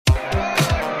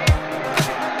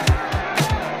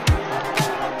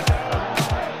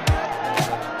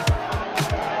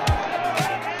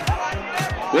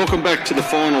Welcome back to the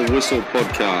Final Whistle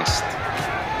podcast.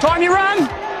 Time you run!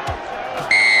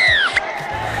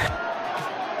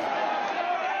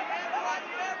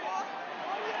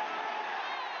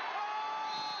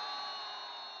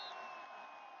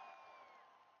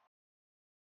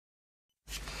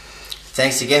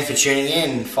 Thanks again for tuning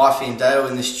in. Fifey and Dale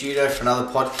in the studio for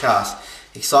another podcast.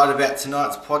 Excited about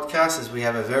tonight's podcast as we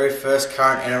have a very first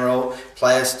current NRL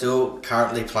player still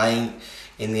currently playing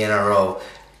in the NRL.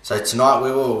 So tonight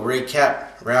we will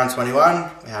recap round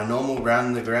 21, our normal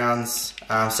round the grounds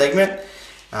segment.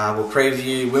 We'll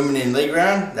preview women in league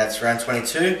round, that's round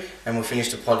 22, and we'll finish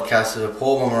the podcast with a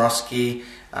Paul Momiroski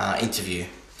interview.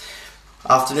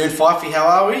 Afternoon, Fifey, how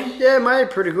are we? Yeah, mate,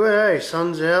 pretty good, eh?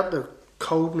 Sun's out, the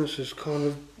coldness is kind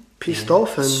of pissed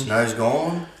off, and snow's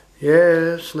gone.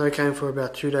 Yeah, snow came for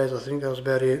about 2 days, I think. That was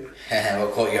about it.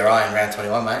 What caught your eye in round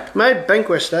 21, mate? Mate,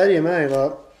 Bankwest Stadium, eh?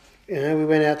 Like, you know, we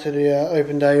went out to the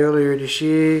open day earlier this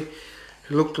year.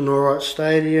 It looked an alright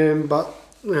stadium, but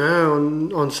you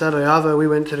know, on Saturday other we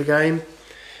went to the game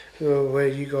where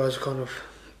you guys kind of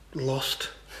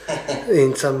lost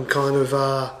in some kind of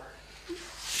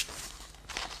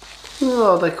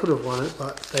well, they could have won it,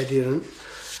 but they didn't.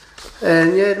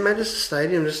 And yeah, mate, just the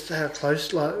stadium, just how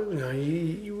close, like, you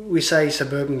know, we say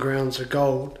suburban grounds are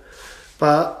gold,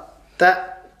 but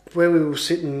that, where we were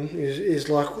sitting is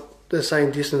like the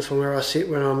same distance from where I sit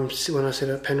when I sit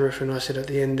at Penrith, and I sit at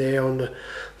the end there on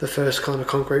the first kind of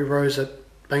concrete rows at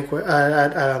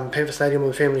Penrith Stadium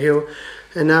on Family Hill.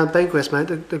 And Bankwest,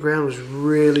 mate, the ground was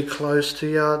really close to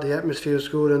you, the atmosphere was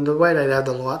good, and the way they had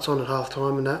the lights on at half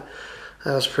time and that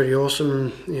was pretty awesome.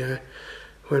 And, you know,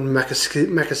 when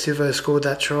Makasivo scored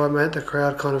that try, mate, the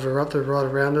crowd kind of erupted right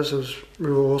around us. It was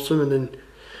real awesome. And then,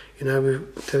 you know,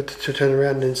 to turn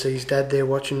around and then see his dad there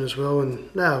watching as well.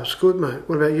 And no, it was good, mate.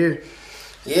 What about you?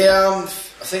 Yeah, I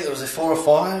think there was 4 or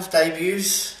 5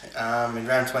 debuts in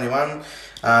round 21. It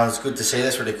was good to see.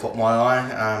 That's really caught my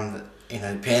eye. You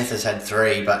know, the Panthers had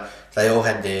 3, but they all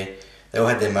had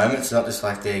their moments. Not just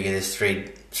like there's three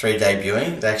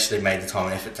debuting. They actually made the time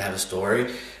and effort to have a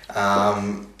story.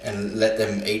 And let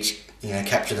them each, you know,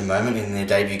 capture the moment in their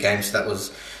debut game. So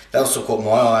that also caught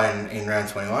my eye in round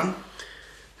 21.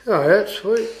 Oh, that's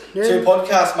sweet. Yeah. 2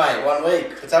 podcasts, mate. 1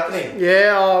 week. What's happening?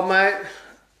 Yeah, oh, mate.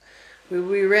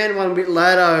 We ran one a bit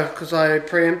later because I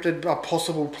preempted a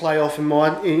possible playoff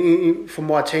for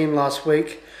my team last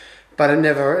week, but it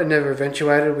never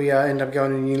eventuated. We ended up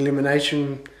going in the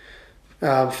elimination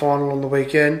final on the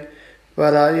weekend.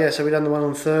 But yeah, so we done the one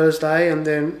on Thursday, and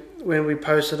then when we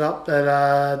posted up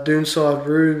that Doonside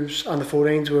Roos under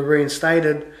 14s were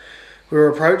reinstated, we were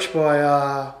approached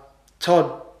by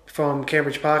Todd from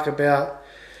Cambridge Park about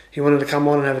he wanted to come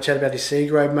on and have a chat about his C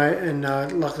grade, mate, and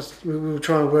we were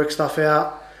trying to work stuff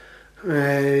out.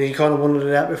 He kind of wanted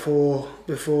it out before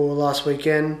last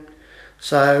weekend,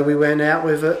 so we went out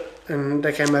with it, and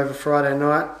they came over Friday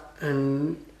night,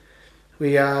 and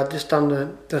we just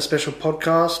done the special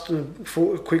podcast,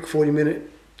 a quick 40-minute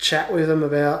chat with them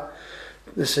about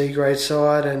the C grade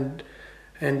side, and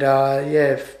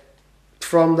yeah,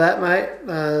 from that, mate,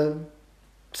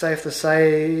 safe to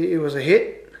say it was a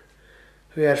hit.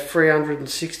 We had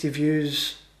 360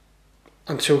 views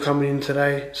until coming in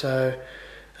today, so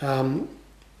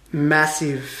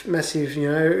massive,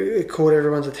 you know, it caught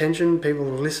everyone's attention. People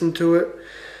listened to it.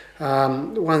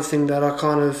 One thing that I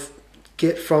kind of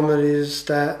get from it is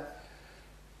that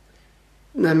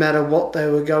no matter what they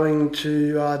were going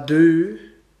to do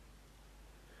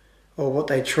or what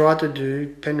they tried to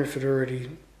do, Penrith had already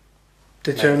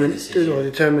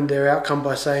determined their outcome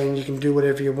by saying you can do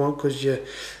whatever you want because your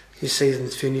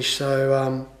season's finished.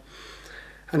 So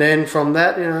and then from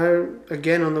that, you know,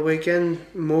 again on the weekend,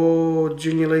 more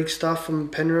junior league stuff from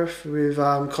Penrith with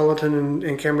Collinton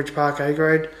and Cambridge Park A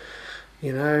grade.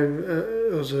 You know,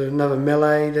 it was another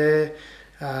melee there.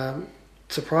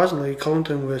 Surprisingly,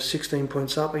 Collinton were 16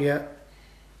 points up, but yet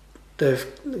they've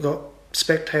got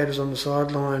spectators on the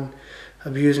sideline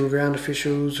abusing ground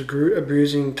officials,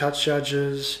 abusing touch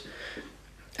judges,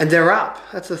 and they're up.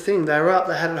 That's the thing, they're up.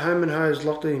 They had it home and hose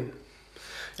locked in.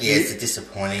 Yeah, it's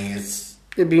disappointing.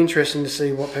 It'd be interesting to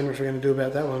see what Penrith are going to do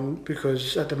about that one,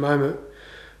 because at the moment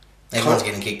everyone's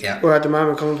getting kicked out. Well, at the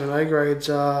moment, Collinton A grades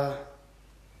are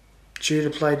due to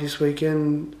play this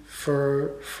weekend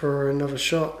for another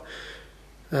shot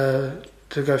to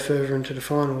go further into the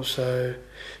finals. So it'd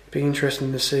be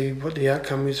interesting to see what the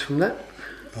outcome is from that.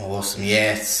 Awesome,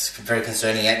 yeah, it's very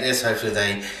concerning out there. So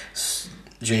hopefully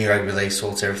Junior Rugby League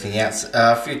sorts everything out.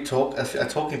 A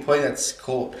talking point that's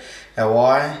caught our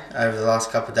eye over the last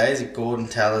couple of days. Gordon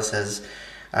Tallis has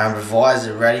revised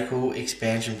a radical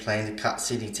expansion plan to cut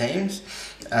Sydney teams.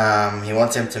 He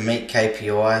wants them to meet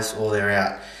KPIs or they're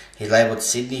out. He labelled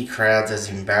Sydney crowds as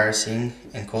embarrassing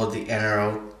and called the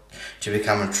NRL to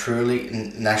become a truly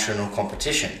national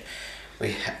competition.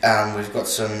 We've got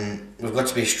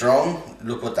to be strong.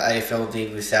 Look what the AFL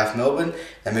did with South Melbourne.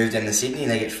 They moved them to Sydney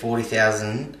and they get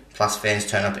 40,000 plus fans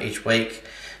turn up each week.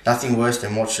 Nothing worse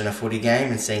than watching a footy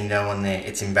game and seeing no one there.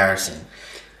 It's embarrassing.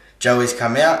 Joey's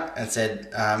come out and said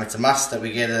it's a must that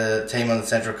we get a team on the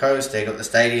Central Coast. They've got the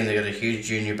stadium, they've got a huge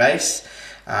junior base.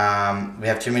 We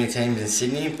have too many teams in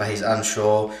Sydney, but he's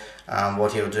unsure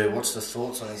what he'll do. What's the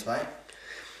thoughts on this, mate?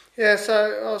 Yeah,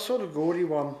 so I saw the Gordy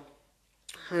one.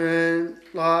 And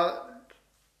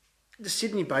the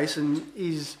Sydney Basin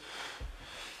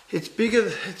it's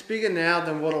bigger now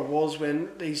than what it was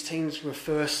when these teams were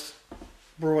first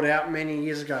brought out many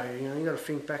years ago. You know, you got to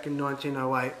think back in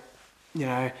 1908. You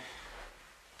know,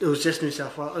 it was just New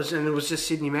South Wales and it was just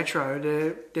Sydney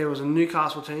Metro. There was a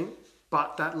Newcastle team,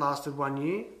 but that lasted 1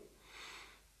 year.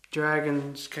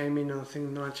 Dragons came in, I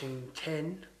think,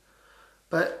 1910.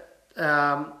 But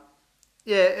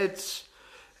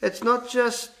it's not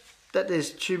just that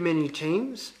there's too many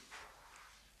teams.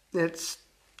 It's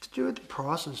to do with the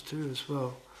prices too as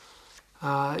well.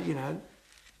 You know,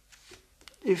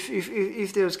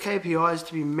 if there was KPIs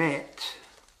to be met,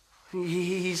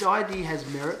 his idea has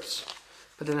merits,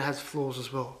 but then it has flaws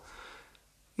as well.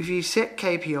 If you set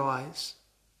KPIs,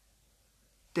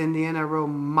 then the NRL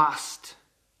must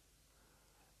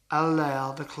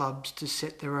allow the clubs to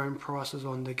set their own prices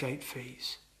on the gate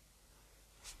fees.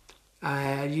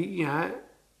 You know,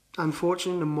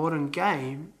 unfortunately, the modern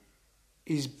game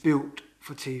is built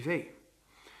for TV.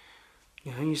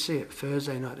 You know, you see it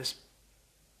Thursday night, there's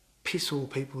piss all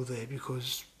people there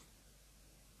because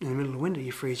in the middle of winter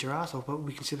you freeze your ass off, but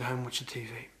we can sit at home and watch the TV.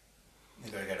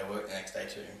 You've got to go to work the next day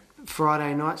too.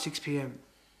 Friday night, 6 p.m.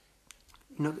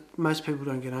 Most people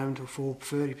don't get home until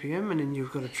 4:30 p.m. and then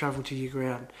you've got to travel to your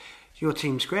ground. Your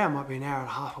team's ground might be an hour and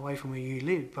a half away from where you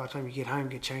live. By the time you get home,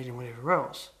 get changed and whatever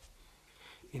else.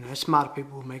 You know, smarter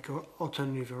people will make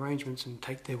alternative arrangements and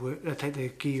take their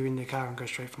gear in their car and go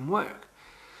straight from work.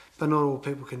 But not all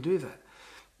people can do that.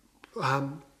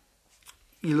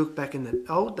 You look back in the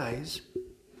old days,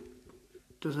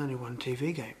 there was only one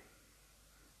TV game,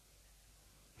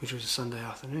 which was a Sunday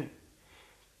afternoon.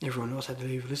 Everyone else had to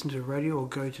either listen to the radio or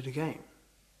go to the game.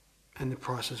 And the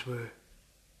prices were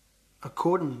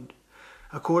accordingly.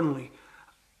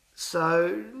 So,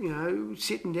 you know,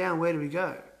 sitting down, where do we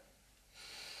go?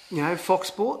 You know, Fox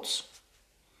Sports,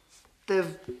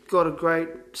 they've got a great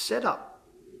setup.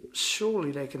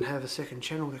 Surely they can have a second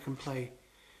channel that can play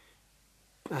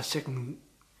a second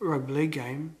rugby league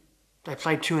game. They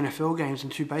play 2 NFL games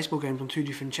and 2 baseball games on 2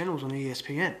 different channels on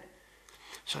ESPN.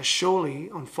 So surely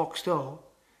on Foxtel,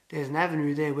 there's an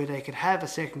avenue there where they could have a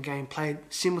second game played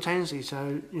simultaneously.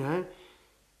 So, you know,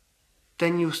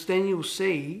 then you'll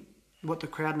see what the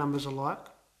crowd numbers are like.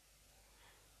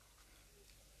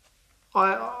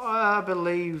 I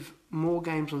believe more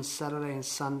games on Saturday and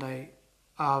Sunday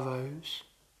arvos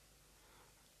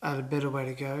are the better way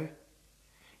to go.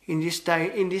 In this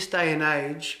day and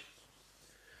age,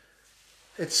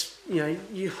 it's, you know,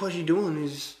 what you're doing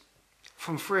is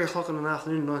from 3 o'clock in the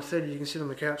afternoon to 9:30, you can sit on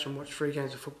the couch and watch 3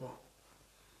 games of football.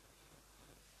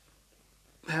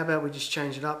 How about we just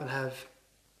change it up and have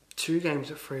 2 games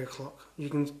at 3 o'clock? You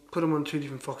can put them on 2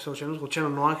 different Foxtel channels, or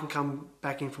Channel 9 can come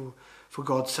back in for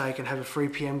God's sake and have a 3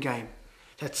 p.m. game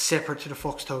that's separate to the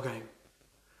Foxtel game.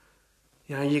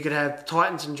 You know, you could have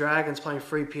Titans and Dragons playing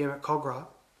 3 p.m. at Cogra.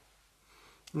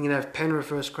 You can have Penrith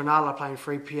versus Cronulla playing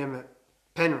 3 p.m. at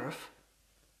Penrith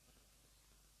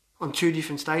on 2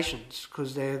 different stations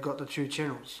because they've got the 2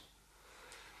 channels.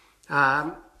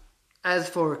 As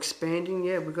for expanding,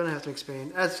 yeah, we're going to have to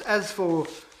expand. As for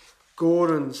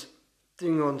Gordon's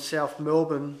thing on South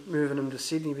Melbourne, moving them to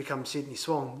Sydney, become Sydney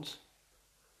Swans,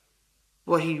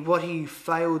 what he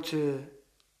failed to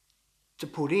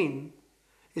put in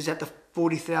is that the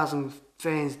 40,000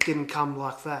 fans didn't come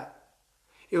like that.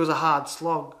 It was a hard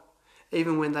slog.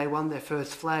 Even when they won their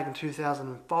first flag in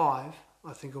 2005,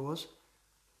 I think it was,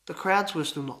 the crowds were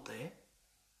still not there.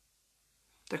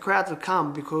 The crowds have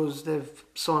come because they've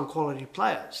signed quality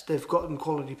players. They've gotten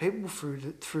quality people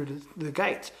through the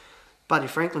gates. Buddy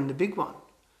Franklin, the big one.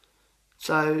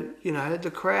 So, you know,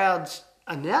 the crowds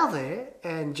are now there,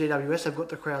 and GWS have got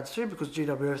the crowds too because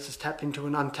GWS has tapped into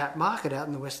an untapped market out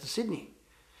in the west of Sydney.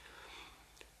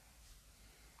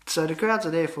 So the crowds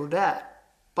are there for that.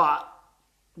 But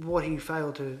what he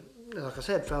failed to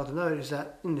note is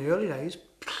that in the early days,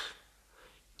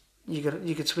 you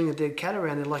could swing a dead cat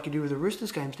around there like you do with the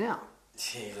Roosters games now.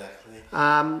 Exactly.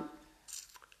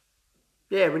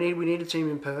 Yeah, we need a team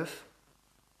in Perth.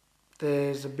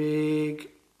 There's a big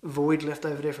void left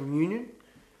over there from Union.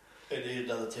 Who need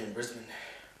another team in Brisbane?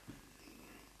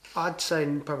 I'd say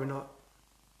probably not.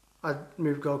 I'd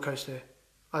move Gold Coast there.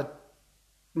 I'd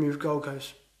move Gold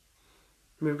Coast.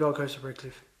 Move Gold Coast to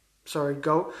Redcliffe.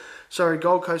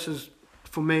 Gold Coast is,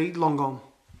 for me, long gone.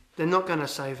 They're not going to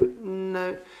save it.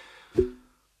 No.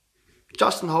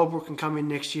 Justin Holbrook can come in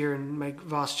next year and make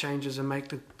vast changes and make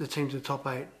the team to the top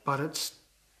 8. But it's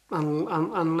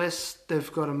unless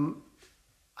they've got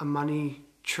a money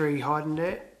tree hiding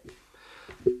there,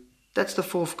 that's the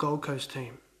 4th Gold Coast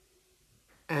team.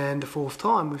 And the 4th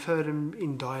time we've heard them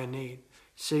in dire need.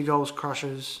 Seagulls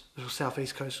Crushers, South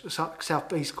East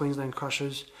Queensland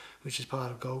Crushers, which is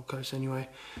part of Gold Coast anyway.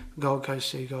 Gold Coast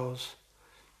Seagulls.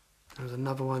 There's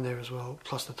another one there as well,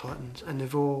 plus the Titans. And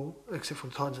they've all, except for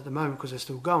the Titans at the moment because they're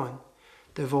still going,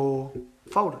 they've all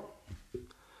folded.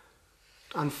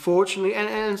 Unfortunately,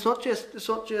 and it's not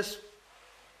just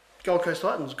Gold Coast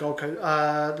Titans. Gold Coast,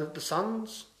 the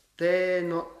Suns, they're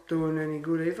not doing any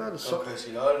good either. Gold Coast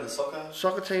United, the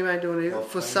soccer team ain't doing either.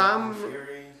 For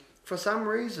some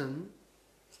reason,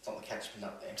 it's not the catchment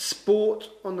up there. Sport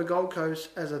on the Gold Coast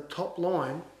as a top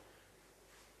line,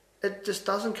 it just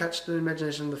doesn't catch the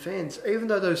imagination of the fans. Even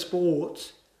though those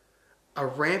sports are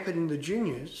rampant in the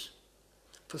juniors,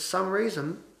 for some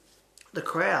reason, the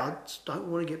crowds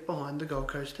don't want to get behind the Gold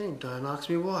Coast team. Don't ask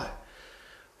me why.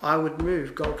 I would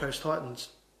move Gold Coast Titans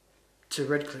to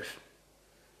Redcliffe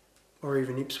or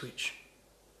even Ipswich.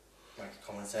 Makes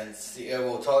common sense.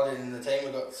 Well, Todd and the team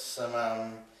have got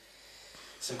some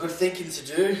good thinking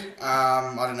to do.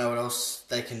 I don't know what else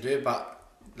they can do, but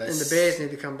and the Bears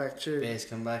need to come back too. Bears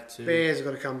come back too. Bears have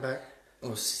got to come back. Oh,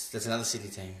 that's another city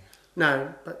team.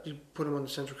 No, but you put them on the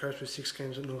Central Coast with 6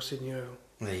 games at North Sydney Oval.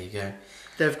 There you go.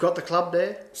 They've got the club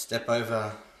there. Step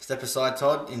aside,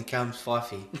 Todd. In comes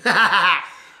Fifey. Alright,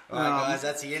 guys,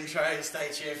 that's the intro. Stay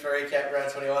tuned for a recap round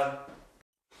 21.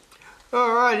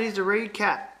 Alright, here's the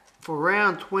recap for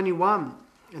round 21.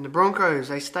 And the Broncos,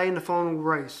 they stay in the final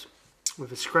race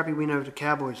with a scrappy win over the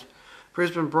Cowboys.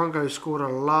 Brisbane Broncos scored a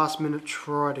last-minute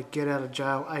try to get out of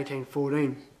jail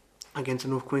 18-14 against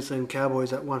the North Queensland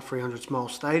Cowboys at 1300 Smile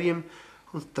Stadium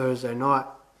on Thursday night.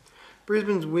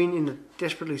 Brisbane's win in the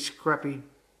desperately scrappy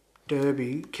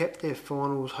derby kept their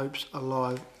finals hopes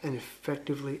alive and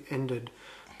effectively ended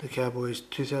the Cowboys'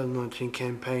 2019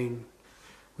 campaign,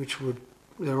 which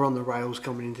they were on the rails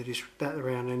coming into that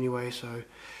round anyway, so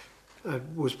it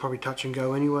was probably touch and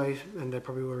go anyway, and they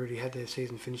probably already had their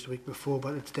season finished the week before,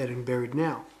 but it's dead and buried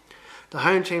now. The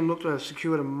home team looked to have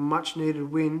secured a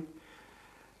much-needed win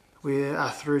through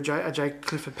a Jake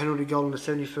Clifford penalty goal in the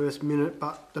 71st minute,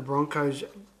 but the Broncos'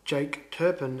 Jake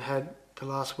Turpin had the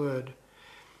last word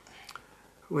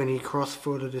when he crossed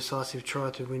for the decisive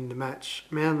try to win the match.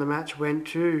 Man of the match went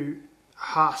to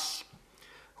Huss.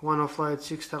 1 offload,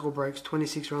 6 tackle breaks,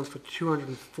 26 runs for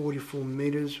 244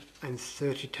 metres and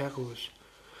 30 tackles.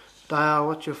 Dale,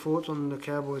 what's your thoughts on the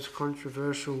Cowboys'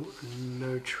 controversial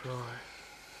no try?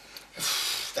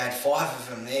 They had 5 of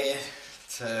them there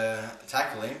to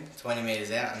tackle him, 20 metres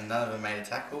out, and none of them made a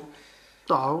tackle.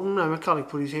 Oh, no, McCulloch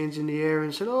put his hands in the air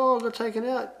and said, I got taken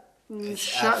out.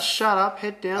 Shut up,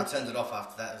 head down. I turned it off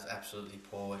after that. It was absolutely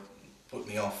poor. It put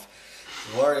me off.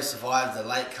 The Warriors survived a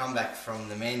late comeback from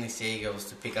the Manly Sea Eagles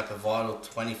to pick up a vital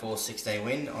 24-16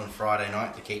 win on Friday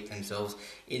night to keep themselves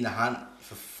in the hunt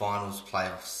for finals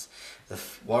playoffs. The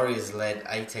Warriors led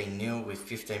 18-0 with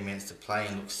 15 minutes to play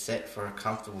and looked set for a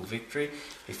comfortable victory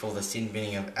before the sin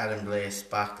binning of Adam Blair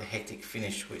sparked a hectic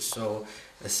finish which saw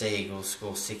the Sea Eagles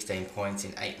score 16 points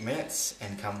in 8 minutes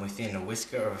and come within a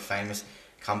whisker of a famous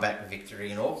comeback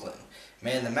victory in Auckland.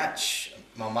 Man of the match,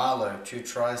 Momalo, 2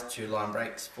 tries, 2 line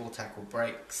breaks, 4 tackle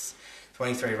breaks,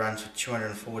 23 runs for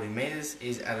 240 metres.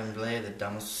 Is Adam Blair the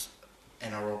dumbest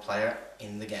NRL player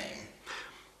in the game?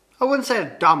 I wouldn't say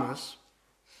the dumbest.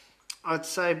 I'd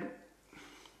say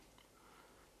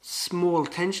small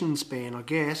attention span, I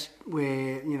guess,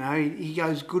 where, you know, he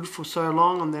goes good for so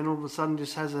long and then all of a sudden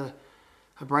just has a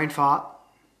brain fart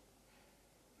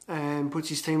and puts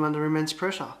his team under immense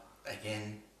pressure.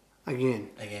 Again. And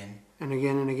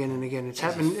again. It's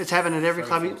happened at every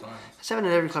club. It's happened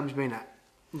at every club he's been at.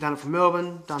 Done it for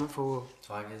Melbourne, done it for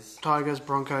Tigers,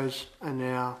 Broncos, and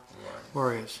now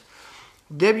Warriors.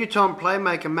 Debutant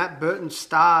playmaker Matt Burton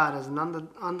starred as an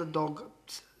underdog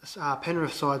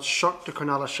Penrith side shocked the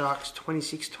Cronulla Sharks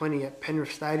 26-20 at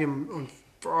Penrith Stadium on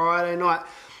Friday night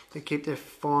to keep their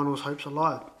finals hopes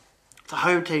alive. The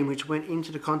home team, which went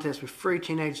into the contest with 3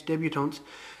 teenage debutants,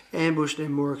 ambushed their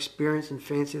more experienced and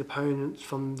fancied opponents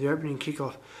from the opening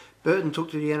kickoff, Burton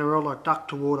took to the NRL like duck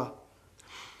to water,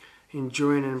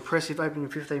 enjoying an impressive opening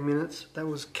 15 minutes. That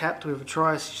was capped with a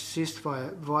try assist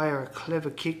via a clever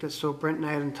kick that saw Brent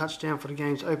Naden touchdown for the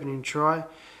game's opening try.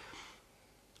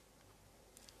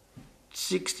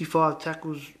 65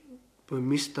 tackles were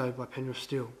missed though by Penrith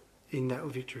still in that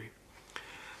victory.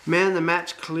 Man of the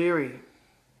match, Cleary.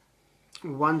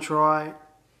 1 try,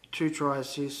 2 try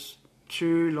assists,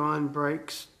 2 line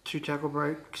breaks, 2 tackle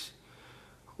breaks,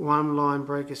 1 line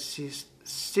break assist.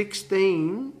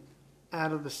 16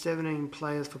 out of the 17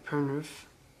 players for Penrith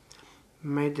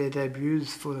made their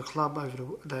debuts for the club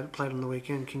that played on the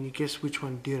weekend. Can you guess which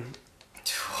one didn't?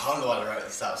 I'm the one who wrote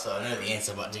this up, so I know the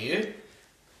answer, but do you?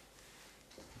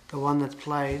 The one that's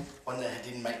played. One that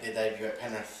didn't make their debut at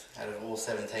Penrith out of all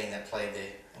 17 that played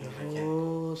there on the weekend.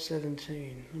 All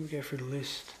 17. Let me go through the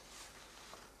list.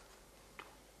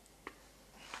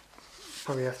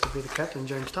 Probably have to be the captain,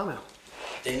 James Tummel.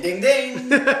 Ding, ding, ding!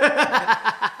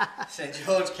 St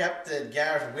George captain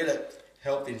Gareth Willett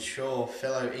helped ensure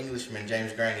fellow Englishman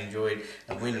James Green enjoyed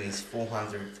a win in his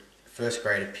 400th first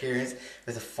grade appearance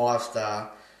with a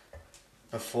 5-star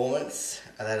performance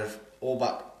that have all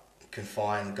but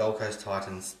confined Gold Coast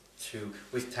Titans to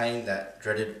withstand that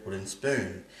dreaded wooden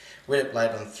spoon. Willett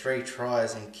played on 3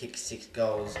 tries and kicked 6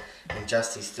 goals in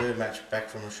just his 3rd match back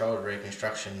from a shoulder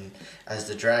reconstruction as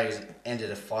the Dragons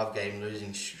ended a 5-game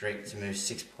losing streak to move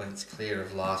 6 points clear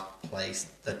of last place,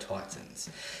 the Titans,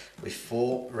 with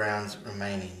 4 rounds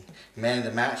remaining. Man of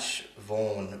the match,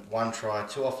 Vaughan, 1 try,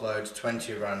 2 offloads,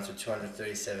 22 runs for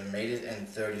 237 metres and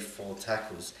 34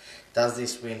 tackles. Does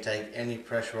this win take any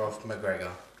pressure off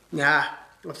McGregor? Nah,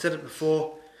 I've said it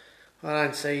before. I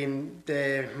don't see him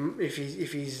there. If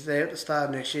he's there at the start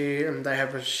of next year and they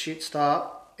have a shit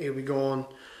start, he'll be gone.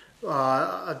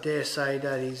 I dare say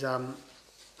that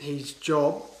his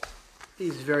job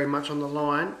is very much on the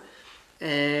line,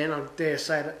 and I dare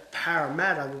say that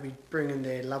Parramatta will be bringing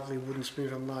their lovely wooden spoon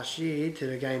from last year to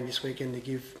the game this weekend to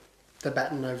give the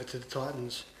baton over to the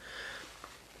Titans.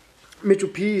 Mitchell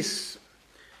Pearce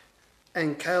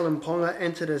and Kalen Ponga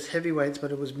entered as heavyweights,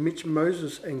 but it was Mitch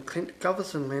Moses and Clint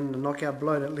Gutherson landing a knockout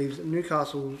blow that leaves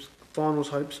Newcastle's finals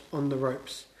hopes on the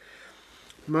ropes.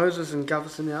 Moses and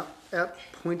Gutherson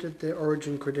outpointed their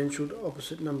origin-credentialed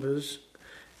opposite numbers,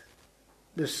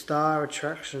 the star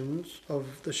attractions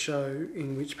of the show,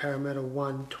 in which Parramatta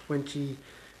won 20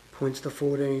 points to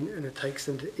 14, and it takes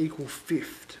them to equal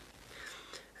 5th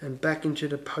and back into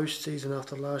the postseason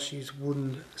after last year's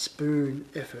wooden spoon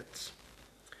efforts.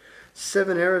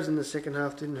 7 errors in the second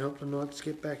half didn't help the Knights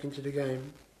get back into the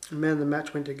game. Man of the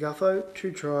match went to Guffo,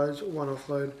 2 tries, 1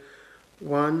 offload,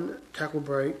 1 tackle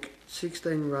break,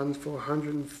 16 runs for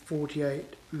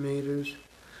 148 metres.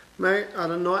 Mate, are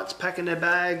the Knights packing their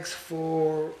bags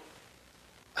for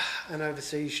an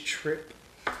overseas trip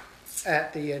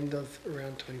at the end of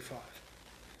round 25?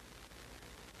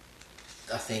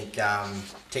 I think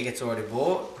tickets already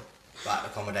bought, but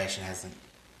accommodation hasn't.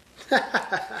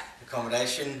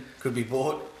 Accommodation could be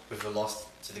bought with a loss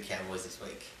to the Cowboys this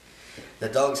week. The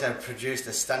Dogs have produced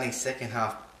a stunning second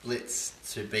half blitz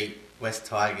to beat West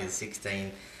Tigers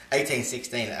 18-16 at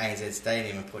ANZ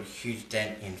Stadium and put a huge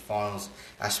dent in finals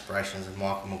aspirations of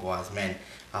Michael Maguire's men.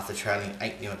 After trailing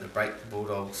 8-0 at the break, the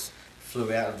Bulldogs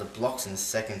flew out of the blocks in the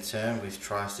second term with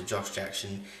tries to Josh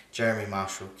Jackson, Jeremy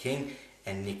Marshall-King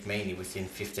and Nick Meaney within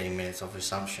 15 minutes of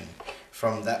resumption.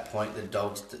 From that point, the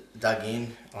Dogs dug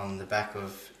in on the back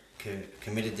of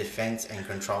committed defence and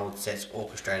controlled sets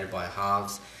orchestrated by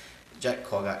halves Jack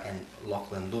Cogger and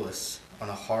Lachlan Lewis. On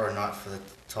a horror night for the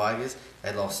Tigers,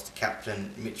 they lost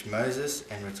captain Mitch Moses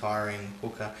and retiring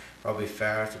hooker Robbie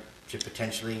Farah to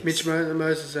potentially...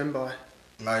 Moses Mbai.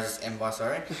 And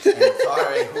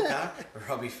retiring hooker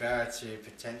Robbie Farah to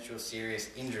potential serious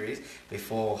injuries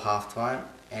before half-time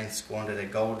and squandered a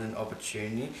golden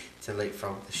opportunity to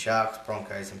leapfrog the Sharks,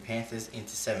 Broncos and Panthers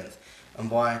into 7th.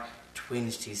 Mbai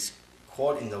twinged his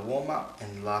quad in the warm-up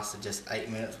and lasted just 8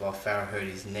 minutes while Farah hurt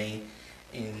his knee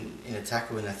in a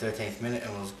tackle in the 13th minute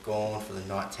and was gone for the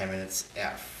night 10 minutes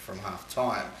out from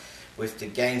half-time. With the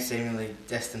game seemingly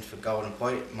destined for golden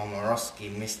point,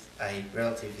 Momiroski missed a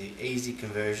relatively easy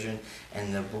conversion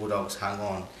and the Bulldogs hung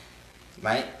on.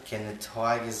 Mate, can the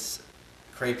Tigers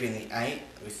creep in the 8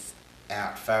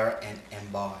 without Farah and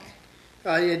Mbai?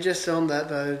 Yeah, just on that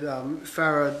though,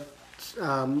 Farah,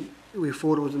 we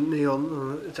thought it was a knee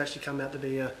on, it's actually come out to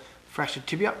be a fractured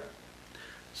tibia.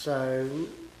 So,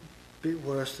 a bit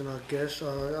worse than I guess.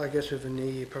 I guess with a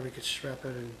knee you probably could strap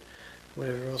it and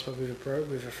whatever else, but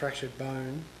with a fractured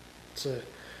bone, it's a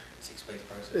 6-week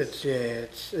process.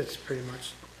 It's pretty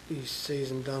much his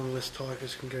season done unless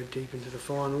Tigers can go deep into the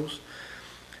finals.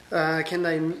 Can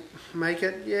they make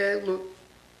it? Yeah, look,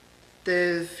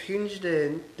 they've hinged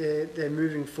their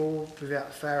moving forward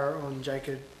without Farah on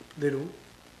Jacob Little.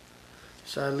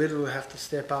 So Little will have to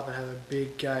step up and have a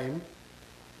big game.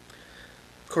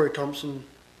 Corey Thompson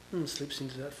slips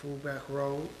into that fullback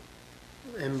role,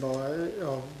 and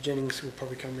Jennings will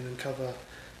probably come in and cover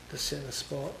the centre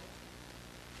spot.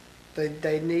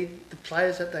 They need the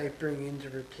players that they bring in to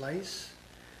replace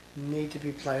need to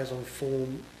be players on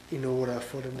form in order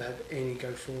for them to have any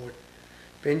go forward.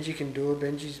 Benji can do it.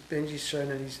 Benji's shown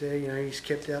that he's there. You know, he's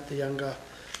kept out the younger,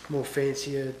 more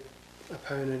fancier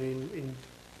opponent in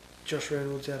Josh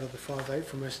Reynolds out of the 5'8"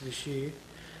 for most of this year.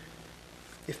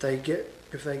 If they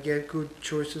get good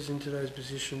choices into those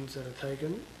positions that are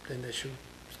taken, then they should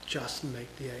just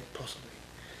make the 8 possibly.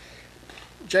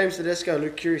 James Tedesco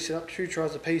looked curious, set up 2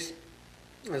 tries apiece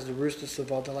as the Roosters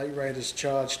survived the late Raiders'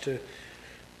 charge to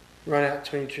run out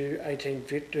 22-18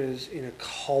 victors in a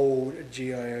cold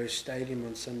GIO stadium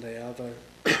on Sunday arvo.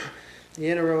 The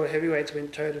NRL heavyweights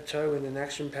went toe-to-toe in an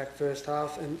action-packed first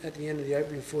half, and at the end of the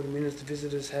opening 40 minutes the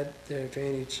visitors had their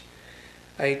advantage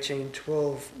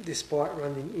 18-12 despite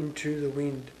running into the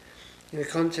wind. In a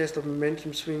contest of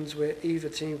momentum swings where either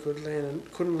team couldn't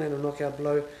land a knockout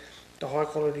blow, the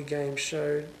high-quality game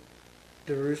showed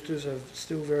the Roosters are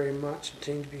still very much a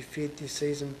team to be feared this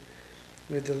season,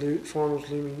 with the finals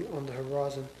looming on the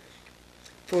horizon.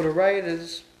 For the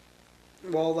Raiders,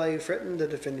 while they threatened the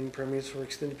defending premiers for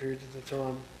extended periods of the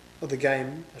time, of the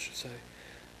game, I should say,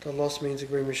 the loss means the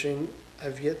Green Machine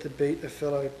have yet to beat a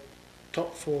fellow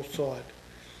top 4 side.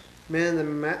 Man of the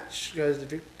match goes to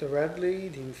Victor Radley,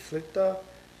 the inflictor.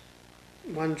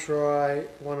 1 try,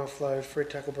 1 offload, 3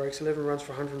 tackle breaks, 11 runs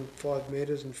for 105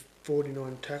 metres and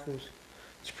 49 tackles.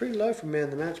 It's pretty low for man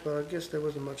of the match, but I guess there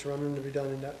wasn't much running to be done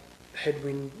in that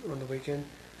headwind on the weekend.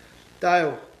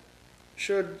 Dale,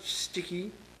 should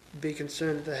Sticky be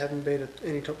concerned that they haven't beat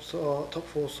any top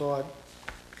 4 side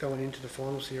going into the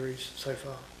final series so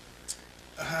far?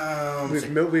 With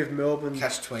Melbourne,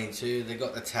 Catch-22, they've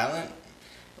got the talent.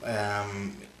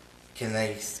 Can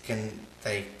they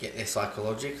get there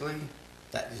psychologically?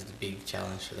 That is the big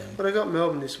challenge for them. But I got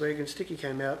Melbourne this week, and Sticky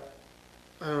came out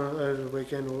over the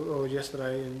weekend or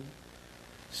yesterday and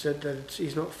said that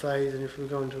he's not phased, and if we're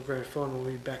going to a grand final,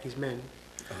 he'd back his men.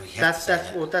 That's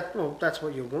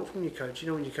what you want from your coach. You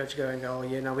don't want your coach to go and go, oh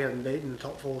yeah, no, we haven't beaten the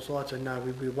top 4 sides, so no,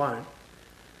 we won't.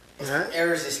 You know?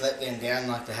 Errors just let them down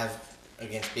like they have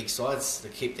against big sides to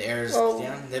keep the errors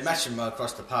down. They're matching them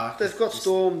across the park. They've got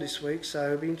Storm this week, so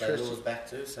it'll be interesting. Back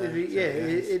too, so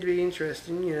it'd be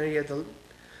interesting. You know, you had the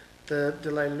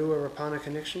Leilua Rapana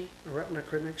connection, Rapana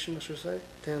connection, I should say,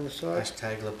 down the side.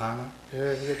 Hashtag Lapana. Yeah,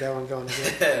 we'll get that one going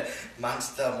again.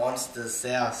 Monster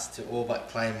South to all but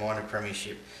claim minor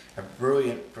premiership. A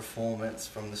brilliant performance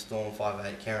from the Storm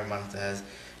 5'8". Cameron Munster has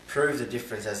proved the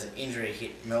difference as an injury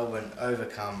hit Melbourne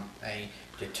overcome a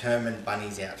determined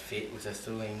Bunnies outfit with a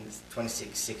thrilling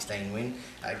 26-16 win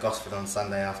at Gosford on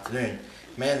Sunday afternoon.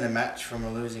 Man of the match from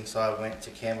a losing side went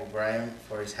to Campbell Graham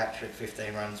for his hat-trick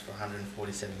 15 runs for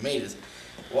 147 metres.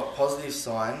 What positive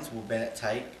signs will Bennett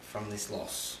take from this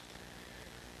loss?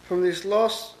 From this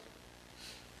loss,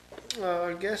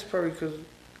 I guess probably because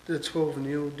they're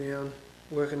 12-0 down,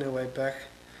 working their way back.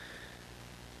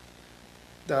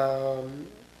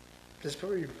 There's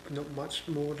probably not much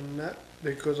more than that,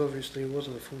 because obviously it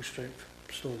wasn't a full-strength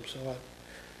Storm side,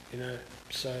 you know.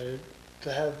 So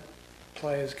to have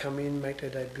players come in, make their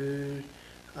debut,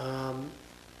 and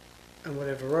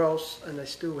whatever else, and they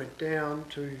still went down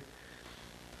to,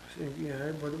 I think, you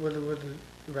know, what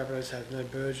the Rabbitohs have? No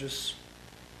Burgess,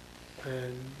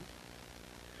 and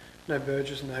they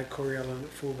had Corey Allen at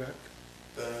fullback.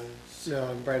 Burns. No,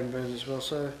 and Braden Burns as well.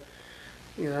 So,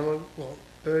 you know, well,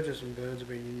 Burgess and Burns have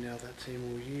been in now that team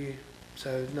all year,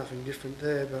 so nothing different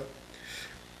there. But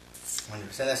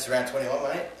 100%. That's round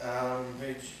 21,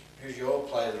 mate. Who's your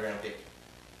player of the round pick?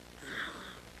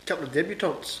 A couple of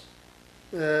debutants,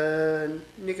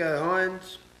 Nico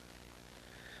Hines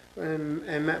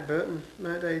and Matt Burton.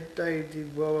 No, they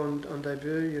did well on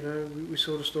debut. You know, we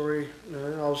saw the story. You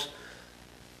know,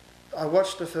 I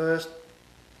watched the first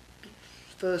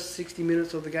 60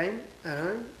 minutes of the game at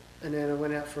home, and then I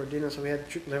went out for a dinner, so we had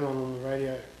Triple M on the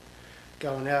radio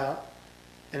going out.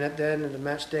 And at the end of the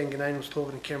match, Dan Ganane was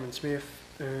talking to Cameron Smith,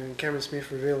 and Cameron Smith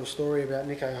revealed a story about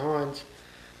Nico Hines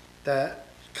that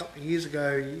a couple of years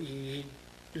ago he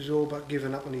was all but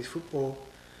given up on his football,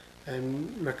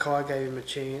 and Mackay gave him a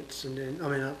chance, and then so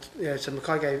he was at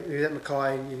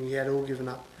Mackay and he had all given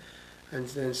up, and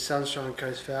then Sunshine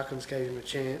Coast Falcons gave him a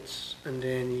chance, and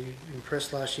then he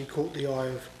impressed last year, caught the eye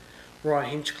of Ryan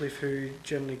Hinchcliffe, who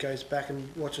generally goes back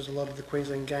and watches a lot of the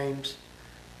Queensland games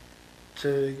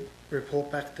to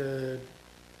report back the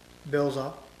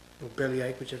Belzer, or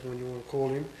Bellyache, whichever one you want to call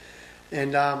him.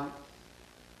 And Ryan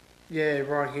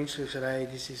Hinchcliffe said, hey,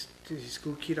 this is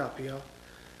good kid up here.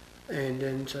 And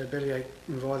then so Bellyache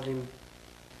invited him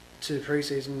to the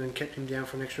pre-season and kept him down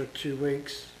for an extra 2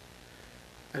 weeks.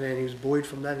 And then he was buoyed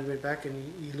from that. He went back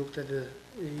and he looked at the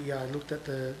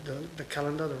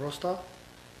calendar, the roster,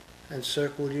 and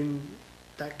circled in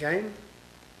that game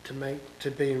to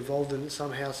be involved in it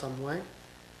somehow, some way.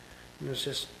 And it was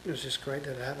just great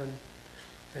that it happened.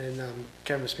 And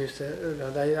Cameron Smith said,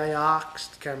 they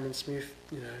asked Cameron Smith,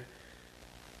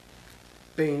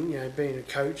 being a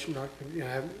coach,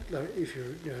 if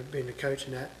you're being a coach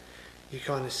and that, you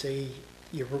kind of see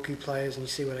your rookie players and you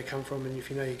see where they come from, and if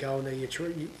you know you're going there, you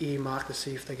earmark to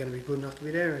see if they're going to be good enough to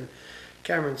be there. And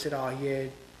Cameron said, I'm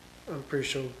pretty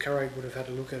sure Carrick would have had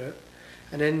a look at it.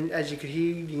 And then as you could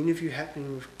hear the interview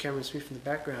happening with Cameron Smith in the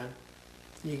background,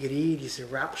 you could hear this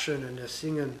eruption and they're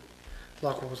singing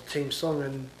like it was a team song,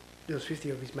 and there was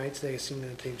 50 of his mates there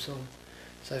singing a team song.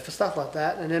 So for stuff like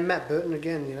that, and then Matt Burton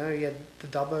again, he had the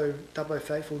Dubbo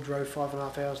faithful drove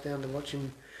 5.5 hours down to watch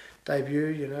him debut.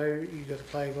 You got to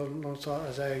play alongside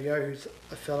Isaiah Yeo, who's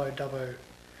a fellow Dubbo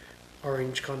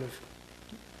Orange kind of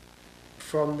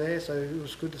from there, so it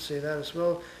was good to see that as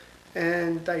well.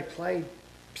 And they played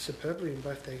superbly in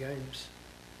both their games.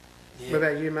 Yeah. What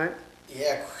about you, mate?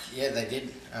 Yeah, they did.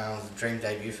 It was a dream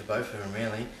debut for both of them,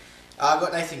 really. I've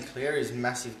got Nathan Cleary's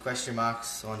massive question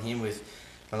marks on him, with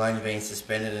Maloney being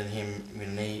suspended and him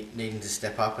needing to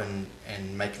step up and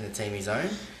making the team his own.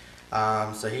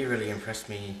 So he really impressed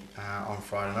me on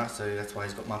Friday night, so that's why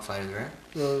he's got my player of the round.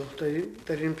 Well, they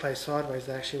didn't play sideways,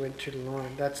 they actually went to the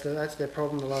line. That's their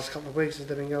problem the last couple of weeks, is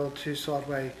they've been going to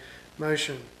sideways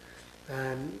motion.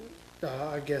 And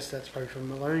I guess that's probably from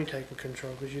Maloney taking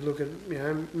control, because you look at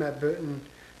Matt Burton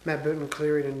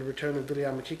Cleary and the return of Billy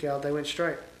McKickell, they went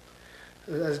straight.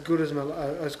 As good as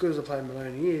a player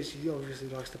Maloney is, he obviously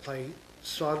likes to play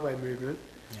sideways movement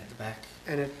at the back,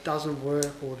 and it doesn't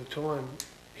work all the time.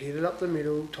 Hit it up the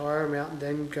middle, tire them out, and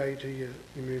then go to your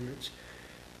movements.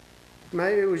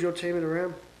 Maybe it was your team of the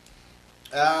round.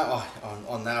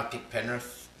 On that, I picked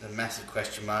Penrith. The massive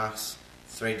question marks,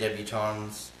 3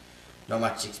 debutants, not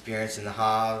much experience in the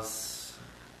halves.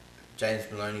 James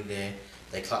Maloney, their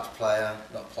clutch player,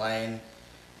 not playing.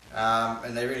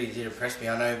 And they really did impress me.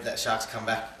 I know that Sharks come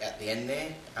back at the end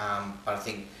there, but I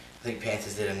think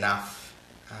Panthers did enough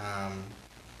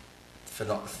for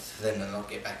them to not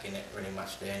get back in it really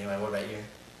much there. Anyway, what about you?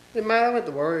 Yeah, mate, I went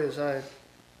the Warriors.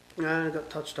 Got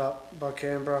touched up by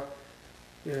Canberra.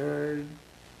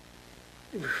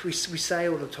 We say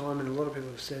all the time, and a lot of people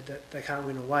have said that they can't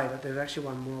win away, but they've actually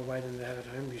won more away than they have at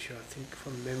home this year, I think,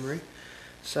 from memory.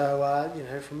 So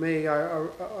for me, I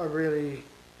really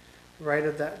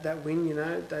rated that win.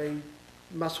 They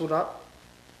muscled up,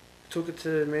 took it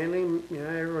to Manly.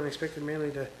 Everyone expected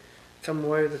Manly to come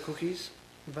away with the cookies,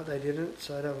 but they didn't,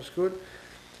 so that was good.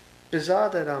 It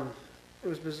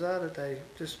was bizarre that they,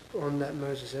 just on that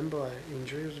Moses Mbye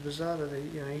injury, it was bizarre that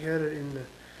he heard it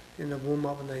in the warm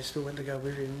up and they still went to go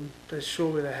with him.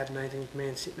 Surely they had an 18th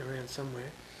man sitting around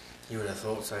somewhere. You would have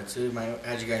thought so too, mate.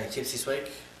 How'd you go in the tips this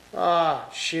week?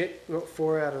 Shit, got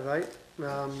 4 out of 8.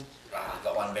 I've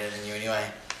got one better than you anyway.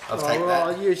 I'll take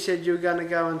that. You said you were going to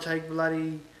go and take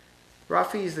bloody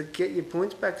roughies to get your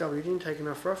points back up. You didn't take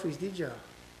enough roughies, did you?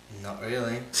 Not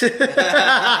really. That's the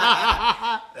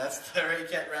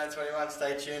recap round 21.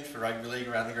 Stay tuned for Rugby League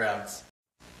Around the Grounds.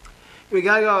 Here we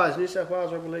go, guys. New South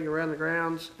Wales Rugby League Around the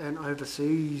Grounds and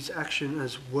overseas action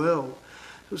as well.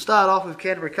 We'll start off with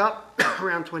Canterbury Cup,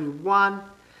 round 21.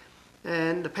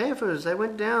 And the Panthers, they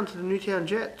went down to the Newtown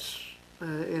Jets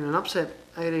in an upset,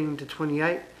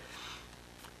 18-28.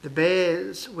 The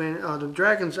Bears the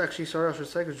Dragons, actually, sorry, I should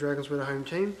say, because Dragons were the home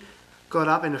team, got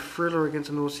up in a thriller against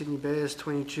the North Sydney Bears,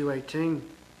 22-18.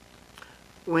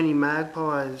 Winnie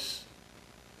Magpies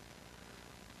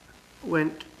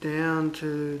went down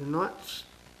to the Knights,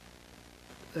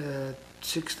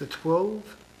 6-12. It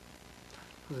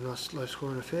was a nice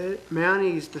low-scoring affair.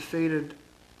 Mounties defeated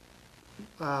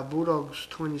Bulldogs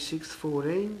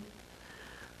 26-14.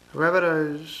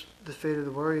 Rabbitohs defeated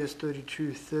the Warriors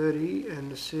 32-30,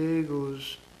 and the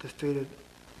Seagulls defeated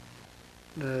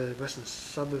the Western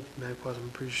Suburb Magpies,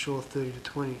 I'm pretty sure,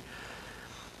 30-20.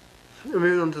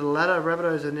 Moving on to the ladder,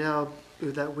 Rabbitohs are now,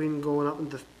 with that win, going up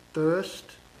into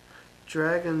first.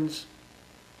 Dragons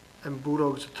and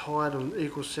Bulldogs are tied on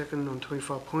equal second on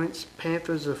 25 points.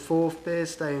 Panthers are fourth,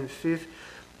 Bears stay in fifth.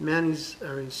 Mounties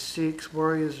are in sixth,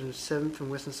 Warriors are in seventh, and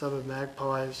Western Suburb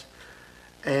Magpies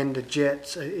and the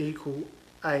Jets are equal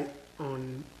 8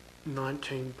 on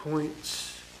 19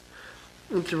 points.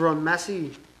 Into Ron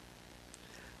Massey.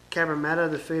 Cabramatta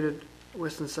defeated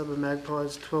Western Suburb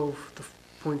Magpies 12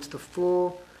 points to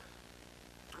 4.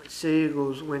 Sea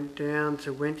Eagles went down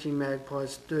to Wenty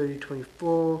Magpies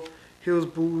 30-24. Hills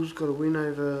Bulls got a win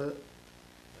over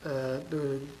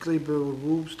the Glebe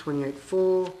Wolves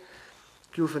 28-4.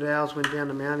 Guildford Owls went down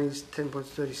to Mounties 10 points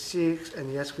 36, and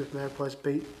the Asquith Magpies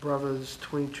beat Brothers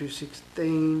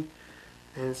 22-16,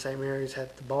 and St Mary's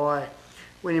had the bye.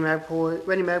 Wenty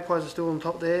Magpies are still on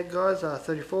top there, guys,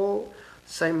 34.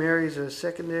 St Mary's are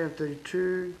second there at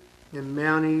 32. And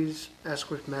Mounties,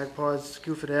 Asquith Magpies,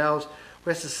 Guildford Owls,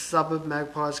 Western Suburb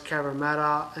Magpies,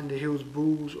 Cabramatta, and the Hills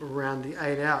Bulls around the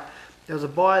 8 out. There was a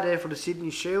bye there for the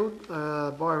Sydney Shield,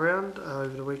 bye round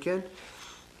over the weekend.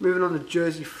 Moving on to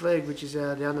Jersey Flag, which is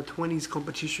the under-20s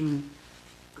competition.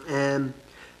 The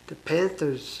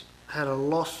Panthers had a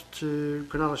loss to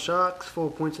Cronulla Sharks,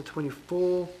 4 points to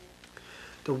 24.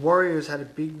 The Warriors had a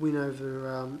big win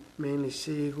over Manly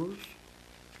Sea Eagles,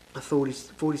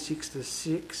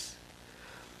 46-6.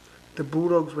 The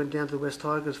Bulldogs went down to the West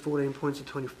Tigers, 14 points to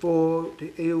 24.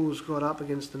 The Eels got up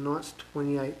against the Knights,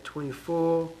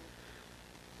 28-24.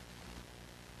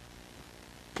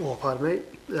 Oh, pardon me.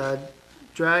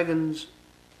 Dragons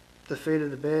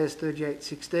defeated the Bears,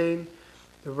 38-16.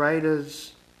 The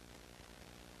Raiders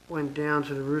went down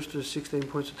to the Roosters, 16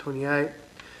 points to 28.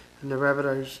 And the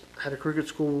Rabbitohs had a cricket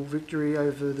school victory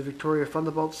over the Victoria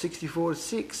Thunderbolts,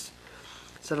 64-6.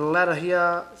 So the ladder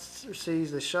here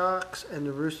sees the Sharks and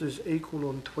the Roosters equal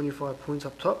on 25 points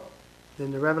up top.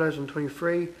 Then the Rabbitohs on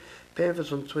 23,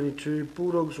 Panthers on 22,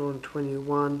 Bulldogs are on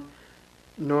 21,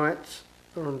 Knights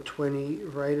are on 20,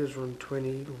 Raiders are on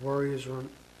 20, the Warriors are on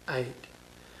 8.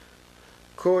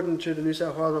 According to the New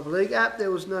South Wales Rugby League app, there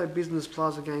was no Business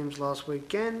Plaza games last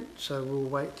weekend, so we'll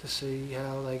wait to see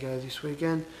how they go this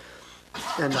weekend.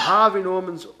 And the Harvey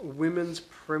Norman's Women's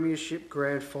Premiership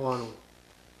Grand Final.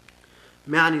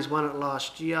 Mounties won it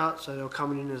last year, so they're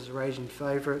coming in as the raging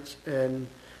favourites. And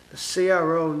the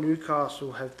CRL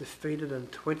Newcastle have defeated them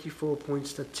 24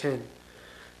 points to 10.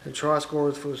 The try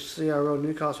scorers for CRL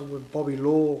Newcastle were Bobby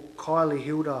Law, Kylie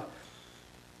Hilda,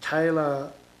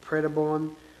 Taylor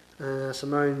Predabon,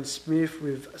 Simone Smith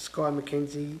with Sky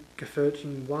McKenzie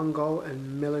converting 1 goal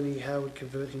and Melanie Howard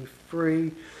converting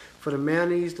 3. For the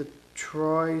Mounties, the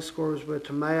try scorers were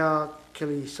Tamaya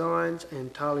Kelly Sines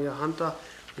and Talia Hunter,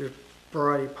 with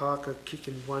Bridie Parker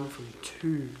kicking 1 from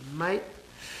 2. Mate,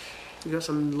 you got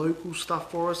some local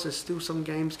stuff for us? There's still some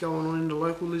games going on in the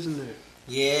local, isn't there?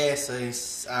 Yeah, so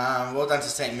well done to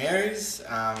St Mary's,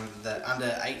 the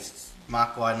under-8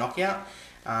 mark-wide knockout.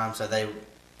 So they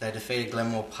defeated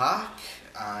Glenmore Park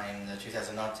in the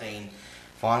 2019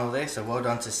 final there. So well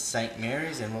done to St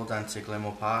Mary's and well done to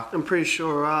Glenmore Park. I'm pretty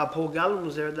sure Paul Gallen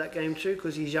was there at that game too,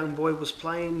 because his young boy was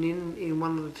playing in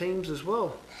one of the teams as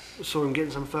well. I saw him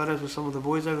getting some photos with some of the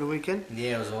boys over the weekend.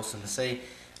 Yeah, it was awesome to see.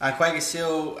 Quagga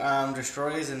Seal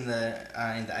Destroyers in the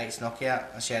 8th knockout.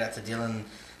 A shout out to Dylan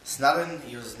Snudden.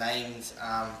 He was named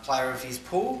player of his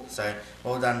pool, so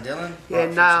well done, Dylan.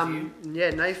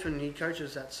 Yeah, Nathan, he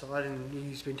coaches that side, and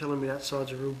he's been telling me that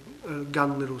side's a real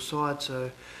gun little side,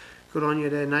 so good on you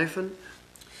there, Nathan.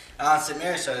 St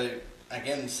Mary's, so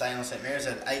again, staying on St Mary's,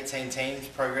 had 18 teams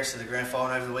progress to the grand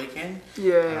final over the weekend.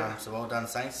 Yeah. So well done,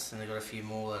 Saints, and they've got a few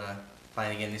more that are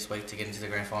playing again this week to get into the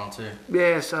grand final too.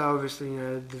 Yeah, so obviously,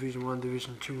 Division 1,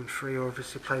 Division 2 and 3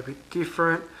 obviously play a bit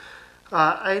different.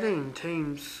 18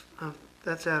 teams,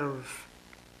 that's out of...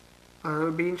 it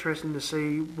would be interesting to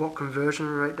see what conversion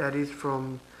rate that is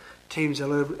from teams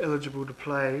eligible to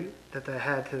play that they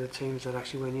had to the teams that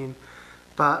actually went in.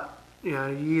 But,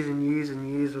 years and years and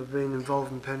years of being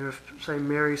involved in Penrith, St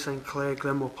Mary, St Clair,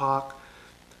 Glenmore Park,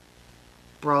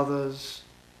 Brothers,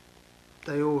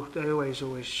 they always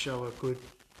show a good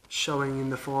showing in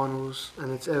the finals,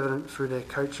 and it's evident through their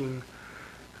coaching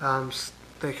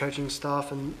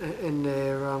staff and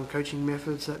their coaching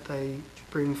methods that they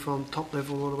bring from top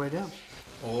level all the way down.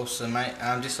 Awesome, mate.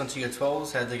 Just onto your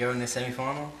 12s, how'd they go in their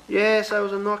semi-final? Yeah, so it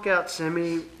was a knockout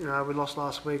semi. We lost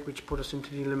last week, which put us into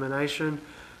the elimination.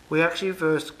 We actually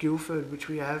versed Guildford, which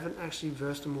we haven't actually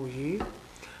versed them all year.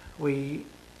 We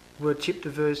were tipped to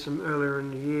verse them earlier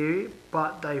in the year,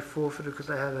 but they forfeited because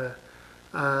they had a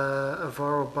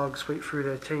viral bug sweep through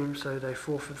their team, so they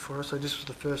forfeited for us. So this was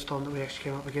the first time that we actually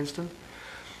came up against them.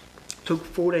 Took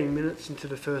 14 minutes into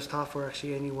the first half for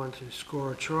actually anyone to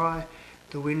score a try.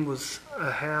 The win was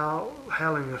a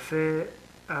howling affair.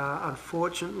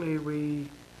 Unfortunately, we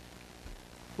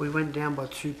went down by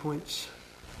 2 points.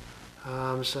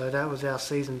 So that was our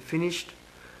season finished.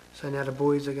 So now the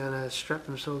boys are going to strap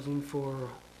themselves in for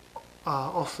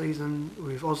off-season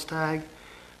with OzTag.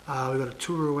 We've got a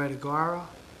tour away to Gyra,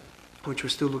 which we're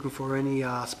still looking for any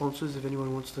sponsors if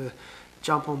anyone wants to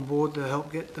jump on board to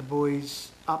help get the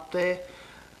boys up there.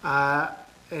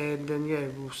 And then,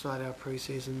 we'll start our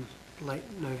pre-season late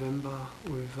November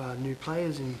with new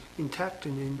players intact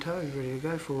and in tow, ready to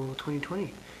go for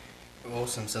 2020.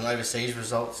 Awesome. Some overseas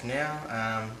results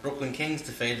now. Brooklyn Kings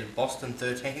defeated Boston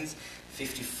 13s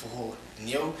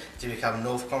 54-0 to become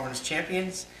North Conference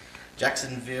champions.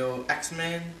 Jacksonville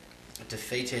Axemen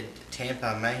defeated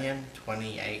Tampa Mayhem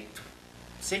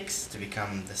 28-6 to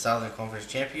become the Southern Conference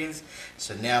champions.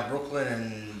 So now Brooklyn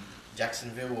and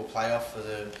Jacksonville will play off for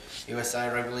the USA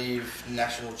Rugby League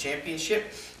National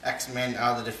Championship. Axemen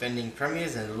are the defending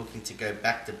premiers and are looking to go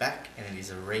back-to-back, and it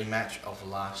is a rematch of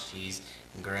last year's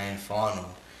grand final.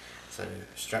 So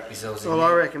strap yourselves in. Well,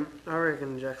 I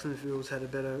reckon Jacksonville's had a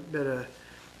better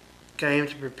game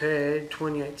to prepare.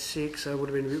 28-6, so it would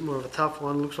have been a bit more of a tough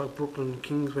one. Looks like Brooklyn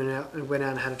Kings went out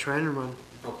and had a training run.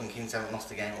 Brooklyn Kings haven't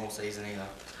lost a game all season either.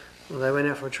 Well, they went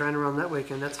out for a training run that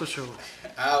weekend, that's for sure.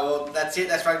 Well, that's it.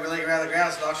 That's Rugby League Around the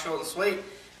Ground. It's nice, short and sweet.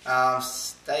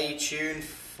 Stay tuned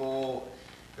for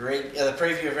the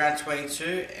preview of round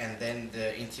 22 and then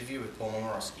the interview with Paul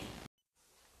Momiroski.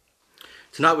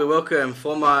 Tonight we welcome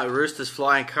former Roosters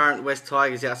fly and current West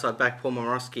Tigers outside back Paul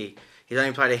Momiroski. He's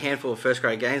only played a handful of first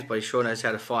grade games, but he sure knows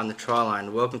how to find the try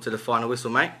line. Welcome to the final whistle,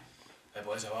 mate. Hey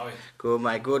boys, how are we? Good,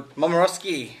 mate, good.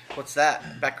 Momiroski, what's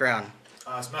that background?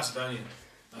 It's Macedonian.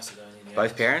 Yeah.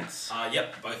 Both parents?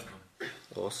 Yep, both of them.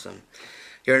 Awesome.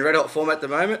 You're in red hot form at the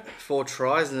moment, 4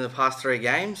 tries in the past 3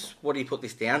 games. What do you put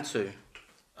this down to?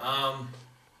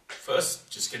 First,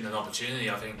 just getting an opportunity.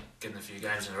 I think getting a few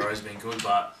games in a row has been good,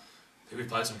 but I think we've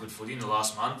played some good footy in the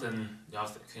last month, and I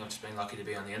think I've just been lucky to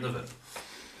be on the end of it.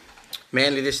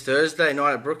 Manly this Thursday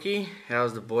night at Brookie.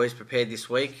 How's the boys prepared this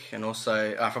week? And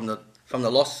also from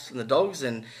the loss in the Dogs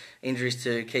and injuries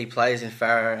to key players in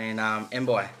Farah and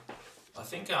Mbai. I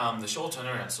think the short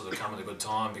turnaround sort of come at a good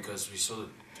time because we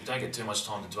don't get too much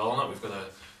time to dwell on it.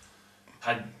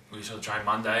 We sort of train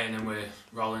Monday and then we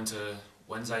roll into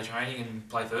Wednesday training and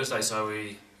play Thursday, so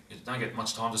you don't get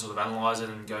much time to sort of analyse it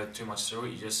and go too much through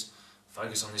it. You just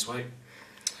focus on this week.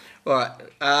 All right,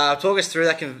 talk us through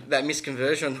that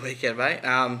misconversion on the weekend, mate.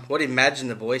 What did Madge and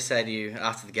the boys say to you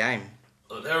after the game?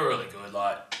 Look, they were really good.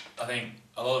 I think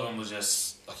a lot of them was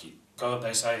just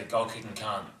they say goal kicking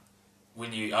can't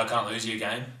win you. I can't lose you a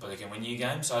game, but they can win you a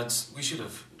game. So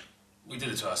we did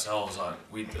it to ourselves.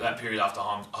 That period after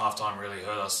half time really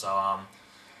hurt us. So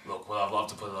look, would I love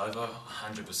to put it over?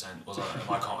 100%.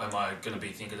 Am I going to be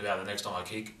thinking about the next time I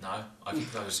kick? No, I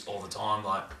kick those all the time.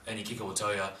 Any kicker will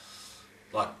tell you,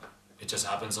 it just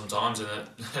happens sometimes, and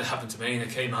it happened to me in a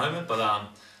key moment. But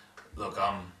look,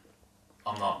 I'm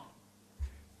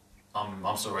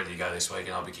still ready to go this week,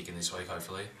 and I'll be kicking this week,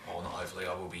 hopefully. Or not hopefully,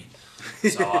 I will be.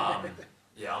 So,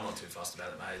 yeah, I'm not too fussed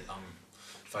about it, mate. I'm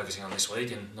focusing on this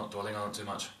week and not dwelling on it too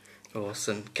much.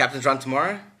 Awesome. Captain's run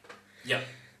tomorrow? Yep.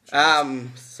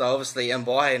 So obviously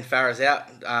Mbai and Farah's out.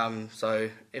 So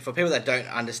for people that don't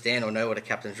understand or know what a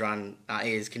captain's run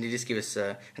is, can you just give us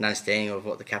an understanding of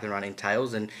what the captain run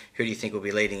entails and who do you think will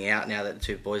be leading out now that the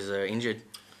 2 boys are injured?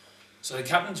 So the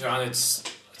captain's run, it's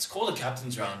called a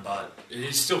captain's run, but it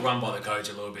is still run by the coach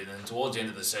a little bit. And towards the end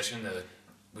of the session,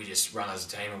 we just run as a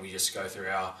team and we just go through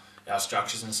our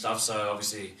structures and stuff. So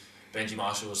obviously Benji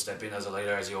Marshall will step in as a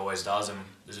leader, as he always does, and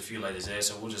there's a few leaders there.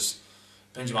 So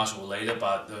Benji Marshall will lead it,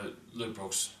 but Luke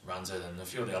Brooks runs it, and a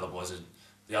few of the other boys,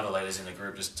 the other leaders in the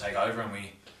group, just take over, and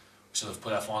we sort of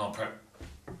put our final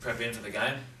prep in for the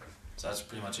game. So that's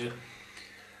pretty much it.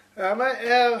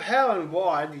 Mate, how and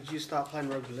why did you start playing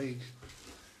rugby league?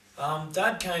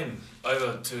 Dad came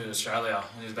over to Australia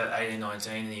when he was about 18,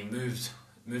 19, and he moved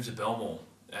to Belmore,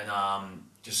 and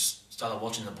just started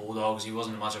watching the Bulldogs. He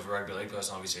wasn't much of a rugby league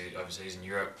person, obviously, overseas in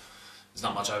Europe. There's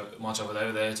not much of it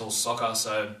over there. It's all soccer,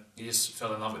 so he just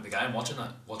fell in love with the game, watching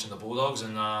the Bulldogs.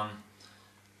 And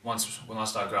once when I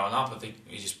started growing up, I think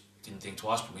he just didn't think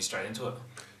twice, put me straight into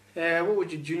it. What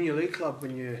was your junior league club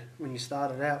when you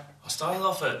started out? I started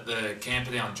off at the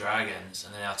Camperdown Dragons,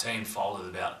 and then our team folded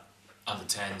about under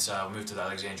 10, so I moved to the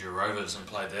Alexandria Rovers and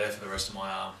played there for the rest of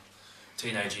my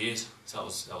teenage years. So that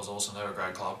was awesome. They were a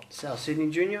great club. South Sydney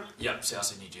Junior? Yep, South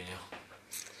Sydney Junior.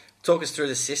 Talk us through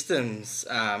the systems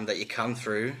that you come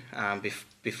through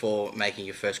before making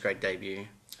your first grade debut.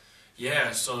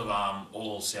 Yeah, sort of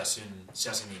all South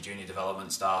Sydney junior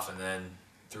development stuff, and then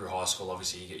through high school,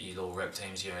 obviously you get your little rep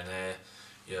teams here and there.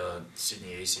 Your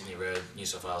Sydney East, Sydney Red, New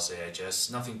South Wales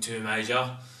CHS. Nothing too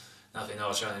major. Nothing no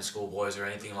Australian schoolboys or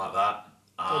anything like that.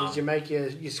 So did you make your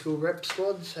school rep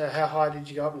squads? How high did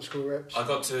you go up in school reps? I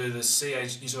got to the New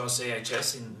South Wales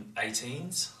CHS in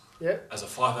 18s. Yep. As a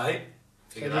 5'8".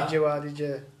 So did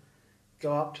you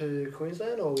go up to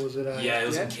Queensland or was it? Yeah, it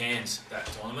was in Cairns, that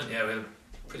tournament. Yeah, we had a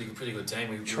pretty good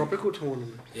team. Tropical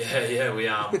tournament. Yeah, we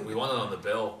won it on the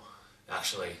bill.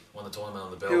 Actually, won the tournament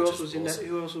on the bill. Who else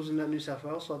was in that New South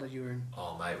Wales side that you were in?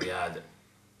 Oh mate, we had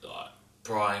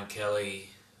Brian Kelly,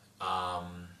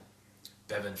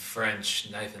 Bevan French,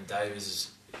 Nathan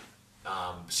Davis,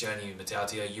 Sione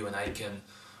Matautia, Ewan Aitken,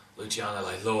 Luciano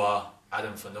Leilua,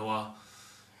 Adam Fanua.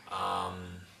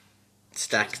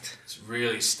 Stacked. It's a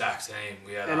really stacked team.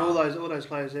 We had, and all those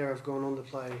players there have gone on to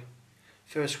play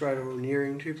first grade or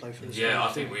nearing to play first grade. Yeah,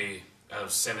 I think we out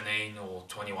of 17 or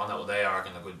 21 that were there, I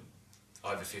reckon a good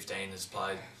over 15 has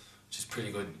played, which is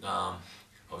pretty good.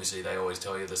 Obviously, they always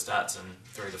tell you the stats and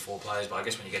 3 to 4 players, but I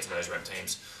guess when you get to those rep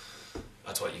teams,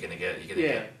 that's what you're going to get. You're going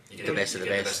to get the best of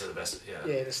the best. Yeah.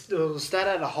 Yeah, the stat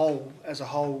as a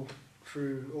whole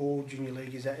through all junior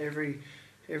league is that every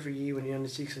year when the under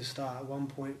sixes start,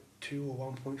 1.2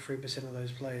 or 1.3% of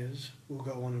those players will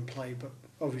go on and play. But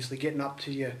obviously, getting up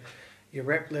to your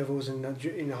rep levels in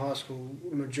the high school,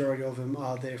 majority of them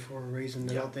are there for a reason.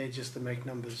 They're not there just to make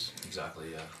numbers.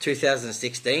 Exactly, yeah.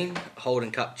 2016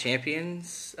 Holden Cup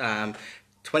champions,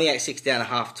 28-6 down at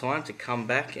half time to come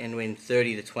back and win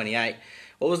 30-28.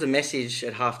 What was the message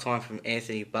at half time from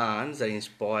Anthony Barnes that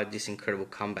inspired this incredible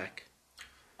comeback?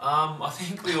 I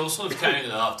think we all sort of came in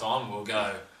at half time and we'll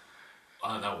go,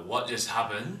 I don't know what just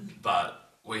happened, but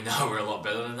we know we're a lot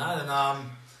better than that. And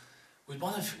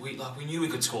we knew we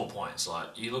could score points. Like,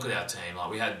 you look at our team, like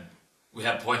we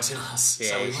had points in us.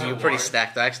 Yeah, so you were pretty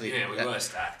stacked actually. Yeah, we were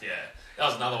stacked. Yeah, that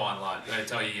was another one. Like, they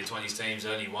tell you your 20s teams,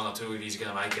 only 1 or 2 of you's going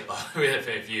to make it. Like, we had a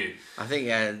fair few. I think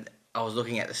I was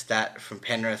looking at the stat from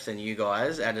Penrith and you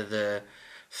guys. Out of the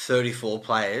 34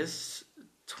 players,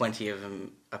 20 of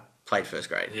them played first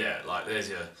grade. Yeah, like there's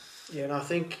your. Yeah, and I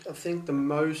think the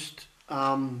most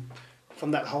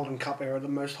from that Holden Cup era, the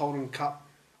most Holden Cup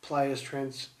players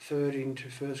transferred into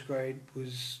first grade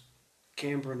was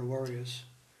Canberra and the Warriors.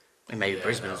 And maybe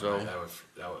Brisbane as well.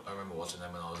 I remember watching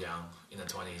them when I was young, in the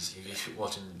 20s. You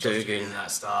watching Dugan in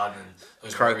that start, and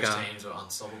those Croker Warriors teams were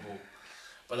unstoppable.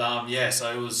 But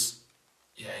so it was.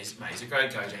 Yeah, he's a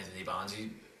great coach, Anthony Barnes.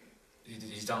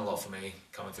 He's done a lot for me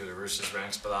coming through the Roosters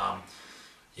ranks. But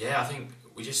I think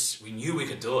we knew we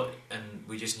could do it, and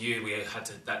we just knew we had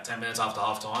to, that 10 minutes after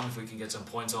half time, if we can get some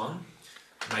points on,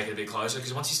 make it a bit closer.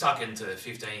 Because once you start getting to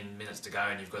 15 minutes to go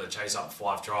and you've got to chase up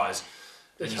 5 tries,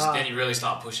 then you really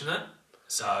start pushing it.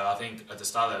 So I think at the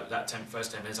start of that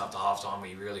first 10 minutes after half time,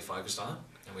 we really focused on it,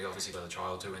 and we obviously got a try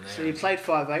or 2 in there. So you played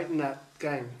 5'8" in that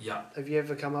game? Yeah. Have you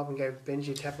ever come up and gave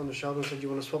Benji a tap on the shoulder and said you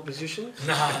want to swap positions?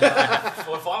 No.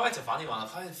 Well, 5'8's a funny one. I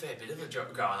played a fair bit of it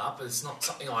growing up, but it's not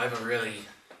something I ever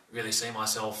really see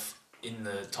myself in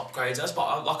the top grades as. But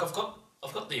I've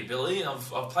got the ability, and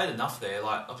I've played enough there.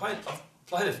 Like I've played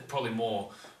a lot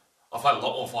more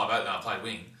 5'8" than I played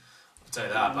wing. I'll tell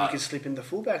you that. You could slip into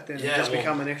fullback then and just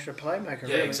become an extra playmaker.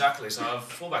 Yeah, really. Exactly. So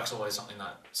fullback's always something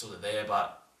that's sort of there,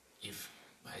 but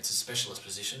it's a specialist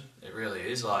position. It really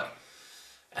is. Like,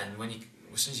 and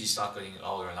as soon as you start getting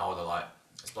older and older, like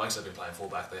there's blokes that have been playing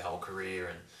fullback their whole career,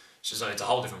 and it's a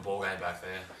whole different ball game back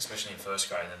there, especially in first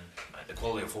grade. And mate, the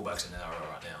quality of fullbacks in there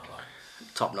right now,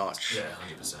 like top notch. Yeah,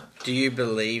 100%. Do you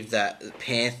believe that the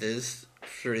Panthers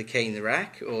threw the key in the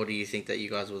rack, or do you think that you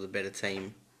guys were the better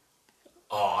team?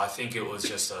 Oh, I think it was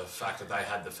just a fact that they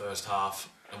had the first half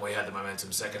and we had the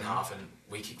momentum second half, and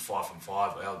we kicked 5 from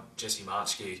 5. Our Jesse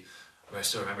Marchke, I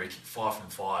still remember, he kicked 5 from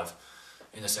 5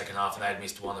 in the second half, and they had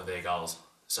missed one of their goals.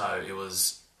 So it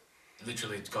was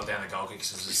literally got down to goal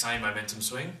kicks. It was the same momentum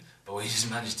swing, but we just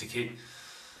managed to kick.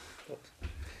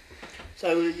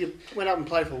 So you went up and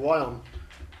played for Wyong.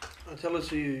 Tell us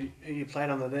who you played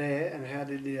under there, and how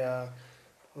did it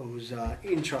was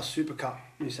Intrust Super Cup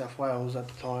New South Wales at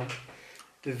the time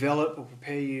develop or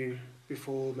prepare you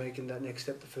before making that next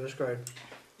step to first grade?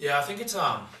 Yeah, I think it's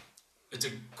a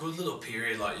good little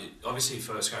period. Like, obviously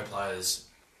first grade players,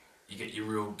 you get your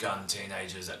real gun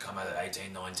teenagers that come out at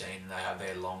 18, 19, and they have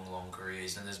their long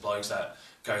careers. And there's blokes that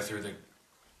go through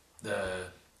the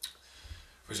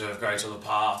reserve grades or the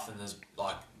path, and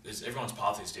everyone's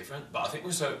path is different. But I think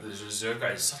the reserve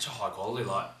grade is such a high quality.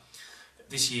 Like,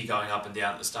 this year going up and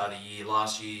down at the start of the year.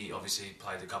 Last year, obviously,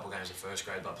 played a couple of games of first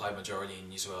grade, but played majority in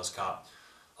New South Wales Cup.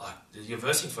 Like, you're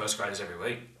versing first graders every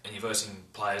week, and you're versing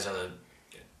players that are...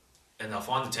 And they'll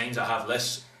find the teams that have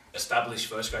less established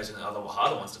first grades than the other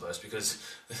harder ones to verse, because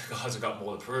the guys have got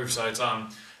more to prove. So it's a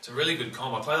really good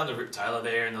comp. I played under Rip Taylor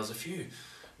there, and there was a few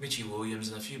Mitchie Williams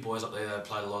and a few boys up there that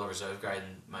played a lot of reserve grade,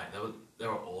 and mate, they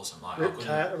were awesome. Like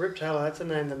Rip Taylor, that's a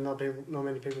name that not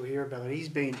many people hear about. He's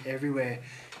been everywhere.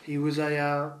 He was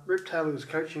Rip Taylor was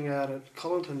coaching out at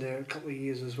Collington there a couple of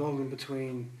years as well, in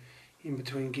between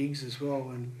gigs as well,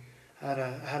 and had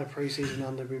a pre-season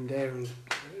under him there, and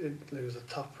it was a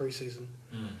tough pre-season.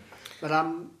 But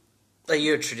Are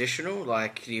you a traditional?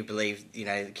 Like, do you believe,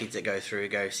 the kids that go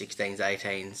 16s,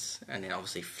 18s, and then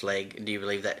obviously flag, do you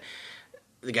believe that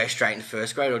they go straight into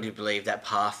first grade, or do you believe that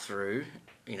path through,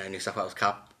 New South Wales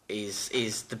Cup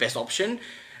is the best option?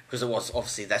 Because it was,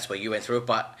 obviously, that's where you went through it,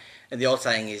 but the old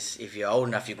saying is, if you're old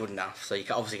enough, you're good enough. So you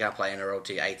obviously can't play NRL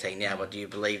till you're 18 now, but do you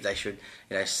believe they should,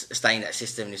 stay in that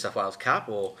system, New South Wales Cup,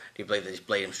 or do you believe they just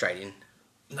bleed them straight in?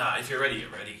 No, if you're ready, you're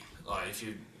ready. Like, if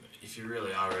you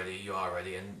really are ready, you are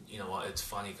ready. And you know what, it's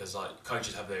funny because like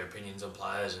coaches have their opinions on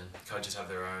players, and coaches have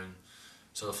their own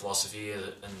sort of philosophy,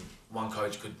 and one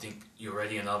coach could think you're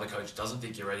ready and another coach doesn't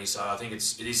think you're ready. So I think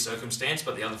it is circumstance,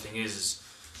 but the other thing is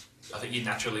I think you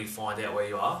naturally find out where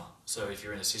you are. So if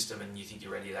you're in a system and you think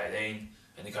you're ready at 18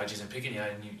 and the coach isn't picking you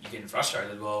and you're getting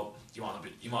frustrated, well, you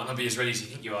might not be as ready as you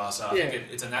think you are. So I think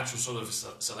it's a natural sort of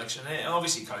selection there. And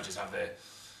obviously coaches have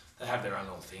their own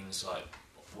little things. Like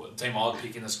the team I would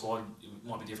pick in the squad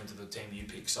might be different to the team you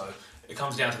pick. So it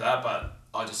comes down to that, but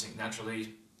I just think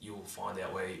naturally you'll find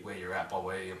out where you're at by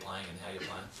where you're playing and how you're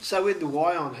playing. So with the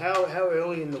Y on, how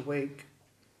early in the week,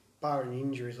 barring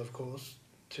injuries of course,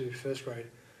 to first grade,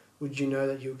 would you know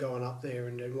that you were going up there,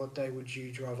 and then what day would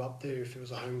you drive up there if it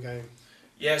was a home game?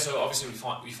 Yeah, so obviously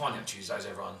we find out Tuesdays.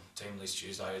 Everyone team lists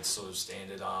Tuesday. It's sort of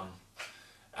standard.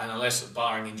 And unless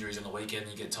barring injuries on the weekend,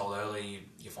 you get told early.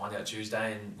 You find out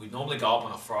Tuesday, and we'd normally go up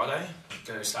on a Friday.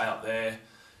 Go stay up there.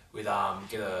 We'd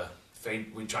get a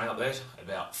feed. We'd train up there at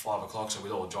about 5 o'clock. So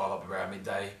we'd all drive up around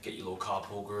midday. Get your little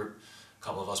carpool group. A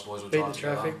couple of us boys would drive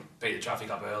together. Beat the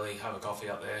traffic up early. Have a coffee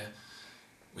up there.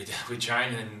 We'd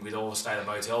train and we'd all stay at a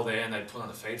motel there, and they'd put on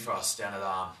a feed for us down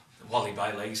at Wally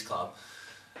Bay Leagues Club.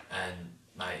 And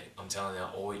mate, I'm telling you,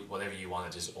 whatever you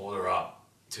want to just order up,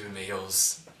 2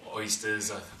 meals,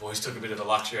 oysters. The boys took a bit of the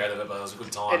luxury out of it, but it was a good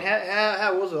time. And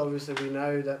how was it? Obviously, we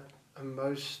know that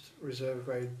most reserve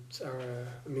grades are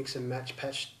a mix and match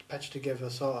patched together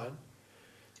side.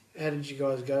 How did you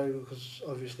guys go? Because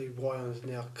obviously Wyon's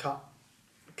now cut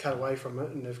away from it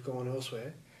and they've gone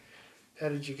elsewhere. How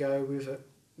did you go with it?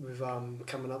 With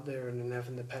coming up there and then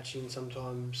having to patch in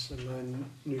sometimes and learn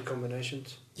new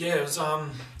combinations? Yeah, it was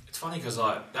it's funny because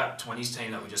like that 20s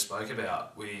team that we just spoke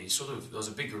about, there was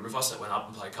a big group of us that went up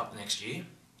and played Cup the next year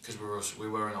because we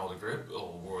were an older group,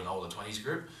 or we were an older 20s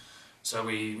group. So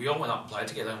we all went up and played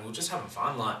together and we were just having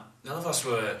fun. Like none of us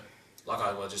were, like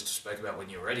I just spoke about when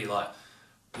you were ready, like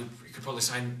you could probably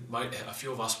say a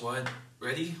few of us weren't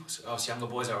ready. Us younger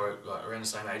boys that were like around the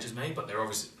same age as me, but they're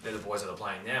the boys that are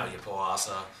playing now. Your Paul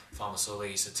Arsa,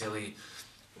 Farmasuli, Satilli.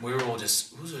 We were all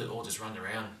just running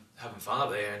around having fun up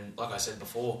there. And like I said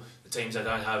before, the teams that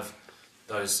don't have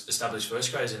those established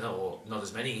first grades in it, or not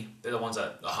as many, they're the ones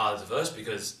that are harder to verse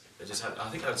because they just had. I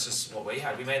think that's just what we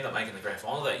had. We ended up making the grand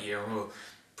final that year, and we were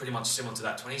pretty much similar to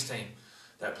that 20s team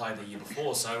that played the year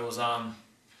before. So it was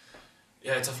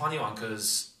it's a funny one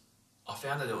because I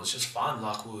found that it was just fun.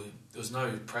 Like there was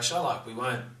no pressure. Like we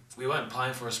weren't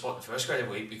playing for a spot in first grade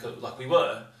every week because like we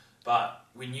were, but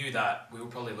we knew that we were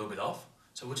probably a little bit off.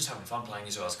 So we're just having fun playing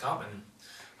New South Wales Cup, and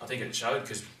I think it showed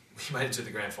because we made it to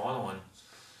the grand final, and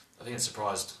I think it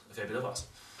surprised a fair bit of us.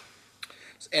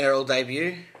 NRL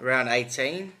debut round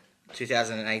 18,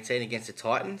 2018 against the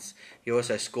Titans. You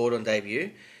also scored on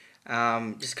debut.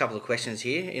 Just a couple of questions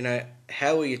here.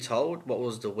 How were you told? What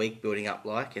was the week building up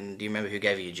like? And do you remember who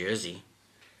gave you your jersey?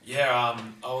 Yeah,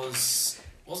 I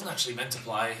wasn't actually meant to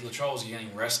play. Latrell was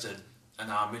getting rested, and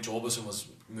Mitch Orbison was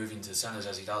moving to centres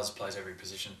as he does, plays every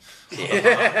position.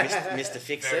 Mr.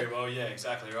 Fix-It. Very well, yeah,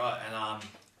 exactly right. And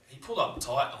he pulled up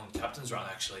tight on captain's run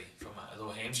actually from a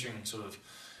little hamstring sort of.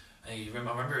 And I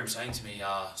remember him saying to me,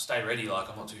 "Stay ready. Like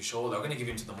I'm not too sure. They're going to give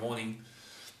him to the morning."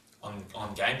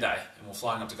 On game day, and we're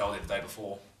flying up to Goldie the day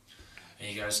before, and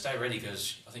he goes, "Stay ready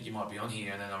because I think you might be on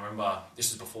here." And then I remember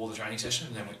this is before the training session,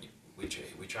 and then we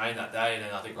trained that day, and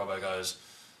then I think Robbo goes,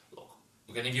 "Look,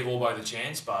 we're going to give Orbo the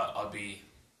chance, but I'd be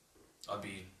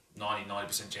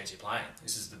 90% chance you're playing.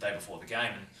 This is the day before the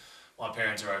game, and my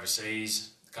parents are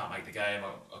overseas, can't make the game.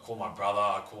 I call my brother,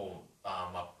 I call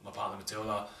my partner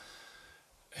Matilda,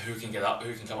 who can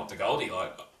come up to Goldie.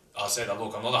 Like I said,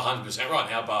 look, I'm not 100% right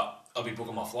now, but I'll be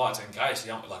booking my flights in case.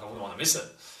 I wouldn't want to miss it.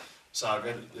 So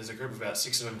there's a group of about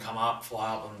 6 of them come up,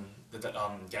 fly up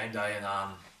on game day, and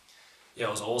it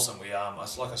was awesome. We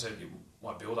like I said,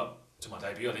 my build up to my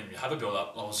debut, I didn't have a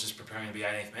build-up. I was just preparing to be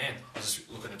 18th man. I was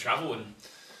just looking to travel, and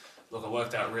look, it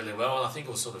worked out really well, and I think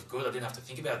it was sort of good. I didn't have to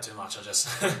think about it too much. I just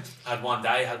had one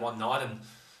day, had one night, and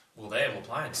we're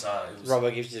playing. So it was,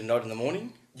 Robbo gives you the nod in the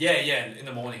morning? Yeah. In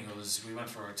the morning, we went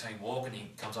for a team walk, and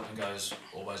he comes up and goes,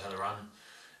 always had a run.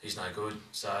 He's no good,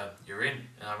 so you're in.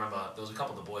 And I remember there was a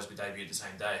couple of the boys we debuted the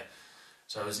same day,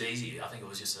 so it was easy. I think it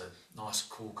was just a nice,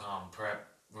 cool, calm prep.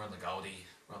 We're on the Goldie.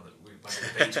 We went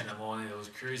to the beach in the morning. It was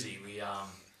cruisy. We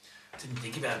didn't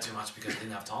think about it too much because we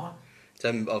didn't have time. So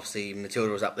obviously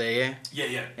Matilda was up there, yeah?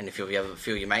 Yeah. And a few of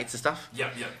your mates and stuff? Yeah.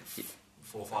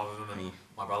 4 or 5 of them and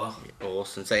my brother. Yeah,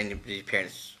 awesome. So did your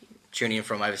parents tune in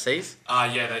from overseas?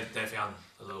 Yeah, they found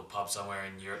a little pub somewhere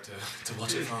in Europe to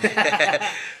watch it from.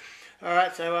 All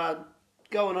right, so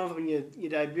going on from your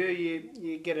debut,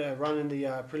 you get a run in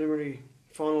the preliminary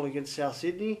final against South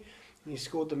Sydney, and you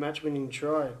scored the match-winning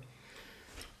try,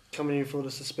 coming in for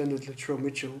the suspended Latrell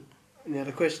Mitchell. Now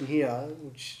the question here,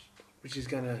 which is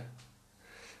going to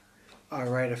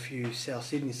irate a few South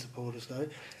Sydney supporters though.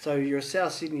 So you're a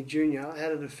South Sydney junior. How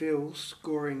did it feel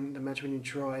scoring the match-winning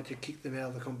try to kick them out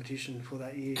of the competition for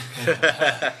that year?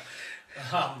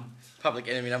 Public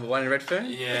enemy number 1 in Redfern?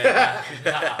 Yeah.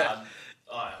 I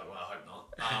hope not.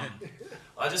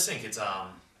 I just think it's... I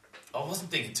wasn't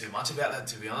thinking too much about that,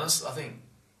 to be honest. I think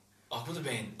I would have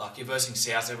been... Like, you're versing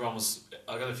South, everyone was...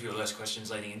 I got a few of those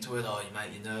questions leading into it. Oh,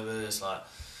 mate, you're nervous. Like,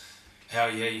 how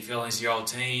you feeling? It's your old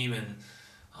team. And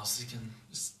I was thinking,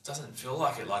 this doesn't feel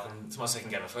like it. Like, it's my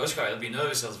second game of first grade. I'd be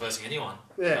nervous if I was versing anyone.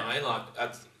 Yeah. You know what I mean? Like,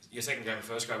 at your second game of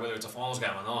first grade, whether it's a finals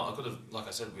game or not, I could have, like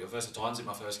I said, we versed the Titans in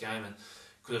my first game and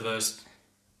could have versed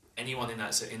anyone in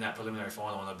that preliminary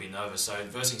final and I'd be nervous. So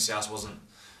versing South wasn't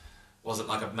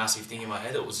like a massive thing in my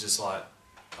head. It was just like,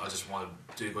 I just want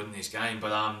to do good in this game.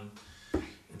 But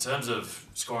in terms of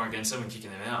scoring against them and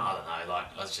kicking them out, I don't know. Like,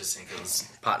 I just think it was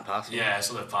part and parcel. Yeah,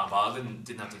 sort of part and parcel. I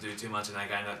didn't have to do too much in that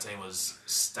game. That team was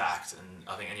stacked, and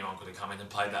I think anyone could have come in and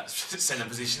played that centre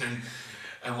position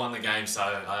and won the game. So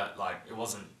it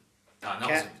wasn't.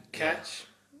 Catch,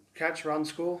 run,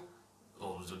 score.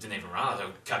 Well, it didn't even run.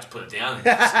 The catch put it down. It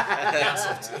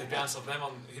bounced off them,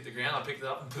 hit the ground. I picked it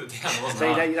up and put it down. It wasn't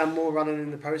So hard. you done more running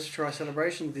in the post-try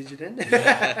celebrations, did you then?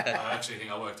 Yeah, I actually think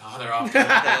I worked harder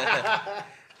after.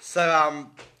 So,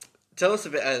 tell us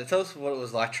what it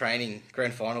was like training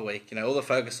grand final week. You know, all the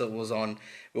focus that was on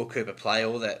Will Cooper play,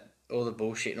 all the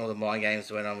bullshit and all the mind games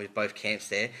that went on with both camps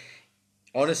there.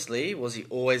 Honestly, was he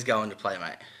always going to play,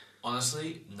 mate?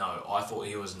 Honestly, no. I thought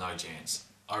he was no chance.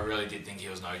 I really did think he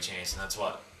was no chance, and that's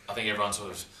what I think everyone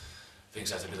sort of thinks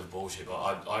that's a bit of bullshit.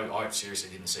 But I seriously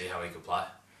didn't see how he could play,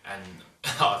 and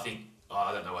I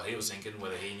don't know what he was thinking,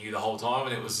 whether he knew the whole time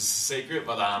and it was a secret.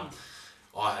 But I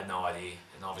had no idea,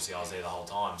 and obviously I was there the whole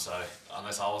time. So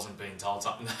unless I wasn't being told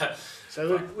something that. So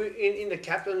look, in the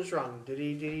captain's run, did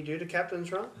he do the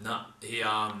captain's run? No, he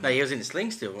No, he was in the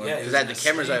sling still. Yeah, because they had the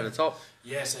cameras over the top.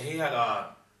 Yeah, so he had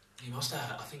he must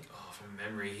have, I think, from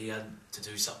memory, he had to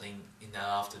do something in that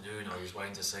afternoon, or he was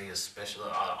waiting to see a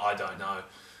specialist. I don't know,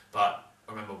 but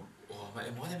I remember,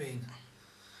 it might have been.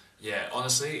 Yeah,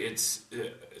 honestly, it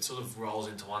sort of rolls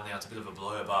into one now. It's a bit of a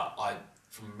blur, but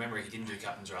from memory, he didn't do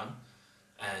captain's run,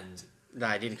 and. No,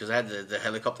 he didn't, because I had the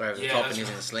helicopter over the top and he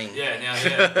was in the sling. Yeah,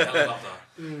 the helicopter.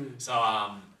 So,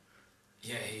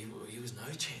 he was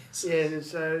no chance. Yeah, and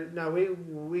so, no, we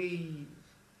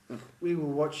were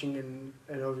watching and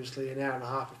obviously an hour and a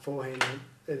half beforehand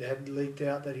it had leaked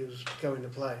out that he was going to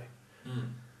play.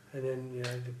 And then, you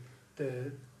know,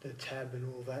 the tab and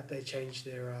all that, they changed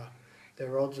their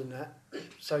odds and that.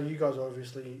 So you guys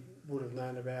obviously would have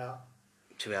known about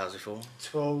 2 hours before.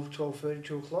 12:30,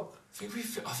 2 o'clock. I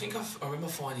remember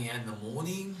finding out in the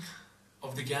morning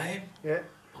of the game. Yeah.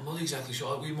 I'm not exactly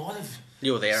sure. We might have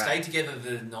You were there, stayed together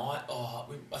the night. I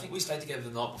think we stayed together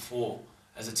the night before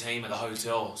as a team at the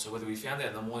hotel. So whether we found out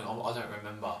in the morning, I don't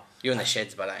remember. You were in the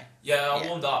sheds, but Yeah, I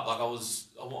warmed up. Like I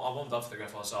warmed up for the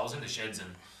grand final, so I was in the sheds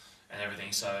and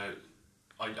everything. So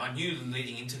I knew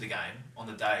leading into the game on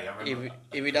the day. I remember.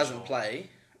 If he doesn't play,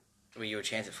 were you a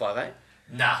chance at 5'8"?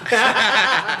 Nah.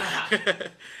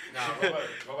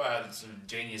 Robert had some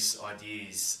genius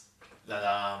ideas that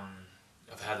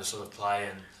of how to sort of play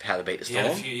and how to beat the he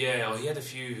storm. He had a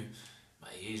few.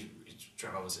 Mate, he's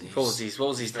Trent Robinson. What was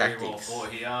his tactics?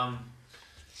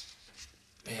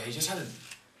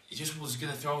 He just was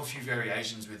going to throw a few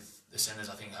variations with the centres.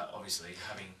 I think obviously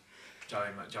having Joey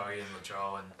and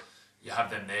Latrell, and you have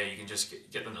them there, you can just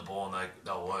get them the ball and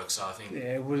they'll work. So I think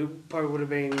probably would have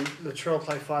been Latrell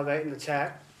play 5'8" in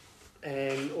attack,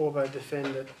 and Orbo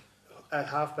defend at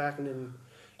halfback, and then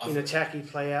in attack he'd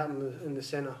play out in the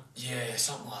centre. Yeah,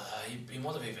 something like that. He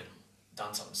might have even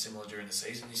done something similar during the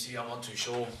season this year. I'm not too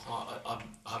sure. I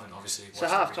haven't obviously watched So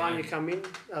half time every you game. come in.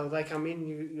 Oh, they come in.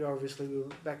 You obviously were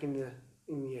back in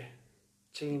your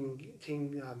team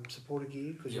supporter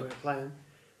gear because you Yep. weren't playing.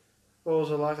 What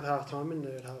was it like at half time in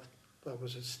there? Like,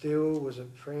 was it still? Was it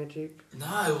frantic?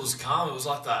 No, it was calm. It was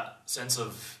like that sense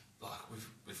of like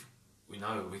we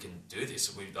know we can do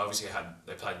this. We obviously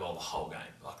they played well the whole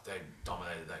game. Like they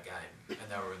dominated that game and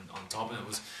they were on top. And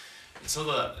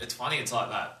it's funny. It's like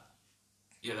that.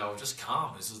 Yeah, they were just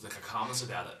calm. This was like a calmness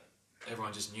about it.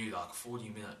 Everyone just knew like 40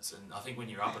 minutes. And I think when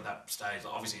you're up at that stage,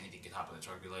 like, obviously anything can happen in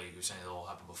rugby league. We've seen it all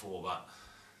happen before, but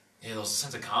yeah, there was a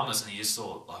sense of calmness, and you just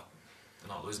thought like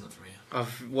they're not losing it from here.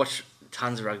 I've watched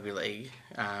tons of rugby league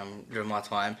during my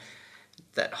time.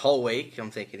 That whole week,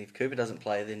 I'm thinking if Cooper doesn't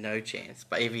play, there's no chance.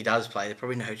 But if he does play, there's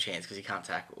probably no chance because he can't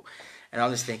tackle. And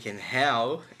I'm just thinking,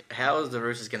 how is the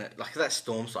Roosters going to... Like that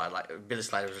Storm side, like a bit of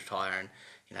Slater was retiring.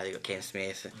 You know, they got Cam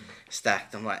Smith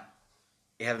stacked. I'm like,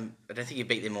 I don't think you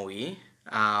beat them all year.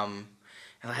 And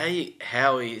like,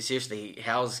 how's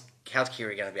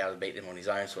Kiri going to be able to beat them on his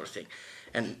own sort of thing?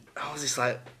 And I was just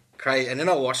like, crazy. And then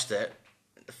I watched it.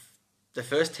 The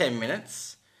first 10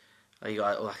 minutes... I think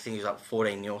he was up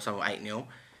 14-0, some 8-0.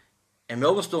 And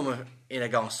Melbourne Storm are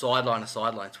going sideline to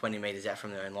sideline, 20 metres out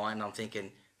from their own line. And I'm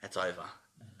thinking, that's over.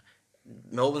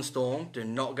 Melbourne Storm do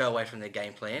not go away from their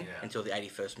game plan until the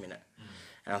 81st minute.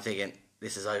 And I'm thinking,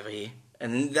 this is over here.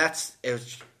 And it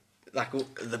was like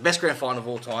the best grand final of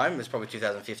all time was probably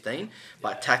 2015.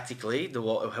 But tactically,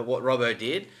 what Robbo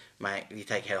did, mate, you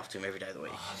take your head off to him every day of the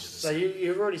week. 100%. So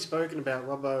you've already spoken about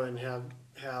Robbo and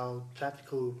how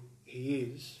tactical he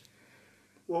is.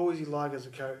 What was he like as a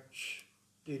coach?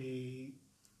 Did he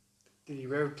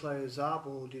rev players up,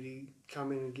 or did he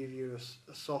come in and give you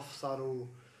a soft, subtle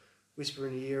whisper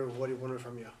in the ear of what he wanted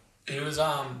from you? He was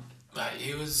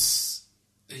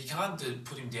you can't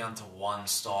put him down to one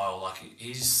style. Like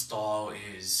his style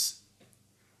is,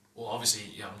 well,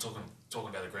 obviously, I'm talking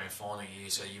about the grand final year.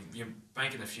 So you're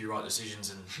making a few right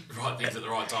decisions and right things at the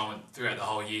right time throughout the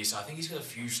whole year. So I think he's got a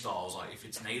few styles. Like if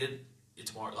it's needed,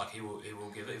 like he will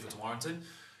give it if it's warranted.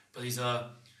 But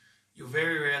you'll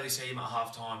very rarely see him at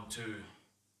halftime too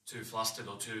flustered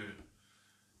or too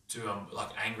like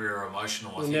angry or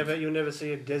emotional. You'll never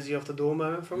see a Desi off the door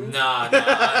moment from him? No, I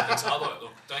don't think so.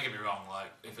 Look, don't get me wrong.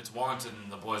 Like, if it's warranted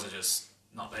and the boys are just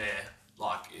not there,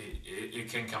 like it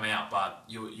can come out, but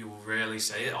you'll rarely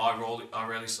see it. I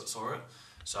rarely saw it.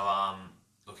 So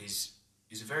look, he's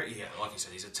a very like you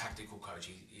said, he's a tactical coach.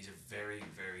 He's a very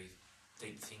very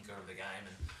deep thinker of the game,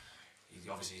 and he's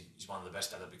one of the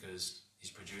best at it because he's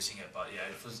producing it. But yeah,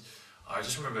 I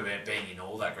just remember being in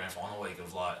all that grand final week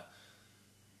of like,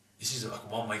 this is like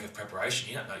 1 week of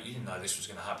preparation. You didn't know this was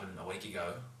going to happen a week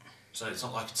ago. So it's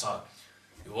not like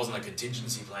it wasn't a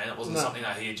contingency plan. It wasn't something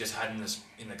that he had just had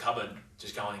in the cupboard,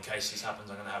 just going in case this happens,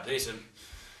 I'm going to have this. And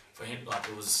for him, like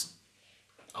I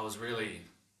was really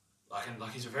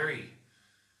like he's a very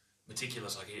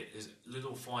meticulous. Like there's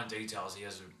little fine details he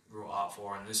has a real art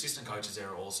for, and the assistant coaches there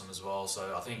are awesome as well.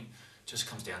 So I think it just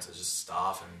comes down to just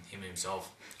staff and him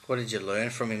himself. What did you learn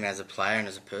from him as a player and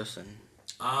as a person?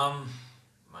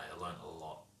 Mate, I learned a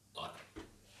lot. Like,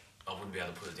 I wouldn't be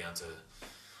able to put it down to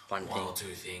one or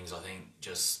two things. I think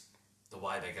just the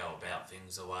way they go about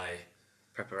things, the way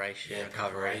Preparation,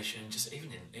 preparation, just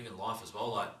even life as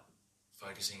well. Like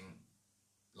focusing,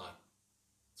 like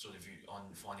sort of on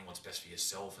finding what's best for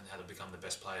yourself and how to become the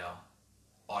best player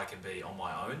I can be on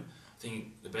my own. I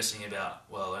think the best thing about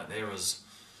what I learnt there was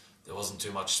there wasn't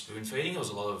too much spoon feeding. It was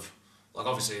a lot of, like,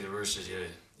 obviously the Roosters,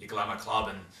 your glamour club,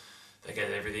 and they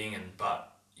get everything. But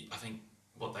I think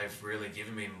what they've really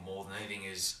given me more than anything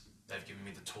is they've given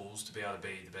me the tools to be able to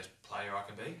be the best player I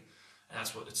can be, and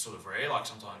that's what it's sort of rare. Like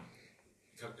sometimes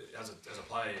as a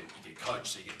player you get coached,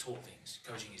 so you get taught things.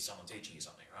 Coaching is someone teaching you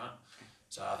something, right?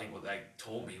 So I think what they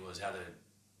taught me was how to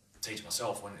teach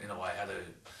myself, in a way, how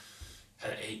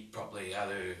to eat properly, how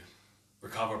to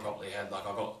recover properly.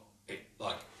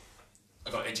 I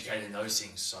got educated in those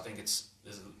things. So I think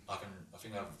I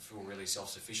feel really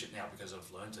self-sufficient now because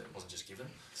I've learned it. It wasn't just given.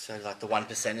 So like the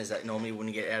 1%ers that normally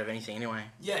wouldn't get out of anything anyway.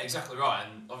 Yeah, exactly right.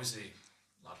 And obviously,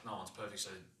 like, no one's perfect, so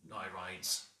not everyone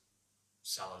eats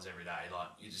salads every day. Like,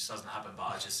 it just doesn't happen. But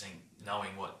I just think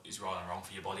knowing what is right and wrong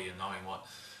for your body and knowing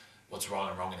what's right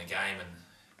and wrong in the game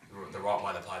and the right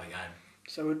way to play the game.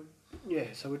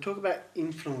 So we talk about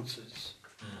influences,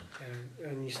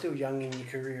 and you're still young in your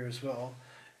career as well,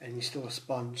 and you're still a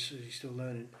sponge, so you're still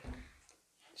learning.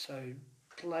 So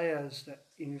players that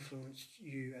influenced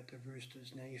you at the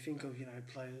Roosters. Now you think of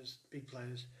players, big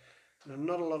players.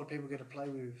 Not a lot of people get to play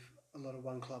with a lot of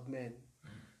one club men.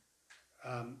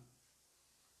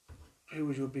 Who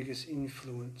was your biggest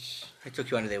influence? Who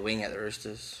took you under their wing at the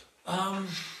Roosters?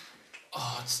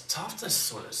 It's tough to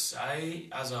sort of say.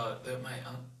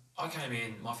 I came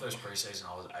in, my first pre-season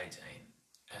I was 18,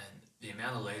 and the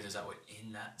amount of leaders that were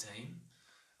in that team,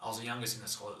 I was the youngest in the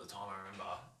squad at the time, I remember,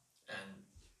 and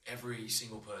every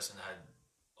single person had,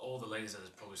 all the leaders that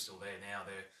are probably still there now,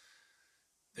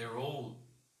 they're all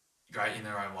great in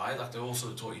their own way. Like, they all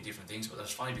sort of taught you different things, but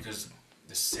it's funny because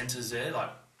the centres there, like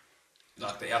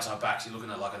the outside backs, you're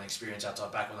looking at like an experienced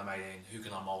outside back when I'm 18, who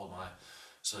can I mould my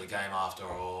sort of game after,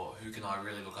 or who can I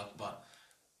really look up? But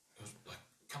it was like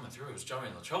coming through, it was Joey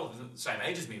and Latrell, the same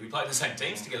age as me. We played in the same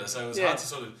teams together, so it was hard to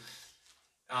sort of.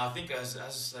 I think as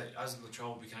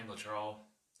Latrell became Latrell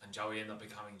and Joey ended up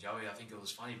becoming Joey, I think it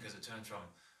was funny because it turned from,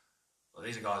 well,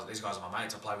 these guys are my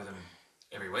mates. I play with them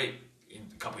every week.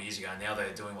 A couple of years ago, now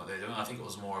they're doing what they're doing. I think it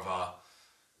was more of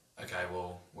a, okay,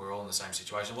 well, we're all in the same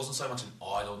situation. It wasn't so much an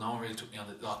idol. No one really took me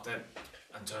under like that.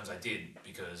 In terms they did,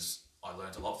 because I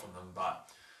learned a lot from them, but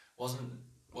wasn't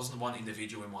one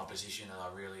individual in my position that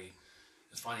I really.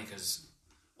 It's funny because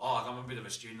I'm a bit of a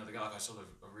student of the game. Like, I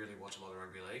really watch a lot of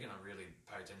rugby league and I really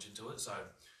pay attention to it. So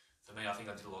for me, I think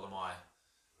I did a lot of my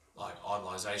like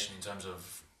idolisation in terms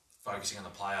of focusing on the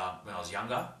player when I was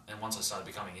younger, and once I started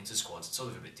becoming into squads, it's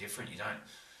sort of a bit different. You don't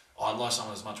idolise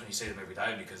someone as much when you see them every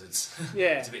day because it's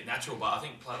it's a bit natural. But I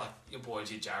think like your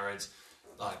boys, your Jareds,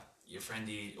 like your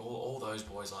friendy, all those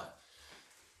boys, like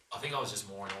I think I was just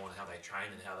more in awe on how they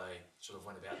trained and how they sort of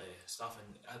went about their stuff.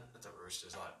 And at the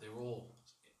Roosters, like they're all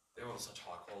such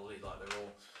high quality. Like they're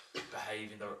all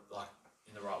behave in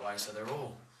the right way. So they're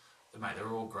all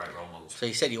great role models. So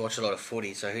you said you watch a lot of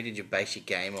footy. So who did you base your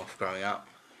game off growing up?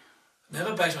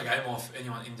 Never base my game off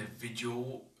anyone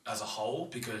individual as a whole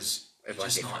because you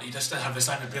just don't have the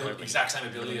same ability, exact same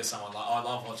ability as someone. Like I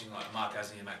love watching like Mark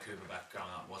Asney and Matt Cooper back growing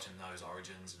up, watching those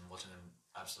Origins and watching them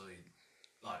absolutely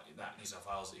like that New South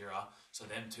Wales era. So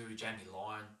them too, Jamie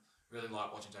Lyon, really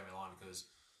like watching Jamie Lyon because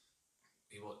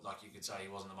he was, like you could say, he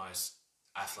wasn't the most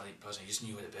athletic person. He just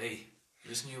knew where to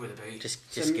be.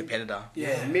 Just competitor.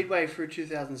 Yeah. Midway through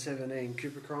 2017,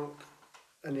 Cooper Cronk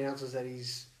announces that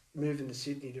he's moving to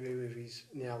Sydney to be with his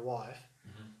now wife.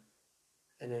 Mm-hmm.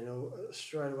 And then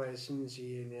straight away, as soon as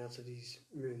he announced that he's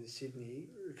moving to Sydney,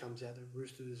 it comes out that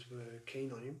Roosters were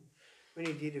keen on him. When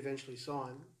he did eventually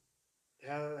sign,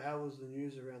 how was the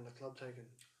news around the club taken?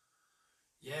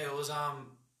 Yeah, it was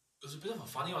a bit of a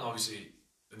funny one, obviously,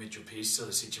 the Mitchell Pearce sort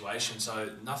of situation.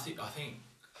 So nothing, I think,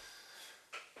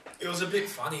 it was a bit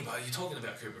funny, but you're talking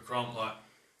about Cooper Cronk, like,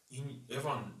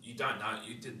 everyone, you don't know,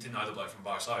 you didn't know the bloke from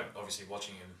Boris Oak, obviously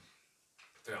watching him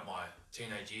throughout my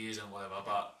teenage years and whatever,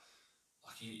 but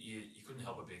like you couldn't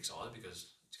help but be excited because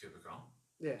it's Cooper Cronk.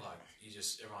 Yeah. Like,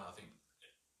 everyone, I think,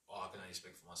 I can only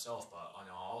speak for myself, but I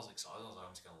know I was excited. I was like,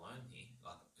 I'm just going to learn here.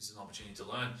 Like, this is an opportunity to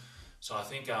learn. So I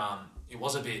think it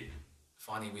was a bit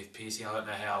funny with Piercy. I don't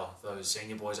know how those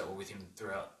senior boys that were with him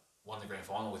throughout won the grand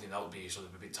final with him, that would be sort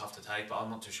of a bit tough to take, but I'm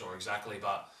not too sure exactly,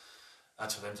 but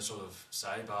that's for them to sort of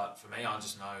say. But for me, I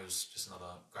just know he's just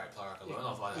another great player I could learn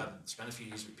off. I had spent a few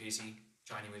years with Piercy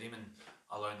training with him, and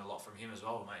I learned a lot from him as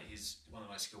well, mate. He's one of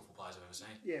the most skillful players I've ever seen.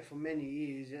 Yeah, for many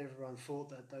years, everyone thought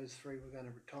that those three were going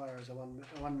to retire as a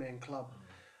one-man club.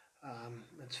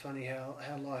 It's funny how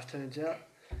life turns out.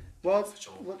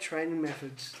 What training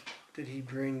methods did he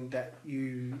bring that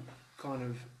you kind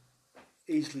of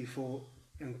easily thought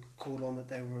and called on that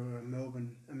they were a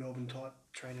Melbourne type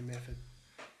training method?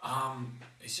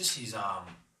 It's just his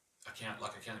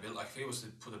accountability. Like if he was to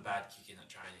put a bad kick in at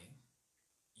training,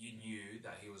 you knew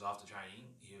that he was after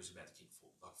training, he was about to kick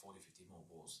 40, 50 more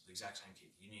balls, the exact same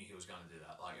kick. You knew he was going to do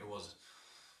that. Like it was,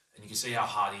 and you can see how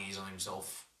hard he is on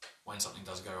himself when something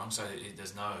does go wrong. So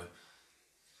there's no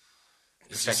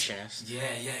perfectionist.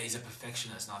 He's a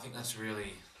perfectionist, and I think that's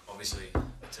really obviously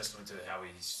a testament to how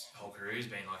his whole career has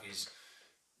been. Like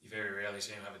you very rarely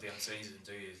see him have a down season,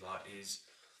 do you? Like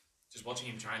just watching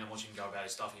him train and watching him go about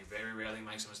his stuff, he very rarely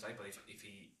makes a mistake. But if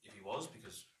he was,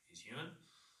 because he's human,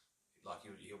 like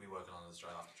he'll be working on it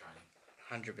straight after training.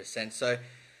 100%. So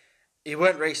you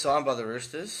weren't re-signed by the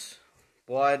Roosters.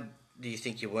 Why do you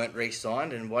think you weren't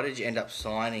re-signed, and why did you end up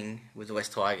signing with the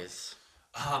West Tigers?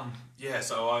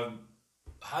 So I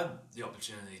had the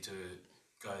opportunity to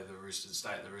go to the Roosters,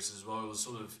 stay at the Roosters as well. It was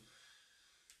sort of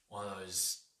one of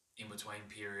those in-between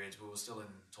periods. We were still in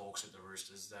talks at the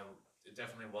Roosters. It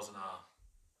definitely wasn't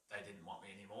they didn't want me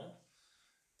anymore.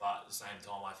 But at the same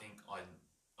time, I think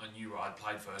I knew I'd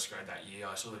played first grade that year.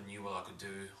 I sort of knew what I could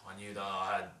do. I knew that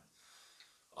I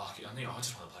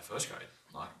just wanted to play first grade.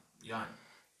 Like, we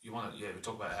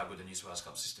talk about how good the New South Wales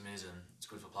Cup system is and it's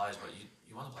good for players, but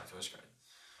you want to play first grade.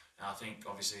 And I think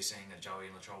obviously seeing that Joey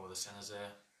and Latrell were the centres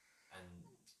there, and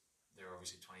they're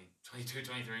obviously 22,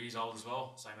 23 years old as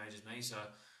well, same age as me. So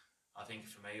I think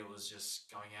for me it was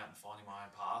just going out and finding my own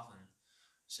path and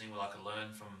seeing what I could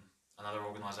learn from another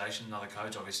organisation, another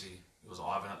coach. Obviously it was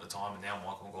Ivan at the time, and now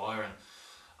Michael Maguire. And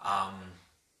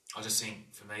I just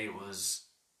think for me it was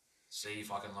see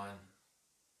if I can learn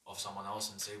off someone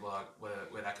else and see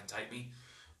where that can take me,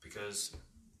 because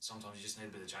sometimes you just need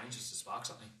a bit of change just to spark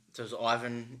something. So was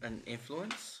Ivan an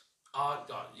influence?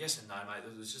 Yes and no, mate.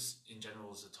 It was just in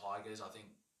general as the Tigers. I think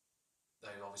they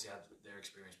obviously had their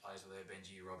experienced players with their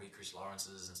Benji, Robbie, Chris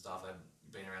Lawrence's and stuff.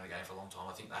 They've been around the game for a long time.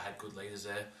 I think they had good leaders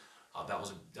there. That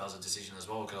was a decision as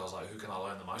well, because I was like, who can I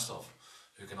learn the most of?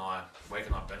 Where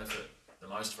can I benefit the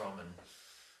most from? And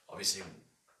obviously,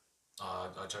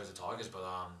 I chose the Tigers, but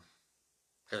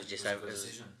It was just over.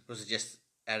 Was it just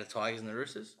out of Tigers and the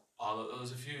Roosters? There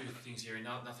was a few things here,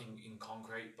 nothing in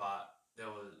concrete, but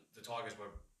the Tigers were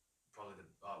probably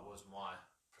was my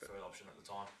preferred option at the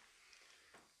time.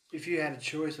 If you had a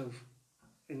choice of,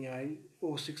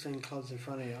 all 16 clubs in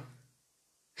front of you,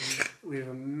 with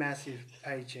a massive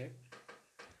paycheck,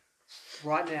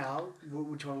 right now,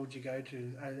 which one would you go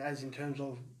to? As in terms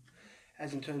of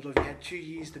you had 2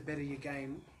 years to better your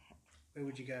game, where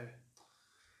would you go?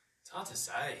 It's hard to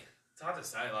say.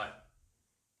 Like,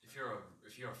 if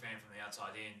you're a fan from the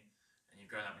outside in, and you've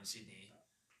grown up in Sydney,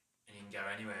 and you can go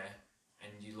anywhere,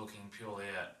 and you're looking purely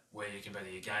at where you can better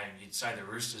your game, you'd say the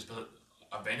Roosters. But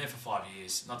I've been there for 5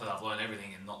 years. Not that I've learned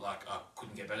everything, and not like I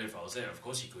couldn't get better if I was there. Of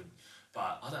course you could,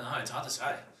 but I don't know. It's hard to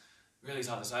say. Really, it's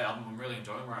hard to say. I'm really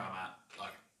enjoying where I'm at.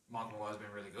 Like, Michael Maguire's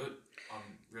been really good. I'm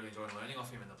really enjoying learning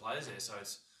off him and the players there. So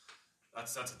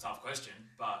that's a tough question.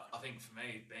 But I think for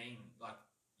me, being like,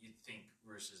 you'd think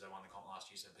Roosters, they won the comp last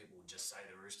year, so people would just say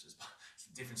the Roosters. But it's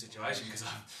a different situation because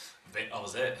I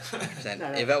was there.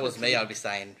 If that was me, I'd be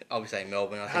saying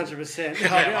Melbourne.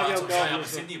 100%. I'm a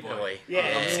Sydney boy.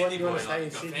 Yeah, I'm a Sydney you boy. want to stay in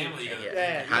You've got Sydney. family.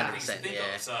 Yeah, 100%.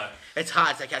 Yeah. So It's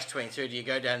hard to catch 22. Do you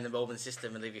go down in the Melbourne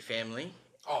system and leave your family?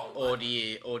 Or do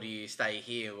you stay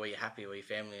here where you're happy, where your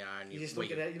family are? And you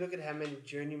look at how many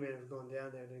journeymen have gone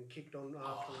down there and kicked on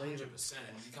after leaving. 100%,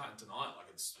 and you can't deny it. Like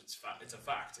it's a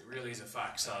fact. It really is a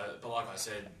fact. So, but like I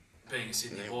said, being a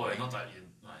Sydney boy, not that you,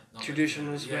 mate,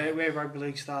 traditionalist, where rugby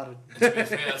league started. And to be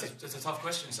fair, that's a tough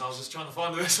question. So I was just trying to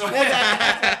find the best way.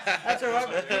 That's all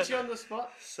right. Put you on the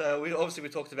spot. So we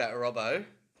talked about Robbo.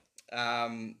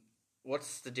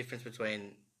 What's the difference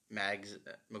between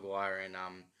Maguire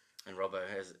and Robbo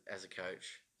as a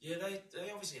coach? Yeah, they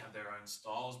obviously have their own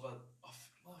styles, but I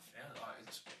found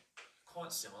it's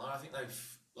quite similar. I think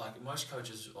they've, like, most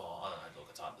coaches, I don't know, look,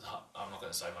 I'm not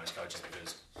going to say most coaches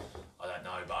because I don't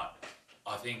know, but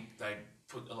I think they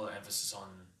put a lot of emphasis on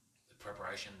the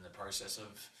preparation and the process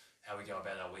of how we go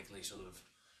about our weekly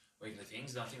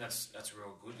things, and I think that's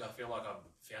real good. I feel like I've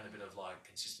found a bit of like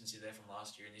consistency there from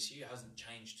last year and this year. It hasn't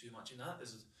changed too much in that.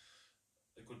 There's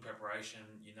a good preparation.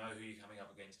 You know who you're coming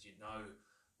up against. You know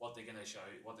what they're going to show,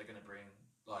 what they're going to bring.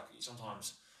 Like,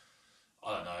 sometimes,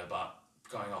 I don't know, but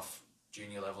going off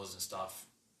junior levels and stuff,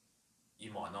 you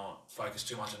might not focus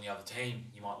too much on the other team.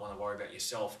 You might want to worry about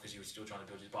yourself because you're still trying to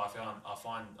build your. But I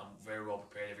find I'm very well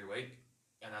prepared every week,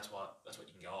 and that's what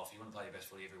you can go off. You want to play your best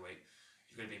footy every week.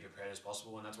 You've got to be prepared as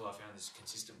possible, and that's what I found is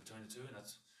consistent between the two, and I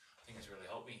think it's really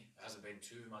helped me. It hasn't been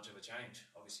too much of a change.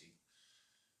 Obviously,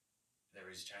 there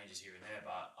is changes here and there,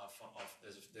 but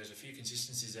there's a few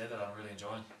consistencies there that I'm really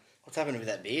enjoying. What's happened with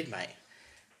that beard, mate?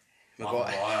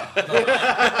 Maguire. I don't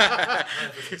know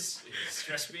if it's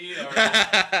stress beard or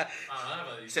I don't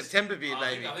know. But September beard,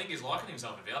 maybe. I think he's liking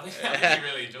himself a bit. I think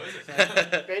he really enjoys it.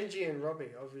 Benji and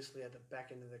Robbie, obviously at the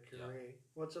back end of their career. Yeah.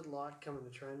 What's it like coming to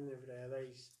training every day? Are they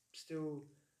still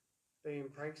being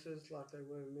pranksters like they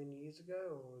were many years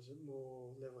ago, or is it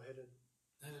more level-headed?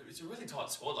 It's a really tight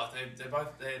squad. Like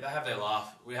they have their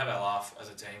laugh. We have our laugh as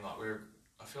a team. Like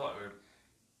I feel like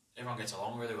everyone gets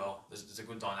along really well. There's a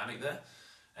good dynamic there,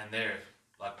 and they're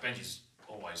like Benji's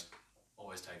always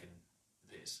taking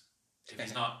the piss. If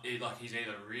he's not, he's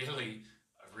either a really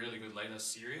good leader,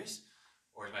 serious,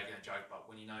 or he's making a joke. But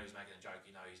when you know he's making a joke,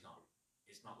 you know he's not.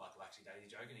 It's not like laxy daisy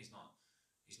joking. He's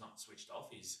not switched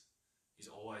off. He's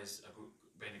always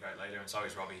been a great leader, and so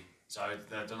is Robbie. So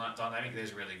the dynamic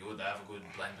there's really good. They have a good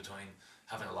blend between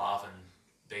having a laugh and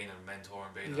being a mentor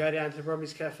and being. You go down to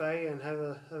Robbie's cafe and have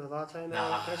a latte now.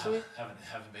 Nah, personally?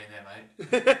 haven't been there, mate.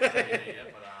 Haven't been there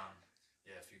yet, but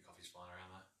yeah, a few coffees flying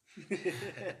around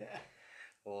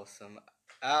though. Awesome.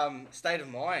 State of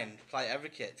Mind, play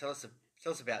advocate. Tell us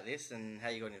about this and how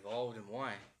you got involved and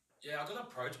why. Yeah, I got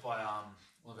approached by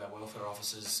one of our welfare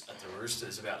officers at the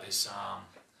Roosters about this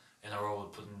NRL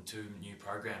had put in 2 new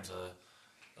programs.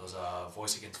 There was a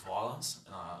Voice Against Violence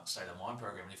and a State of Mind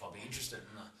program. And if I'd be interested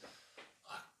in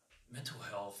mental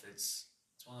health, it's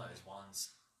one of those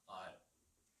ones. I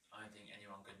don't think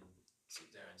anyone can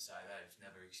sit there and say they've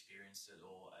never experienced it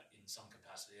or in some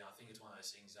capacity. I think it's one of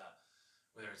those things that,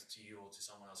 whether it's to you or to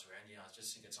someone else around you, I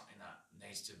just think it's something that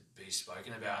needs to be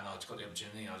spoken about. And I just got the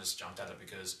opportunity and I just jumped at it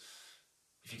because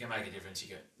if you can make a difference, you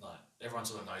get, like, everyone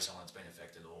sort of knows someone that's been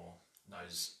affected or at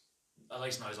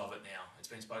least knows of it now. It's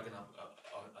been spoken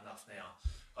enough now.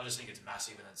 I just think it's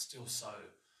massive and it's still so...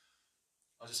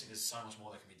 I just think there's so much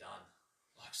more that can be done.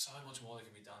 Like, so much more that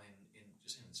can be done in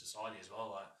society as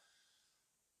well. Like,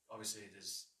 obviously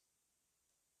there's...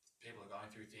 People are going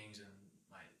through things and,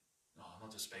 mate,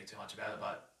 not to speak too much about it,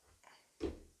 but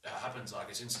it happens, like,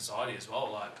 it's in society as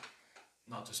well. Like,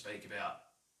 not to speak about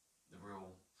the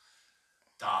real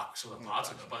dark sort of parts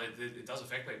of it, but it does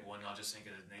affect people, and I just think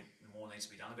more needs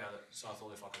to be done about it. So I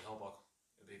thought if I could help,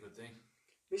 it'd be a good thing.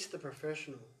 Mr.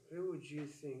 Professional, who would you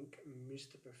think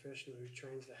Mr. Professional who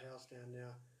trains the house down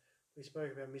now? We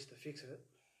spoke about Mr. Fix-It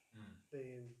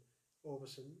being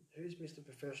Orbison. Who's Mr.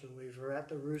 Professional? Either at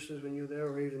the Roosters when you were there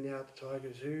or even now at the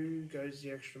Tigers. Who goes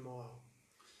the extra mile?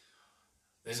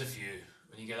 There's a few.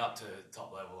 When you get up to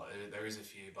top level, like, there is a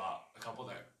few, but a couple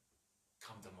that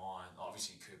come to mind,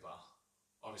 obviously Cooper,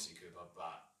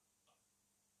 but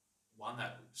one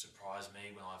that surprised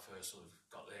me when I first sort of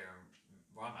got there,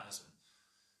 Ryan Madison,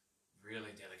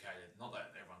 really dedicated. Not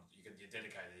that everyone, you're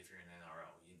dedicated if you're in the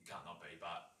NRL, you can't not be,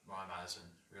 but Ryan Madison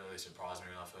really surprised me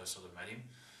when I first sort of met him.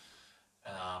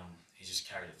 And he just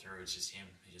carried it through. It's just him.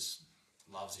 He just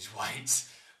loves his weights,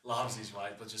 but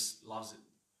just loves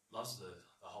the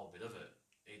whole bit of it.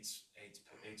 Eats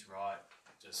right,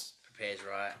 just Prepares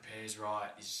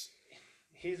right.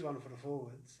 Here's one for the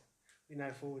forwards. We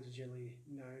know forwards are generally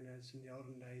known as, in the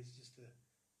olden days, just the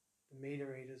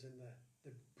meter eaters and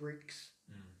the bricks.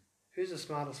 Who's the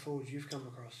smartest forward you've come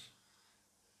across?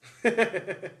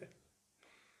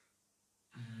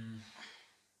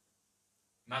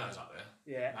 Maddo's up there.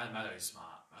 Yeah. Maddo's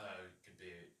smart. Maddo could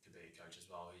be a coach as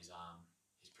well. He's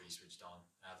pretty switched on.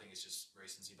 And I think it's just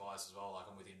recency bias as well. Like,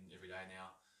 I'm with him every day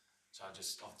now. So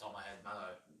just off the top of my head,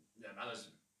 Maddo's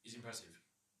impressive.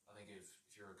 I think if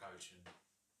you're a coach and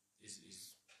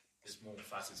there's more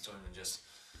facets to him than just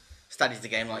Studies the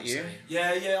game like you.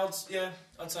 I'd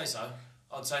say so.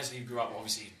 I'd say so. He grew up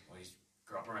he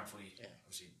grew up around footy. Yeah.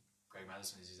 Obviously, Greg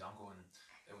Madison is his uncle, and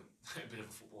they were a bit of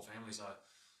a football family. So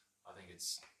I think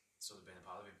it's sort of been a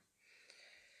part of him.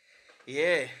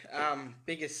 Yeah.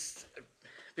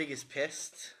 Biggest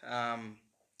pest on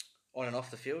and off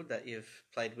the field that you've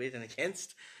played with and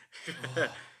against.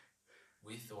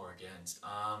 With or against.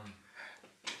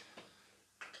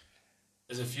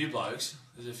 There's a few blokes.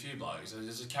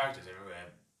 There's characters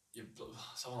everywhere.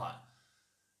 Someone like,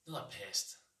 not like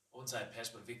pest. I wouldn't say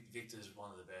pest, but Victor's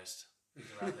one of the best.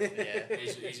 Yeah.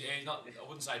 He's not. I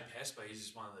wouldn't say pest, but he's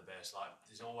just one of the best. Like,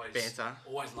 there's always banter.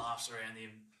 Always laughs around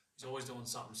him. He's always doing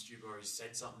something stupid, or he's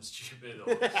said something stupid,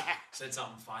 or said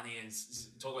something funny. And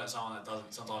talk about someone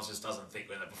that sometimes just doesn't think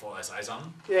before they say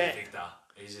something. Yeah. Victor.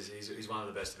 He's one of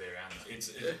the best to be around.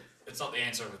 It's not the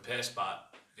answer of a pest,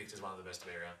 but Victor's one of the best to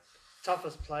be around.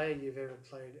 Toughest player you've ever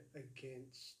played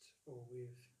against or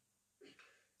with?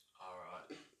 All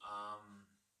right.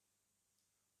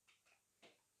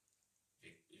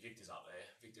 Victor's up there.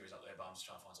 Victor is up there, but I'm just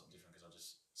trying to find something different because I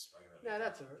just spoke about Victor. No,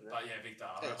 that's all right. But yeah, Victor.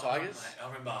 Tigers? I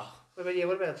remember.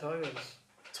 What about Tigers?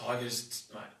 Tigers,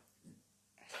 mate.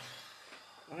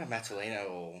 What about Matalino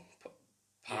or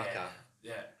Parker?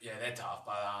 Yeah, they're tough,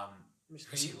 but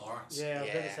Chrissy Lawrence. Yeah, I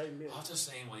was going to say. After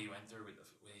seeing what he went through with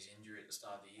his injury at the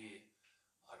start of the year,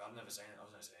 like, I've never seen anything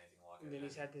like it. And then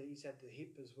he's had the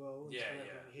hip as well. Yeah.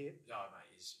 Hip. No, mate,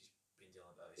 he's been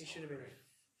dealing with that. He should have been a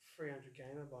 300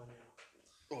 gamer by now.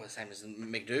 Well, the same as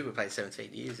McDougall played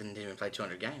 17 years and didn't even play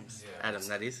 200 games. Yeah, Adam,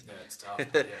 that is. Yeah, it's tough.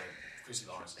 Yeah, Chrissy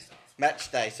Lawrence is tough.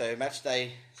 Match day. So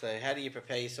how do you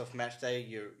prepare yourself for match day?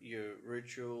 Your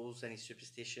rituals, any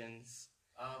superstitions?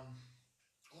 I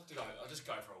like to go. I just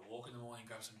go for a walk in the morning,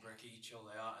 grab some brekkie, chill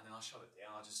out, and then I shut it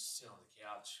down. I just sit on the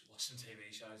couch, watch some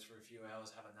TV shows for a few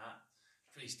hours, have a nap.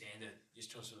 Pretty standard,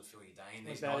 just to sort of fill your day in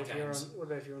these night games.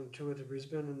 What about if you're on tour to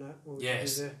Brisbane and that?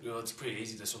 Yes, well, it's pretty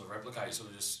easy to sort of replicate.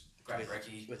 Sort of just grab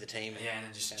brekkie with the team. Yeah, and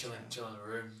then just chill in the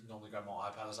room. Normally grab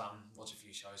my iPad or something, watch a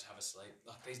few shows, have a sleep.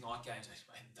 Like, these night games, the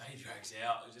day drags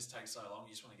out. It just takes so long.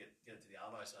 You just want to get it to the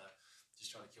arvo, so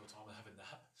just try to kill time and have a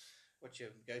nap. What's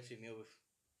your go-to meal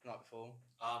Night before.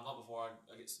 Not before.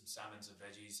 I get some salmon, some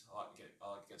veggies. I like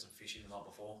to get some fish in the night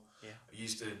before. Yeah. I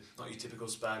used to not your typical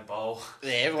spag bowl.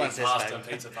 Yeah, everyone says pasta,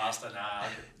 pizza pasta. Nah, I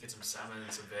get some salmon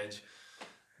and some veg.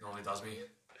 Normally does me.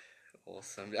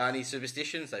 Awesome. Any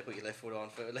superstitions? They put your left boot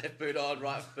on,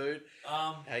 right foot.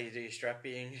 How you do your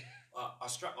strapping? I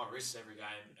strap my wrists every game,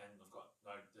 and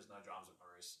there's no drums at my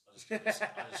wrists. I just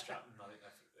strap them. I think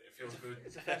it feels good.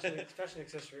 It's a fashion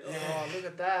accessory. Oh, look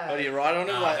at that. What do you write on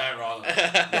it? No, Like, I don't ride on it.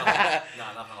 No,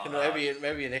 nothing like that.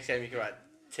 Maybe your next game you can write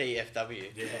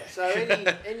TFW. Yeah. So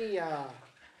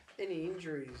any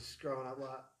injuries growing up?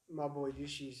 Like my boy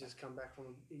Yushi's just come back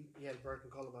from. He had a broken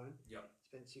collarbone. Yep.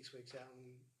 Spent 6 weeks out,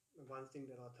 and the one thing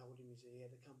that I told him is that he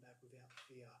had to come back without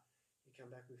fear. You come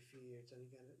back with fear, it's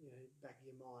only going to, back of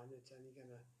your mind, it's only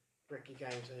going to wreck your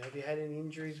game. So have you had any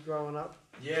injuries growing up?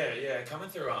 Yeah.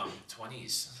 Coming through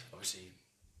 20s, obviously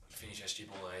finished SG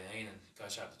Ball 18 and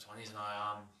go straight to 20s, and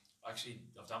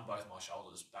I've done both my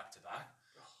shoulders back to back.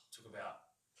 Took about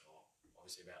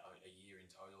a year in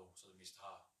total. Sort of missed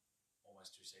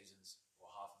almost 2 seasons,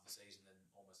 or half of the season, and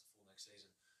almost the full next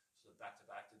season. Sort of back to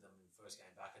back, did them in the first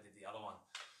game back. I did the other one,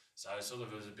 so it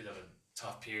was a bit of a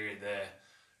tough period there.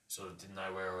 Sort of didn't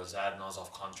know where I was at, and I was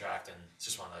off contract, and it's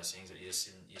just one of those things that you're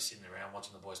sitting around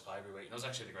watching the boys play every week. And it was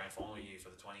actually the grand final year for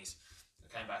the 20s.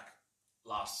 I came back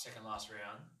second last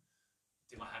round,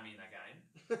 did my hammy in that game,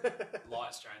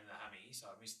 light strained the hammy,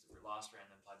 so I missed the last round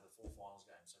and played the 4 finals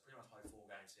game. So pretty much played 4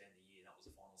 games to end the year, and that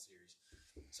was the final series.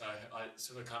 So I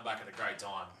sort of come back at a great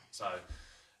time. So,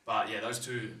 but yeah,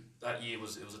 that year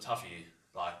was a tough year.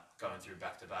 Like going through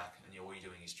back to back, and all you're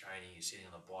doing is training. You're sitting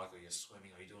on the bike, or you're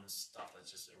swimming, or you're doing stuff that's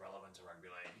just irrelevant to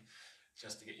rugby league,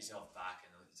 just to get yourself back.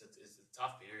 And it's a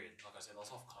tough period. Like I said, I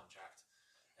was off contract,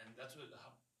 and that's what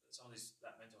some of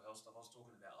that mental health stuff I was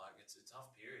talking about. Like it's a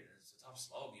tough period, and it's a tough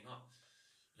slog. You're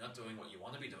not doing what you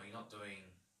want to be doing. You're not doing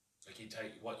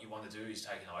what you want to do is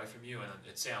taken away from you, and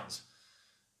it sounds.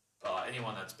 But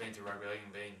anyone that's been through rugby league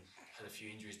and had a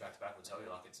few injuries back to back will tell you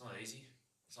like it's not easy.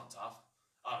 It's not tough.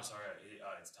 Oh, sorry,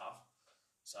 it's tough.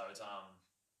 So it's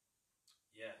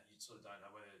you sort of don't know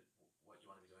what you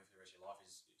want to be doing for the rest of your life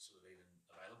is sort of even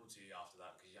available to you after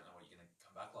that, because you don't know what you're going to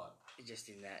come back like. You're just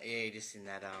in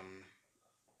that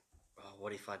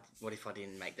what if I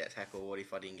didn't make that tackle? What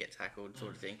if I didn't get tackled?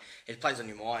 Sort of thing. It plays on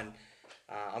your mind.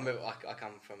 I remember I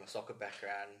come from a soccer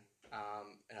background,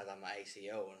 and I've done my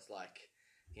ACL, and it's like,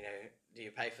 do you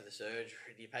pay for the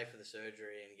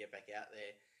surgery and get back out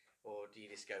there? Or do you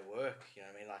just go work? You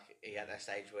know what I mean? Like, you're at that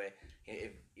stage where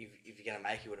if you're going to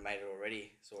make it, you would have made it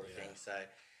already, sort of thing. So,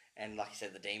 and like you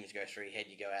said, the demons go through your head.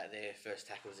 You go out there, first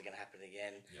tackles are going to happen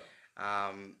again. Yeah.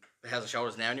 How's the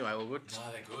shoulders now anyway? All good?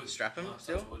 No, they're good. Strap them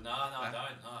still? No, I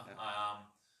don't. No.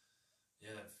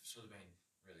 They've sort of been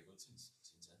really good since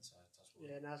then. So touch wood.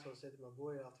 Yeah, and that's what I said to my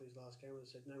boy after his last game. I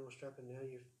said, no more strapping now.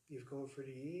 You've gone through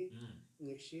the year.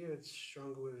 Next year, it's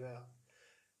stronger without.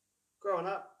 Growing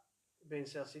up, being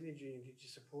South Sydney Junior, did you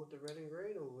support the red and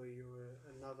green, or were you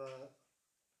another?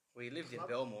 We lived club? in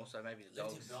Belmore, so maybe the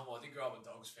Dogs. Lived in Belmore. I did grow up a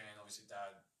Dogs fan. Obviously,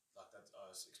 Dad, like that I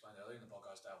explained earlier in the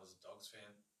podcast, Dad was a Dogs fan.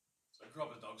 So I grew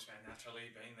up a Dogs fan naturally,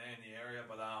 being there in the area.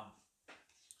 But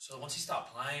so once you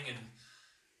start playing, and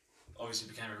obviously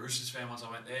became a Roosters fan once I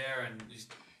went there, and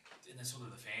then sort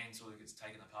of the fan sort of gets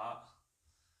taken apart.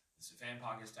 The fan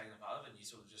part gets taken apart of it, and you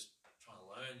sort of just trying to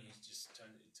learn. You just it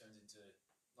turns into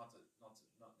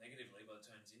not negatively, but it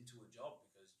turns into a job,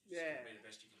 because you just got to be the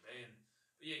best you can be.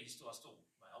 But yeah,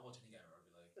 I'll watch any game of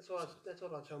rugby league. That's what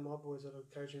I tell my boys that are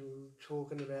coaching,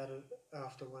 talking about it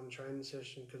after one training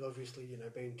session, because obviously,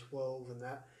 being 12 and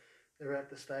that, they're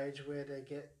at the stage where they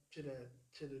get to the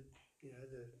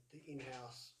the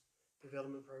in-house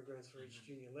development programs for each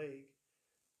junior league,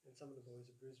 and some of the boys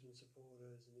are Brisbane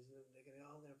supporters, and they're going,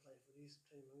 I'm going to play for this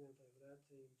team, I'm going to play for that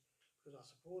team, because I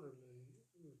support them, and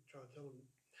we try to tell them,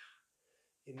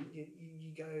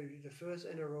 you go, the first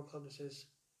NRL club that says,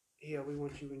 here, we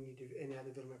want you in our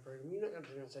development program. You're not going to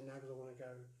turn around and say, no, because I want to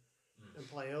go and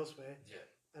play elsewhere. Yeah.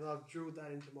 And I've drilled that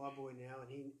into my boy now, and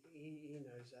he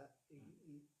knows that.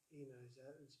 He knows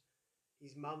that.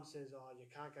 His mum says, you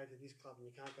can't go to this club and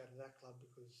you can't go to that club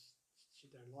because she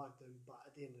don't like them. But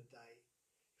at the end of the day,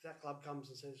 if that club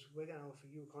comes and says, we're going to offer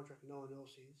you a contract no one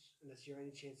else is, and that's your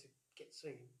only chance to get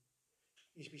seen,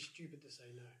 you should be stupid to say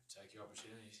no. Take your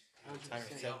opportunities.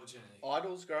 Take the opportunity.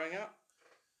 Idols growing up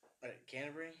at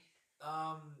Canterbury?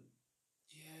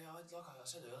 Yeah, like I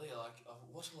said earlier, like I've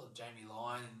watched a lot of Jamie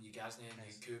Lyon and your Gasnier and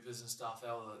your Coopers and stuff.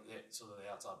 They were sort of the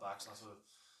outside backs, and I sort of.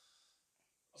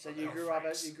 So you grew up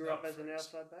as an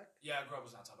outside back? Yeah, I grew up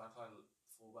as an outside back. Played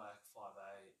fullback,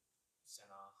 5'8",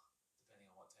 centre,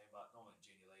 depending on what team. But normally in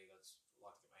junior league, I just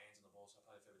like to get my hands on the ball, so I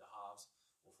played a fair bit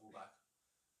or fullback.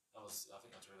 I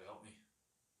think that's really helped me.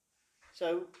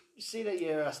 So you see that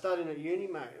you're studying at uni,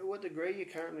 mate. What degree are you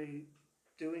currently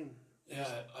doing?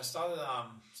 Yeah, I started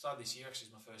this year.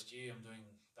 Actually, it's my first year. I'm doing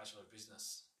Bachelor of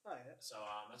Business. Oh yeah. So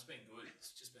that's been good.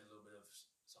 It's just been a little bit of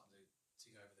something to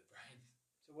tick over the brain.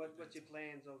 So what's your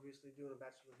plans? Obviously, doing a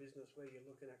Bachelor of Business. Where you're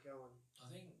looking at going? I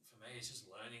think for me, it's just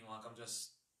learning. Like I'm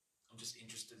just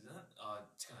interested in it.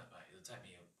 It'll take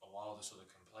me a while to sort of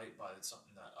complete, but it's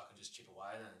something that I can just chip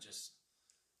away at, and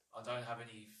I don't have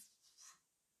any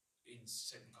in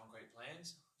set and concrete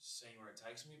plans. Just seeing where it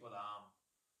takes me, but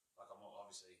like I'm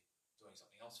obviously doing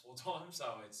something else full time,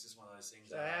 so it's just one of those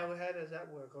things. So how does that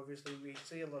work? Obviously, we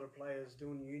see a lot of players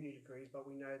doing uni degrees, but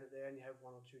we know that they only have 1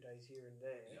 or 2 days here and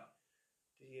there. Yeah.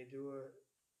 Do you do it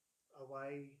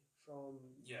away from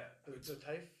the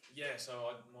TAFE? Yeah,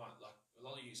 so I might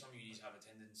some unis have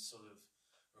attendance sort of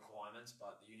requirements,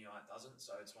 but the uni doesn't.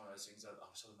 So it's one of those things that I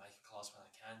sort of make a class when I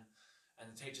can,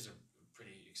 and the teachers are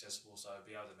pretty accessible, so I'll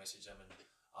be able to message them and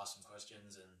ask some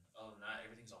questions. And other than that,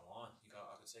 everything's online.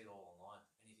 I could see it all online.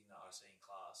 Anything that I see in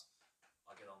class,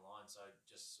 I get online. So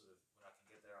just sort of when I can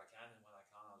get there, I can, and when I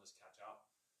can't, I'll just catch up.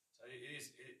 So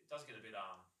it does get a bit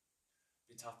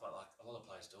tough, but like a lot of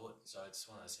players do it. So it's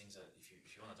one of those things that if you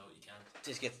want to do it, you can.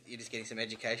 You're just getting some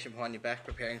education behind your back,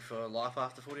 preparing for life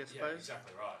after footy, I suppose. Yeah,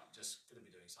 exactly right. Just got to be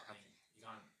doing something. You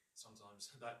can't sometimes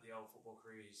the old football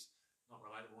career is not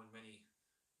relatable in many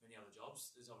other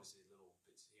jobs. There's obviously little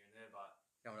bits here and there, but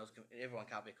Everyone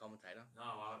can't be a commentator.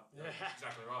 No,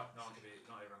 exactly right. Not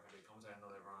everyone can be a commentator.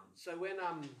 Not everyone. So when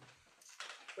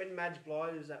Madge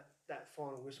blows that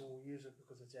final whistle, we'll use it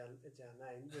because it's our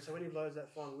name. So when he blows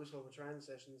that final whistle of a training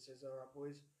session and says, "All right,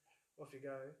 boys, off you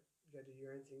go do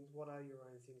your own things." What are your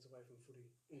own things away from footy?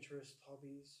 Interests,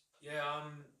 hobbies? Yeah,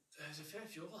 there's a fair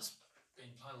few of us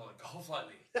been playing a lot of golf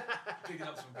lately. Picking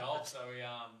up some golf, so we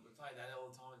play that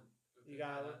all the time. You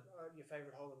got your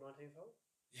favourite hole, the 19th hole?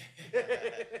 Yeah.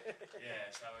 Yeah,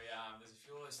 so there's a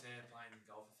few of us there playing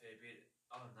golf a fair bit.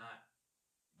 Other than that,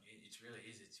 it really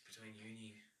is. It's between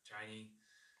uni, training,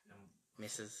 and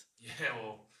misses. Yeah,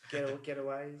 well,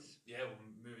 getaways. Yeah,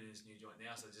 we're moving in this new joint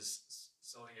now, so just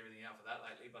sorting everything out for that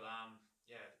lately. But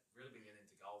yeah, really been getting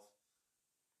into golf.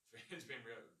 It's been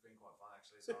quite fun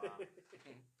actually. So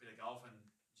bit of golf and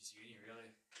just uni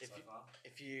really so far.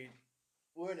 If you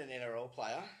weren't an NRL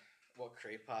player, what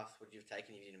career path would you have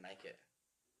taken if you didn't make it?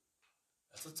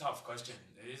 That's a tough question.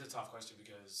 It is a tough question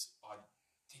because I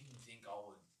didn't think I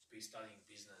would be studying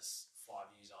business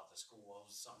 5 years after school. I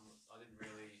was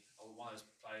one of those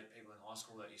people in high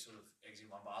school that you sort of eggs in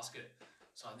one basket.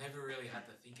 So I never really had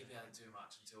to think about it too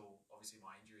much until obviously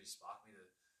my injuries sparked me to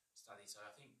study. So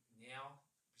I think now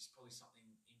it's probably something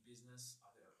in business.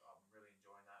 I'm really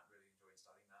enjoying that, really enjoying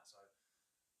studying that. So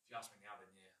if you ask me now,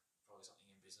 then yeah, probably something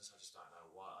in business. I just don't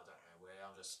know what, I don't know where.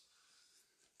 I'm just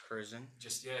cruising.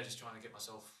 Just trying to get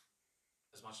myself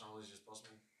as much knowledge as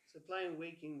possible. So playing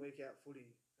week in, week out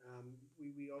footy,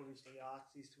 we obviously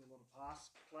ask this to a lot of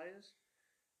past players.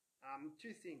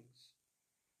 2 things.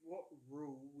 What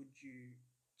rule would you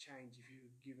change if you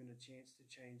were given a chance to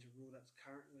change a rule that's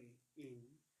currently in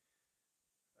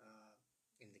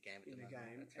the game?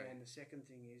 And the second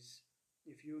thing is,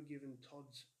 if you were given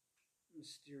Todd's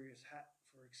mysterious hat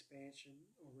for expansion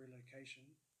or relocation,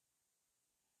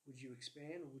 would you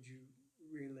expand or would you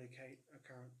relocate a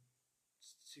current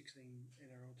 16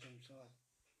 NRL team side?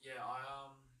 Yeah,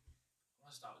 I want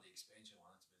to start with the expansion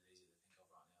one. That's a bit easier to think of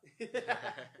right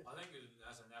now. I think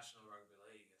as a national rugby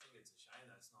league, I think it's a shame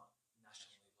that it's not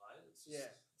nationally played. It's an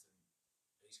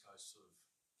East Coast sort of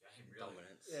game, really.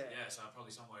 Dominance. Yeah, so probably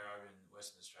somewhere over in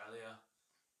Western Australia.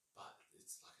 But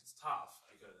it's tough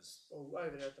because... Well,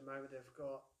 over there at the moment, they've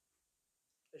got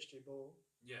SG Ball.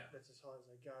 Yeah. That's as high as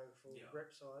they go for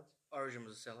rep sides. Origin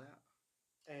was a sellout.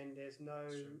 And there's no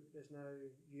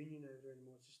union over there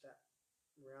anymore. It's just that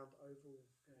round oval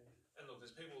game. And look,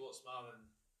 there's people a lot smarter than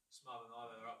I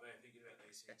that are up there thinking about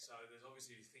these things. So there's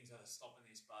obviously things that are stopping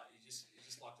this, but you just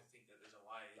like to think that there's a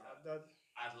way that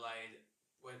Adelaide,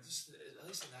 where just at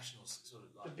least the Nationals sort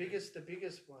of like the biggest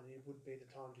one it would be the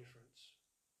time difference.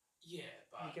 Yeah,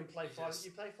 but you can play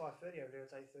you play 5:30 over there.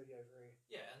 It's 8:30 over here.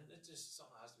 Yeah, and it's just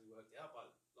something that has to be worked out.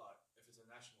 But like, if it's a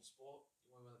national sport,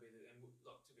 you want to be there. And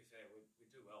look, to be fair, we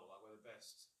do well. Like, we're the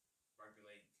best rugby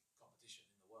league competition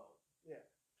in the world. Yeah.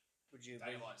 Would you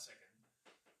daylight second?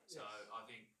 So yes. I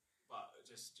think, but it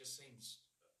just seems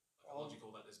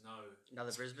logical that there's no another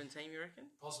Brisbane team. You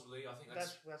reckon? Possibly. I think that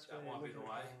might be the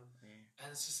way. Yeah. And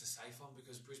it's just a safe one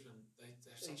because Brisbane they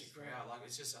have such a crowd. Like,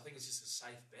 I think it's just a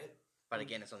safe bet. But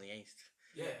again, it's on the east.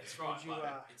 Yeah, it's right.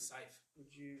 It's safe.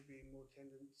 Would you be more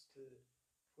tendance to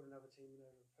put another team in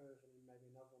over Perth and then maybe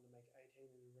another one to make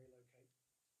 18 and then relocate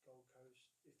Gold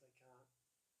Coast if they can't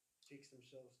fix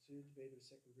themselves to be the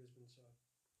second Brisbane side.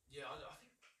 Yeah, I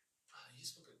think you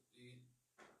just look at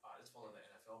let's follow the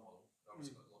NFL model. They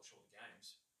obviously got a lot shorter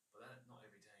games, but then not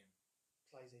every team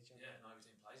plays each other. Yeah, not every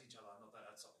team plays each other. Not that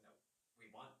that's something that we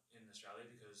want in Australia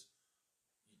because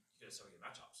you got to sell your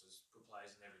matchups. There's good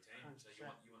players in every team, 100%. So you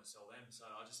want to sell them. So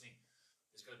I just think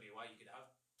there's got to be a way you could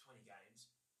have 20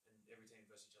 games and every team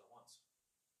versus each other once.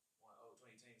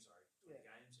 20 teams, sorry, 20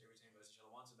 games, every team versus each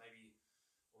other once, and maybe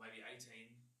 18,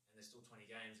 and there's still 20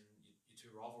 games, and your two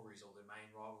rivalries or the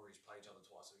main rivalries play each other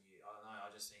twice a year. I don't know.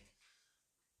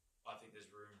 I think there's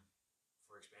room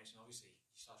for expansion. Obviously,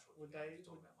 you start shorting the game, you're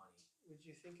talking about money. Would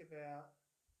you think about,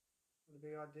 would it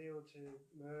be ideal to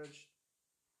merge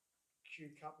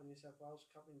Q Cup and New South Wales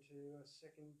Cup into a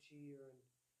second tier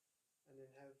and then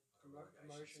have like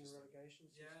promotion and relegation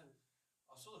system? Yeah,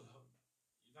 I've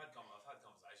had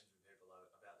conversations with people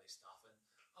about this stuff, and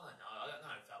I don't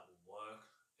know if that will work.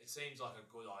 It seems like a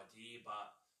good idea,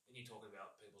 but then you're talking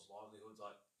about people's livelihoods.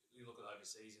 Like you look at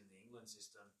overseas in the England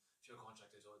system, if you're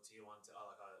contracted to a tier one,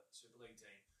 like a Super League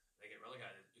team, they get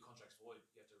relegated, your contract's void.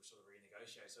 You have to sort of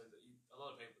renegotiate. So a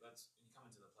lot of people, when you come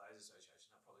into the Players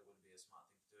Association, that probably wouldn't be a smart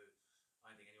thing to do.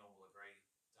 I don't think anyone will agree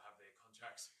to have their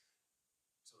contracts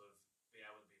sort of be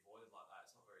able to be voided like that.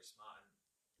 It's not very smart.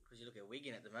 Because you look at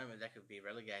Wigan at the moment, that could be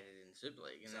relegated in the Super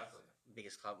League. And exactly. That's the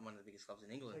biggest club, one of the biggest clubs in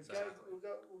England.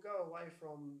 We'll go away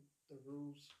from the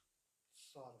rules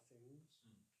side of things.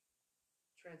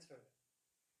 Transfer.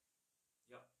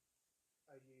 Yep.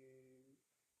 Are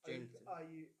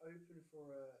you open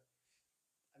for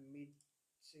a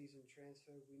mid-season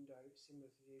transfer window similar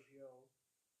to the EPL,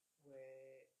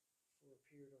 where for a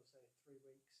period of say 3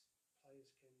 weeks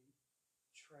players can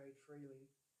trade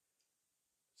freely,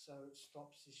 so it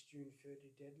stops this June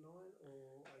 30 deadline,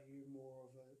 or are you more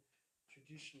of a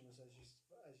traditionalist, as you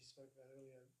spoke about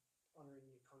earlier, honouring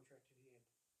your contract to the end?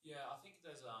 Yeah, I think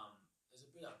there's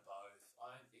a bit of both.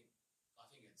 I think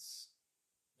it's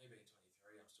maybe in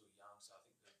 23. I'm still young, so I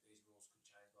think that these rules could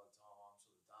change by the time I'm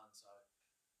sort of done. So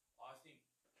I think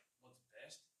what's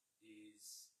best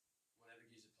is whatever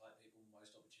gives the people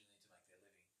most opportunity to make their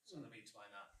living. So let me explain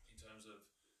that in terms of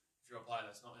if you're a player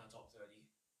that's not in the top 30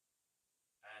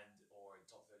 or in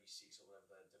top 36 or whatever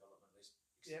the development list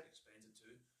expands it to,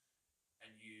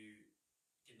 and you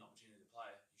get an opportunity to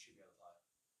play, you should be able to play,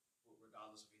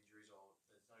 regardless of injuries or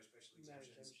there's no special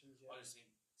exemptions. I just think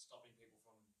stopping people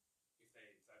from, if they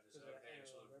deserve their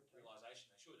sort of realisation,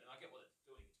 they should. And I get what it's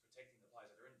doing. It's protecting the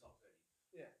players that are in the top 30.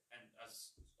 Yeah. And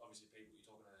as obviously people, you're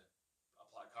talking to a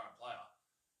current player,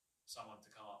 someone to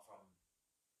come up from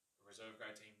a reserve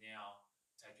grade team now,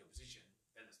 take your position,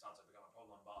 then it starts to become a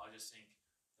problem. But I just think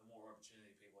the more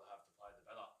opportunity people have to play, the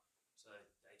better. So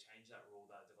they changed that rule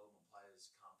that development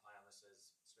players can't play unless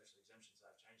there's special exemptions.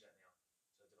 They've changed that now.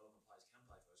 So development players can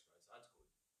play first grade, so that's good.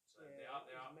 So they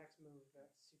are maximum of about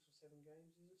 6 or 7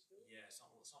 games, is it still? Yeah,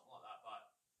 something like that.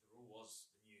 But the rule was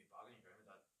the new bargaining agreement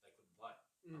that they couldn't play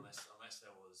unless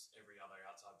there was every other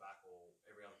outside back or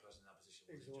every other person in that position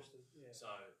was exhausted. Injured. Yeah. So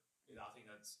I think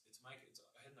it's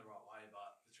heading the right way,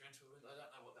 but the transfer window, I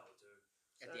don't know what that would do.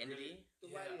 At the end of the year?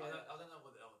 I don't know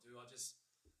what that would do.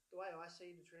 The way I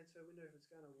see the transfer window, if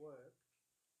it's going to work,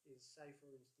 is say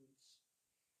for instance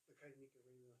the Cody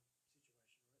Nicarima situation,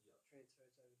 right? Yep.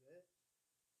 Transfers over there.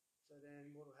 So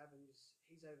then what will happen is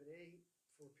he's over there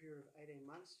for a period of 18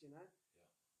 months, Yeah.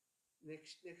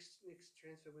 Next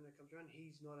transfer window comes around,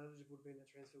 he's not eligible to be in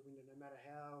that transfer window, no matter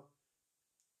how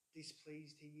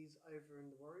displeased he is over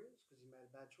in the Warriors because he made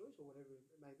a bad choice or whatever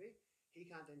it may be. He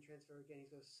can't then transfer again.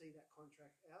 He's got to see that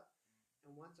contract out.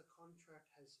 And once a contract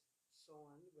has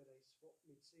signed where they swap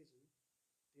mid-season,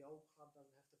 the old club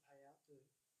doesn't have to pay out the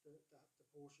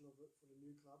portion of it for the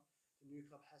new club. The new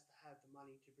club has to have the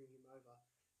money to bring him over.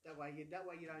 That way you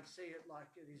don't see it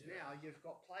like it is now. You've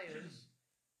got players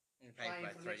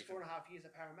playing for the next 4.5 years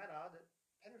at Parramatta that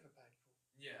Penrith are paid for.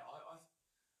 Yeah,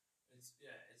 it's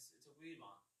a weird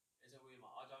one. It's a weird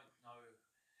one. I don't know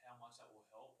how much that will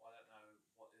help. I don't know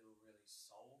what it'll really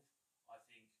solve. I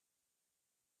think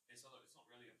it's not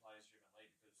really a players-driven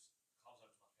league because clubs have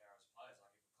as much power as players.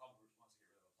 Like if a club wants to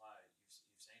get rid of a player, you've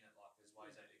seen it. Like there's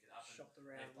ways that it can happen. Shopped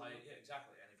around.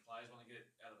 Exactly. And if players want to get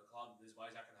out of a club, there's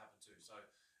ways that can happen too. So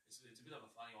it's a bit of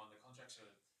a funny one. The contracts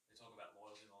they talk about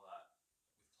loyalty and all that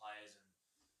with players, and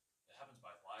it happens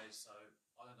both ways. So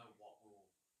I don't know what's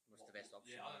the best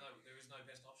option. Yeah, I don't know. There is no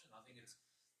best option. I think it's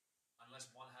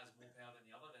unless one has more power than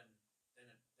the other, then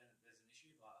there's an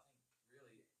issue. But I think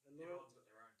really everyone's got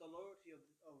their own. The loyalty of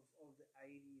the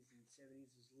 80s and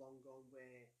 70s is long gone,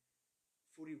 where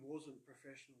footy wasn't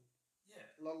professional. Yeah.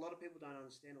 A lot of people don't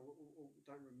understand or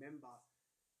don't remember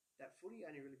that footy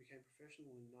only really became professional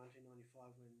in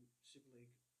 1995 when Super League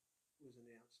was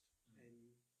announced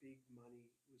and big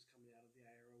money was coming out of the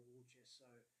ARL war chest. So,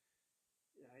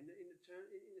 in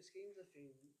the schemes of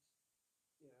things,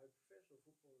 professional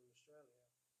football in Australia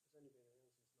has only been around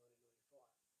since 1995.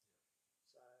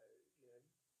 Yeah. So,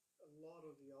 a lot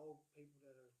of the old people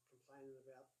that are complaining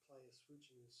about players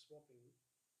switching and swapping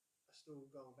are still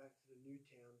going back to the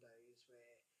Newtown days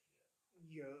where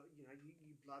you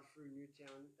blood through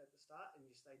Newtown at the start and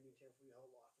you stayed Newtown for your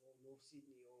whole life, or North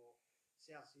Sydney or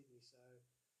South Sydney. So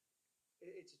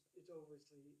it's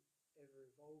obviously ever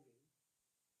evolving,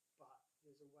 but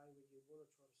there's a way where you want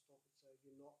to try to stop it so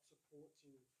you're not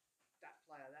supporting that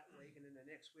player that week and then the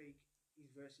next week he's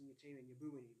versing your team and you're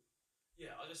booing him.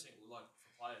 Yeah, I just think, like,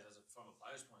 for players, from a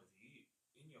player's point of view,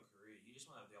 in your career, you just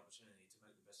want to have the opportunity to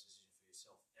make the best decision for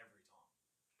yourself every time.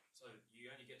 So you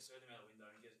only get a certain amount of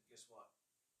window, and guess what?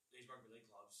 These rugby league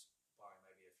clubs, barring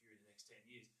maybe a few in the next 10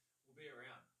 years, will be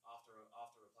around after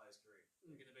a player's career.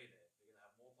 They're going to be there. They're going to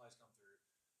have more players come through.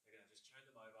 They're going to just churn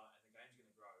them over, and the game's going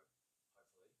to grow,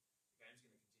 hopefully. The game's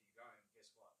going to continue growing.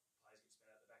 Guess what? Players get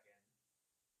spat out the back end.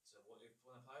 So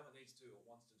when a player needs to or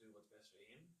wants to do what's best for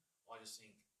him, I just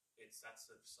think that's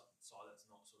the side that's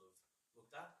not sort of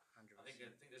looked at. 100%. I think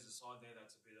there's a side there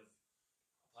that's a bit of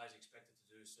a player's expected to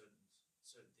do certain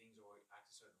things or act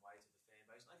a certain way to the fan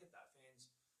base. And I get that. Fans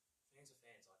are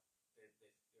fans. Like they're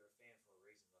a fan for a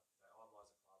reason. Like they idolise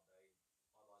a club, they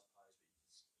idolise players, but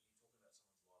you're talking about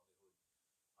someone's livelihood.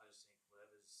 I just think you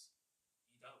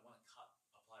don't want to cut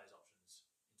a player's options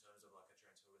in terms of like a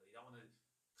transfer window. You don't want to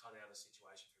cut out a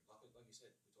situation for like you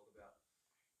said, we talk about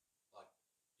like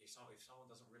if someone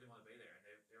doesn't really want to be there and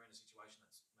they're in a situation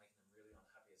that's making them really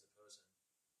unhappy as a person,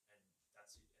 and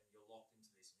that's it, and you're locked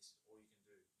into this, and this is all you can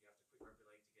do. You have to quit rugby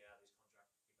league to get out of this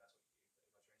contract. If that's what if a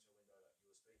transfer window that you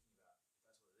were speaking about, if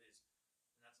that's what it is,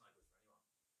 then that's no good for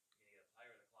anyone. You're going to get a player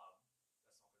at a club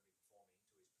that's not going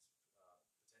to be performing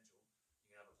to his potential. You're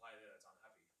going to have a player there that's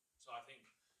unhappy. So I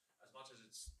think, as much as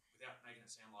it's without making it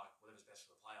sound like whatever's best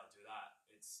for the player, do that.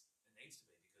 It needs to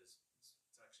be because it's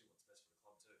actually what's best for the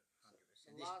club too.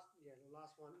 100%. The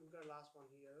last one. We've got a last one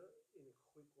here in a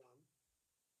quick one.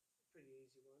 Pretty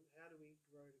easy one. How do we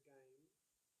grow the game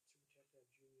to protect our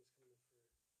juniors coming through?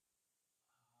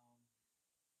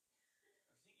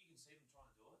 I think you can see them trying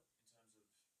to do it in terms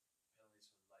of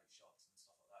penalties for late shots and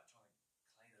stuff like that, trying to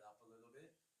clean it up a little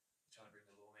bit, trying to bring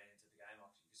the lawman into the game.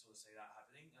 Like you can sort of see that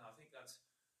happening, and I think I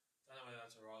don't know whether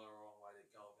that's a right or a wrong way to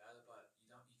go about it, but you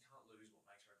can't lose what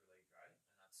makes rugby league great,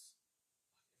 and that's like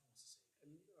everyone wants to see it.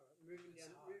 And moving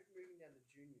down to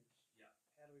juniors. Yeah.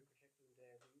 How do we protect them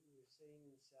there? We're seeing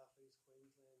in South East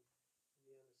Queensland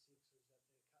in the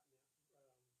under sixes that they're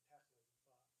cutting out tackling,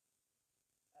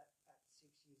 but at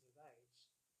 6 years of age,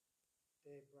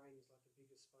 their brain is like the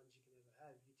biggest sponge you can ever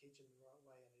have. You teach them the right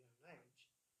way at a young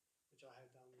age, which I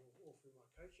have done all through my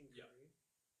coaching career.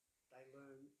 They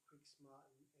learn quick, smart,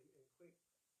 and quick.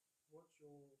 What's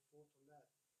your thoughts on that?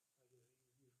 Like,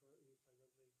 you've played rugby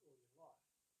league all your life.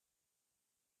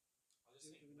 I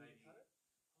just think maybe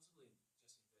possibly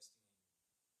just investing in the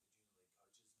junior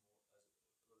league coaches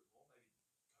more, a little bit more, maybe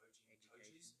coaching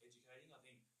coaches, educating. I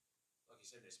think, like you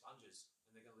said, they're sponges,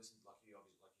 and they're going to listen. Like you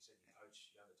said, you coach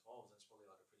younger 12s, and it's probably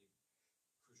like a pretty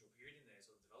crucial period in their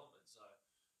sort of development. So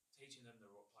teaching them to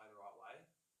play the right way,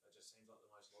 that just seems like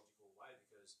the most logical way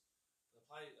because the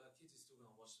kids are still going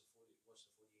to watch the footy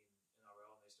in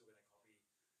NRL, and they're still going to copy.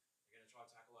 They're going to try to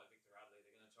tackle like Victor Radley.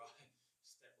 They're going to try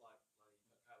step like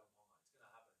Caleb Ponga. It's going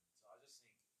to happen. So I just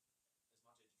think as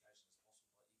much education as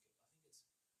possible. But I think it's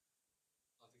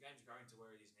like the game's growing to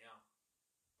where it is now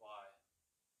by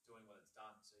doing what it's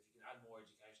done. So if you can add more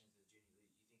education to the junior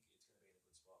league, you think it's going to be in a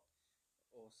good spot.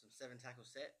 Awesome. 7 tackle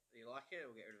set. Do you like it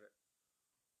or get rid of it?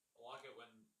 I like it when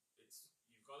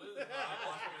you've got it. No, I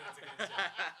like it when it's against you.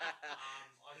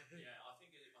 I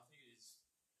think it is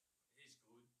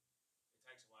good. It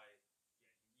takes away.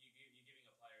 Yeah, you're giving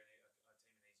a player a team an easy out if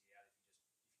you can just kick it dead.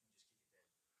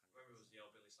 Remember, it was the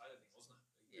old Billy Slater thing, wasn't it?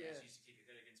 Yeah. He used to kick it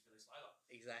dead against Billy Slater.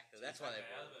 Exactly. So that's why they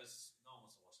out brought of it. us. No one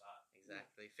wants to watch that.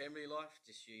 Exactly. Family life,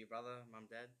 just you, your brother, mum,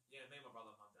 dad. Yeah, me, my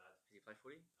brother, mum, dad. Did you play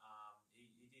footy? He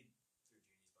did through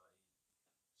juniors, but he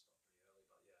stopped pretty early.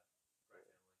 But yeah, great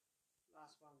family.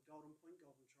 Last one, golden point,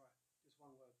 golden try. Just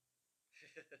one word.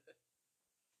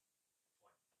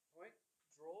 Point.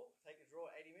 Draw. Take a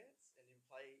draw 80 minutes and then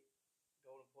play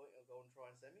golden point or golden try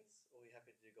in semis, or are you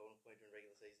happy to do golden point during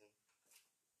regular season?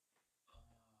 I'm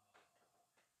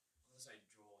going to say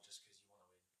draw just because you want to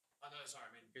win. Oh, no, sorry,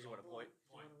 I mean... Because you want a point.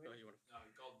 Point. No, you want No,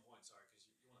 golden point, sorry, because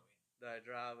you want to win. No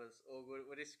dramas. All good.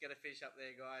 We're just going to finish up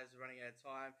there, guys. We're running out of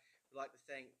time. We'd like to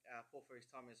thank Paul for his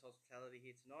time and his hospitality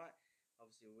here tonight.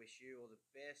 Obviously, we wish you all the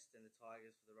best and the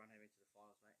Tigers for the run home into the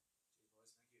finals, mate. Cheers, boys.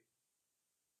 Thank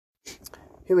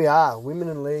you. Here we are, Women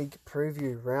in League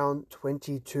preview, round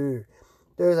 22.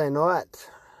 Thursday night,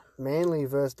 Manly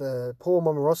versus the Paul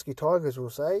Momiroski Tigers, we'll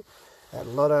say, at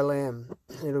Lotto Lamb.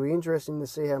 It'll be interesting to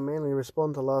see how Manly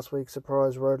respond to last week's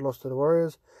surprise road loss to the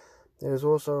Warriors. There's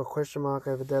also a question mark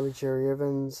over Daly Cherry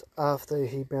Evans after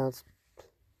he bounced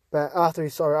back, after he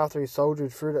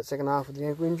soldiered through that second half with the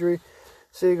ankle injury.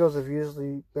 Seagulls have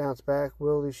usually bounced back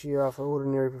well this year after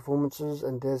ordinary performances,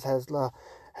 and Des Hasler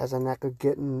has a knack of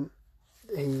getting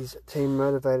his team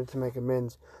motivated to make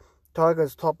amends.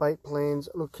 Tigers' top 8 plans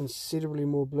look considerably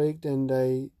more bleak than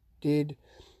they did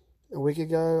a week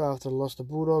ago after the loss to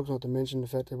Bulldogs, not to mention the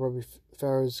fact that Robbie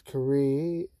Farah's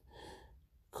career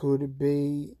could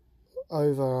be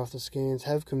over after scans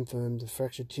have confirmed the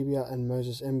fractured tibia, and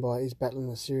Moses Mbai is battling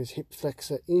a serious hip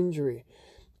flexor injury.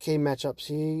 Key matchups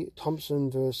here, Thompson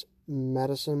versus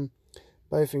Madison,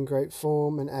 both in great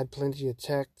form and add plenty of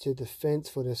attack to defence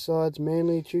for their sides.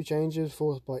 Manly, 2 changes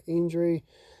forced by injury.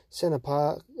 Centre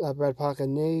Brad Parker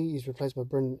knee is replaced by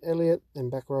Brendan Elliott, and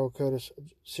back row Curtis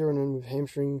Sirenen with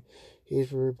hamstring. He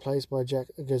is replaced by Jack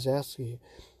Gazowski.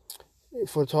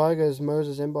 For Tigers,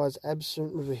 Moses Mbai is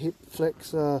absent with a hip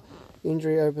flexor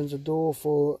injury, opens the door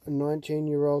for a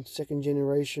 19-year-old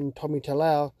second-generation Tommy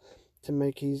Talau to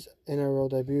make his NRL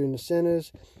debut in the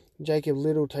centres. Jacob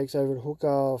Little takes over at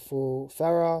hooker for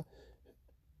Farah,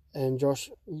 and Josh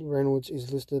Reynolds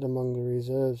is listed among the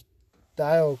reserves.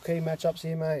 Dale, key matchups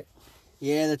here, mate.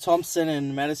 Yeah, the Thompson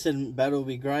and Madison battle will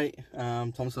be great.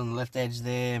 Thompson on the left edge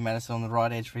there, Madison on the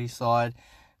right edge for his side.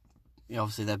 Yeah,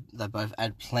 obviously, they both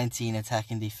add plenty in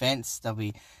attack and defence. They'll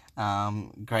be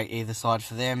great either side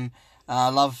for them. I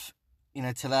love,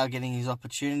 Talau getting his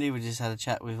opportunity. We just had a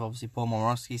chat with, obviously, Paul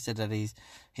Momiroski, said that he's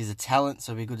a talent,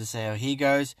 so it'll be good to see how he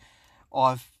goes.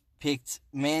 I've picked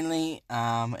Manly,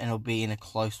 and it'll be in a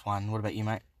close one. What about you,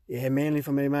 mate? Yeah, Manly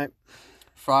for me, mate.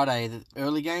 Friday, the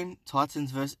early game,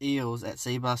 Titans vs Eels at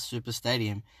Seabus Super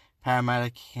Stadium. Parramatta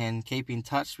can keep in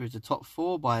touch with the top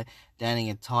 4 by downing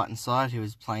a Titan side who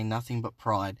is playing nothing but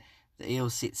pride. The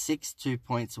Eels sit 2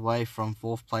 points away from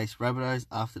 4th place Rabbitohs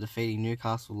after defeating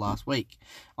Newcastle last week.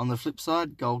 On the flip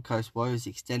side, Gold Coast Woes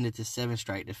extended to 7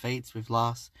 straight defeats, with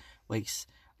last week's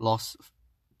loss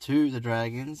to the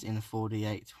Dragons in a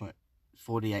 48-28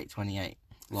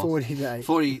 loss.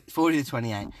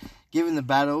 40-28. Given the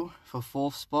battle for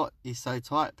 4th spot is so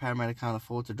tight, Parramatta can't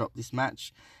afford to drop this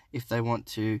match if they want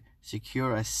to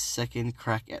secure a second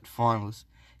crack at finals.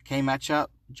 Key matchup,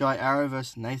 Jai Arrow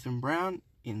versus Nathan Brown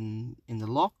in the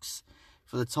locks.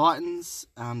 For the Titans,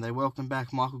 they welcome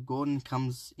back Michael Gordon,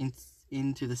 comes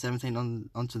into the 17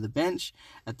 onto the bench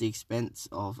at the expense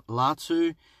of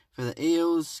Latu. For the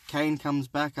Eels, Kane comes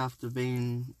back after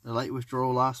being a late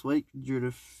withdrawal last week due to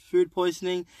food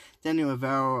poisoning. Daniel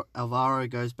Alvaro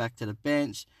goes back to the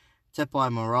bench.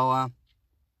 Tepai Moroa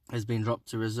has been dropped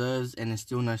to reserves, and there's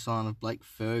still no sign of Blake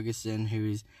Ferguson,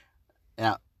 who is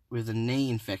out with a knee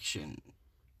infection.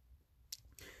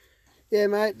 Yeah,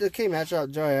 mate, the key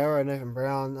matchup, Joe Arrow, Nathan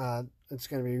Brown, it's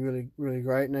going to be really, really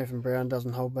great. Nathan Brown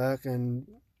doesn't hold back, and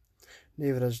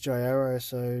neither does Joe Arrow.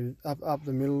 So up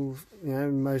the middle,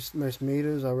 most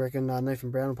metres. I reckon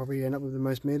Nathan Brown will probably end up with the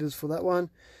most metres for that one.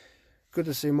 Good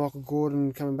to see Michael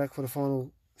Gordon coming back for the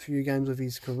final few games of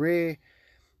his career.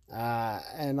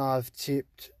 And I've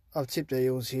tipped the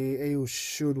Eels here. Eels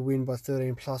should win by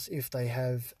 13 plus if they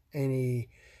have any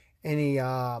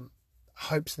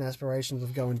hopes and aspirations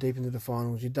of going deep into the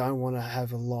finals. You don't want to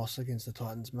have a loss against the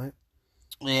Titans, mate.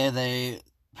 Yeah,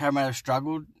 Parramatta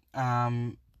struggled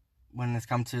when it's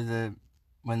come to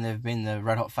when they've been the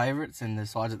red hot favourites and the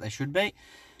sides that they should be.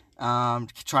 Trying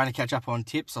to catch up on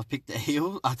tips, I've picked the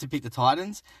Eels to pick the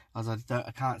Titans.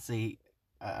 I can't see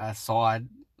a side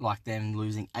like them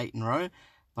losing 8 in a row,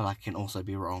 but I can also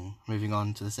be wrong. Moving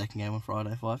on to the second game on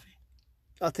Friday, Fifey.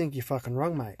 I think you're fucking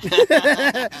wrong, mate.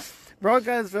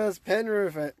 Broncos versus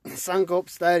Penrith at Suncorp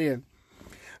Stadium.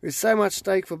 With so much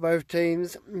stake for both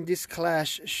teams, this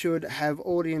clash should have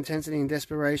all the intensity and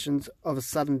desperations of a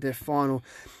sudden death final.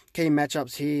 Key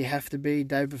matchups here have to be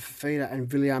David Fafita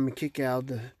and William Kikau.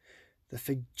 The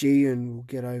Fijian will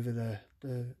get over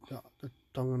the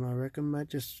Tongan, I reckon, mate.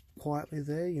 Just quietly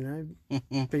there,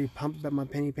 Pretty pumped about my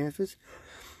Penny Panthers.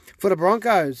 For the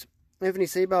Broncos, Anthony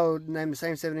Seibold named the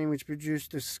same 17 which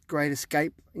produced this great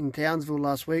escape in Townsville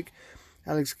last week.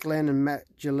 Alex Glenn and Matt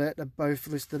Gillette are both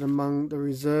listed among the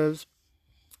reserves,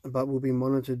 but will be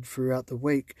monitored throughout the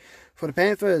week. For the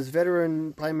Panthers,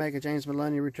 veteran playmaker James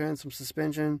Maloney returns from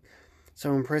suspension.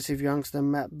 So impressive youngster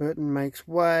Matt Burton makes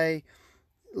way.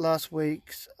 Last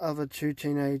week's other two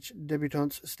teenage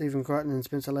debutants, Stephen Crichton and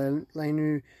Spencer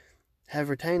Lainu, have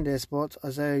retained their spots.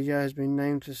 Isaiah Yeo has been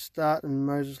named to start and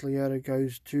Moses Leota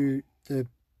goes to the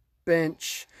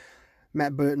bench.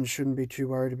 Matt Burton shouldn't be too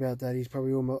worried about that. He's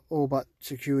probably all but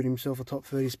secured himself a top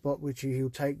 30 spot, which he'll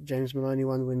take. James Maloney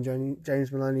won when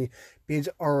James Maloney bids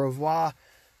au revoir.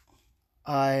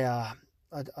 I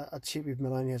tip if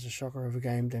Maloney has a shocker of a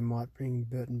game, they might bring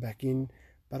Burton back in.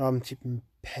 But I'm tipping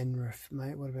Penrith,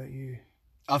 mate. What about you?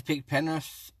 I've picked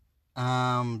Penrith.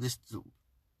 I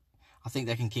think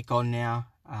they can kick on now.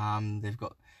 They've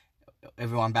got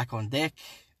everyone back on deck,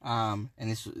 and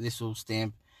this will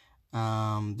stamp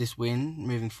this win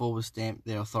moving forward, stamp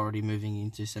their authority moving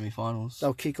into semi-finals.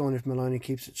 They'll kick on if Maloney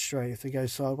keeps it straight. If they go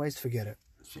sideways, forget it.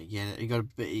 Forget it.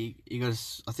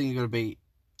 I think you got to beat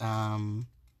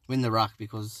win the ruck,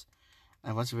 because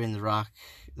once you win the ruck,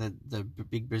 the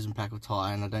big Brisbane pack will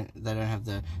tie, and they don't have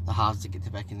the halves to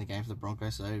get back in the game for the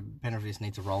Broncos. So Penrith just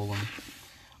need to roll them.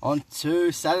 On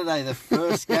to Saturday, the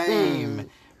first game.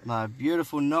 My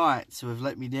beautiful Knights, who have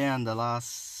let me down the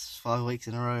last 5 weeks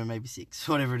in a row, maybe 6,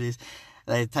 whatever it is.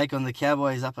 They take on the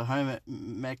Cowboys up at home at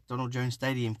McDonald Jones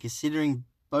Stadium. Considering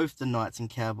both the Knights and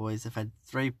Cowboys have had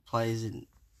 3 players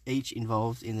each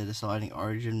involved in the deciding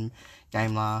Origin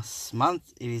game last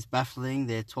month, it is baffling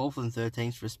they're 12th and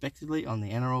 13th respectively on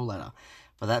the NRL ladder.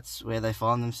 But that's where they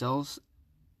find themselves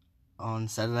on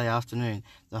Saturday afternoon.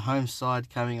 The home side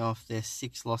coming off their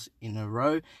 6th loss in a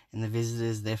row, and the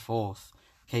visitors their 4th.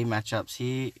 Key matchups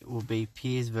here will be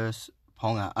Pearce versus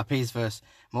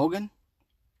Morgan.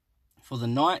 For the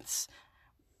Knights,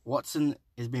 Watson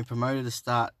has been promoted to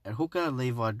start at hooker.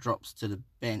 Levi drops to the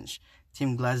bench.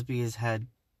 Tim Glasby has had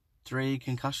 3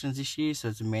 concussions this year, so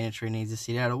it's a mandatory, needs to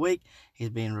sit out a week. He's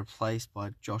been replaced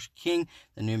by Josh King.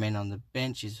 The new man on the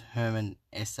bench is Herman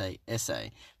S.A.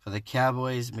 For the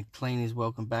Cowboys, McLean is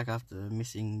welcome back after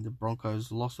missing the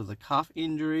Broncos' loss with a calf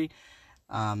injury.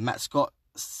 Matt Scott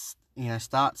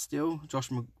starts still,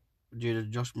 due to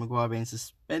Josh Maguire being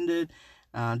suspended.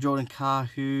 Jordan Carr,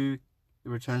 who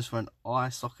returns for an eye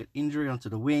socket injury, onto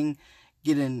the wing.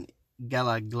 Gideon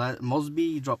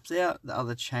Mosby drops out. The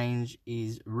other change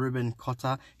is Ruben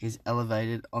Cotter, who's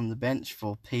elevated on the bench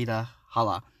for Peter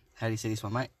Huller. How do you see this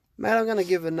one, mate? Mate, I'm going to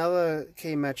give another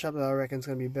key matchup that I reckon is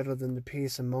going to be better than the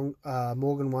Pearce and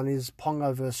Morgan one, is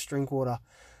Ponga versus Drinkwater,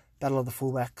 Battle of the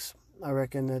Fullbacks. I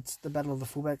reckon it's the Battle of the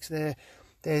Fullbacks there.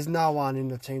 There's no one in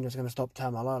the team that's going to stop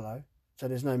Taumalolo, so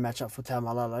there's no matchup for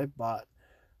Taumalolo, but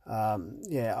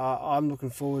I'm looking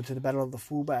forward to the Battle of the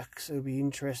Fullbacks. It'll be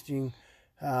interesting.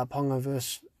 Ponga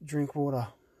versus Drinkwater.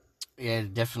 Yeah,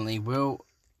 definitely will.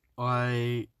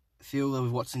 I feel that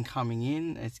with Watson coming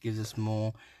in, it gives us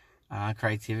more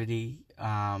creativity.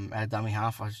 Our dummy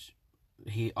half, I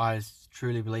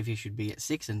truly believe he should be at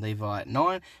 6 and Levi at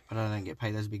 9, but I don't get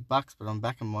paid those big bucks. But I'm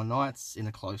backing my Knights in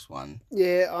a close one.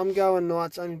 Yeah, I'm going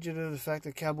Knights only due to the fact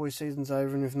that Cowboys' season's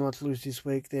over, and if Knights lose this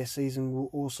week, their season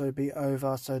will also be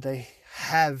over. So they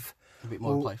have a bit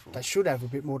more to play for. They should have a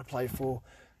bit more to play for.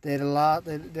 They're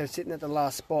sitting at the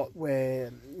last spot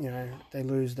where they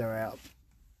lose, they're out.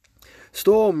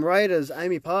 Storm Raiders,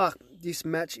 Amy Park. This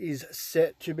match is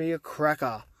set to be a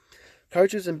cracker.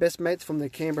 Coaches and best mates from their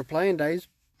Canberra playing days,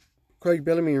 Craig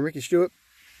Bellamy and Ricky Stewart,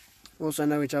 also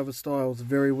know each other's styles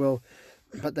very well,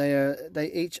 but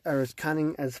they each are as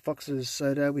cunning as foxes,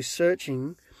 so they'll be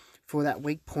searching for that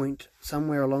weak point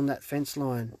somewhere along that fence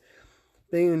line.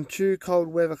 Being in 2 cold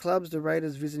weather clubs, the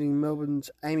Raiders visiting Melbourne's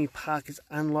Amy Park is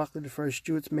unlikely to throw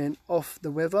Stewart's men off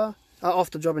the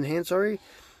job in hand,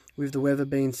 with the weather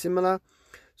being similar.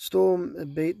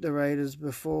 Storm beat the Raiders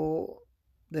before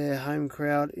their home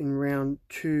crowd in round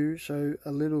 2, so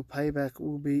a little payback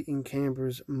will be in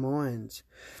Canberra's minds.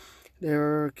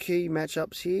 There are key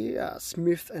matchups here,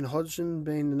 Smith and Hodgson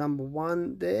being the number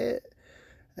 1 there,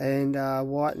 and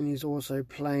Whiten is also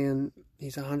playing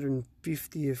his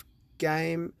 150th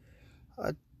game.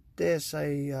 I dare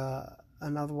say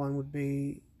another one would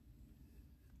be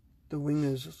the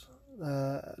wingers,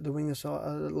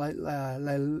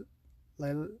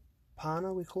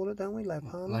 Leipana, we call it, don't we?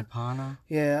 Leipana.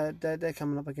 Yeah, they're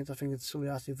coming up against, I think it's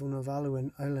Suliasi, Vunivalu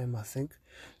and Olem, I think.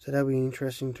 So that'll be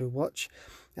interesting to watch.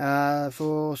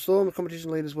 For Storm,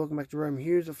 competition leaders welcome back Jerome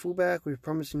Hughes at fullback with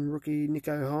promising rookie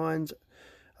Nico Hines,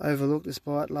 overlooked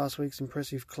despite last week's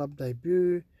impressive club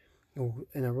debut, or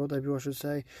NRL debut I should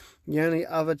say. The only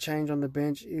other change on the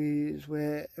bench is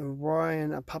where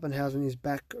Ryan Pappenhausen is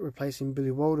back replacing Billy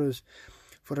Walters.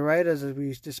 For the Raiders, as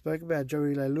we just spoke about,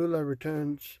 Joey Leilula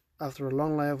returns after a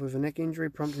long layoff with a neck injury,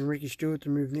 prompting Ricky Stewart to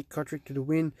move Nick Kotrick to the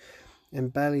win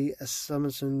and Bailey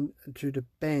Summerson to the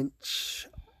bench.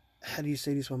 How do you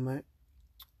see this one, mate?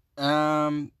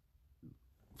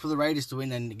 For the Raiders to win,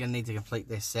 they're going to need to complete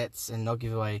their sets and not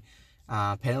give away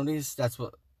penalties. That's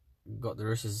what got the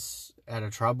Roosters out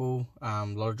of trouble. A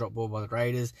lot of drop ball by the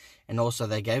Raiders, and also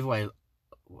they gave away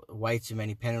way too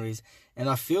many penalties. And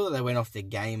I feel that they went off their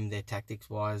game, their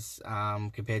tactics-wise,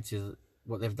 compared to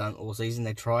what they've done all season.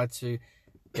 They tried to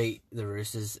beat the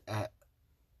Roosters at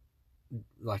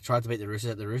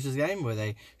the Roosters game, where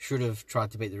they should have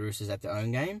tried to beat the Roosters at their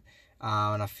own game.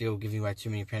 And I feel giving away too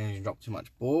many penalties and drop too much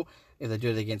ball. If they do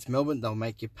it against Melbourne, they'll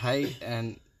make you pay.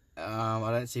 And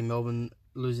I don't see Melbourne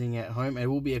losing at home. It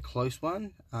will be a close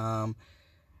one. And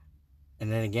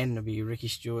then again, it'll be Ricky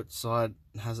Stewart's side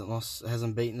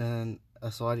hasn't beaten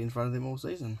a side in front of them all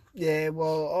season. Yeah,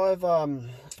 well,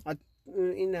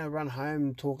 in our run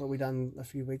home talk that we done a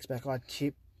few weeks back, I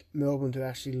tipped Melbourne to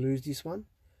actually lose this one.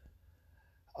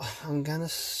 I'm gonna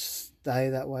stay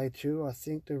that way too. I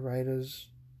think the Raiders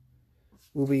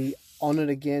will be on it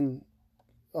again.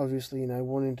 Obviously,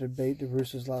 wanting to beat the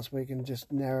Roosters last week and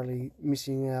just narrowly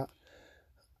missing out.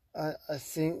 I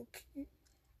think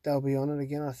they'll be on it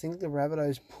again. I think the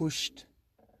Rabbitohs pushed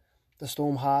the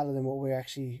Storm harder than what we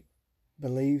actually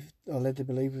believed or led to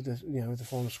believe with the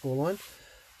final scoreline.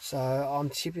 So I'm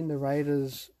tipping the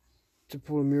Raiders to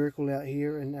pull a miracle out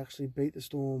here and actually beat the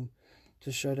Storm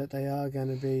to show that they are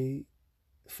going to be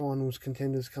finals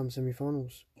contenders come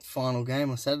semi-finals. Final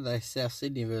game on Saturday, South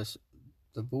Sydney versus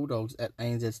the Bulldogs at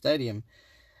ANZ Stadium.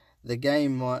 The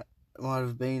game might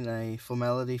have been a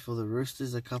formality for the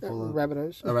Roosters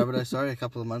Rabbitohs. A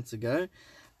couple of months ago,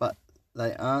 but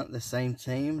they aren't the same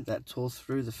team that tore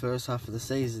through the first half of the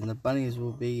season. The Bunnies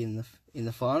will be in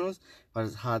the finals, but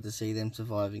it's hard to see them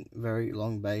surviving very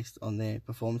long based on their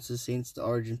performances since the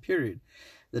Origin period.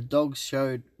 The Dogs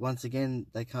showed once again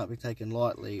they can't be taken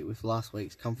lightly with last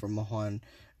week's come-from-behind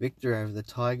victory over the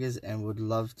Tigers and would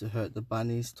love to hurt the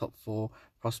Bunnies' top 4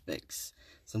 prospects.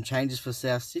 Some changes for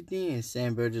South Sydney as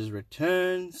Sam Burgess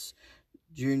returns.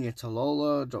 Junior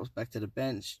Talola drops back to the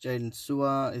bench. Jaden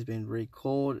Su'A has been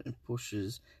recalled and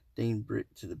pushes Dean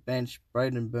Britt to the bench.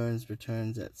 Braden Burns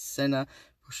returns at centre,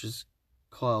 pushes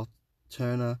Kyle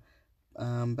Turner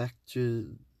back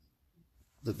to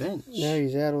the bench. No,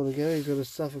 he's out altogether. He's got a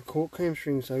suffered court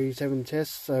hamstring, so he's having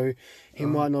tests, so he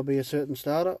might not be a certain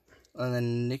starter. And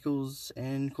then Nichols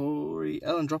and Corey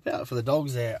Allen drop out for the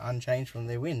Dogs there, unchanged from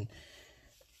their win.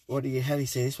 How do you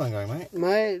see this one going, mate?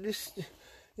 Mate,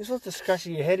 this was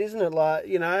discussion in your head, isn't it? Like,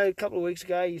 a couple of weeks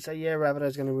ago, you say, yeah,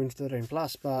 Rabbitoh's going to win 13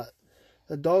 plus, but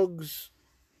the Dogs,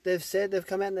 they've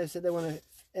come out and they've said they want to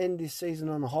end this season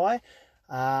on a high.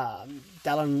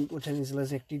 Dallin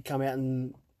Watene-Zelezniak did come out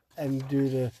and do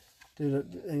the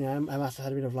I must have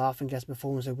had a bit of laughing gas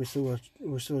before and said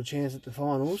we're still a chance at the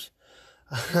finals.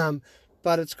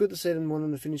 But it's good to see them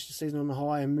wanting to finish the season on a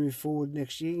high and move forward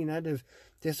next year. They've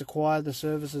just acquired the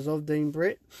services of Dean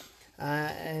Britt.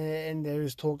 And there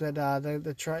is talk that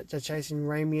they're chasing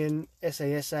Ramian,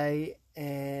 SASA,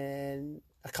 and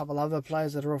a couple other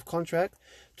players that are off contract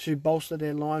to bolster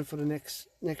their line for the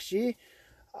next year.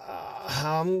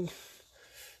 I'm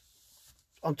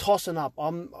tossing up.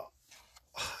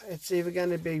 It's either going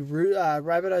to be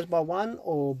Rabbitohs by 1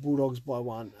 or Bulldogs by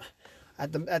 1.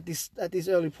 At this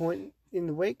early point in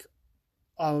the week,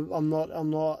 I'm not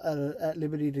at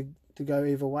liberty to go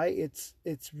either way.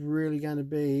 It's really going to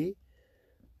be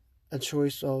a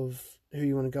choice of who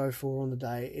you want to go for on the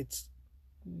day. It's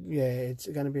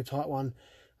going to be a tight one.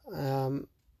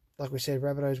 Like we said,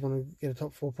 Rabbitohs want to get a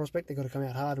top 4 prospect. They've got to come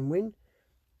out hard and win.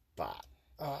 But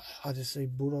I just see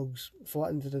Bulldogs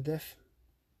fighting to the death.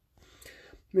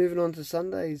 Moving on to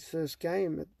Sunday's first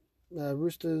game,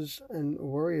 Roosters and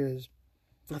Warriors.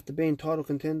 After being title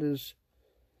contenders,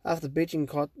 after beating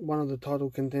one of the title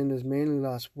contenders Manly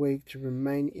last week to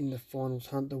remain in the finals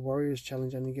hunt, the Warriors'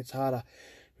 challenge only gets harder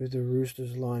with the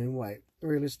Roosters lying in wait.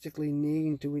 Realistically,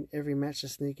 needing to win every match to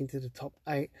sneak into the top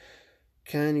 8,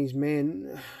 Kearney's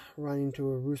men run into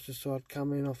a Roosters side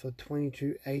coming off a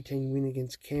 22-18 win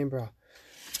against Canberra.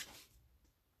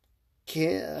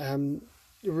 The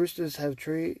Roosters have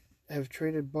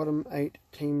treated bottom 8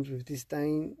 teams with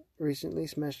disdain recently,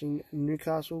 smashing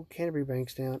Newcastle, Canterbury,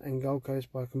 Bankstown and Gold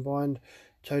Coast by a combined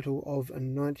total of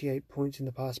 98 points in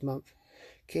the past month.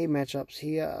 Key matchups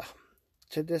here.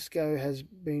 Tedesco has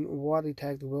been widely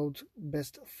tagged the world's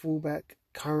best fullback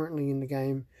currently in the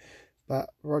game,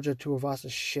 but Roger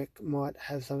Tuivasa-Sheck might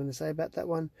have something to say about that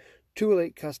one. 2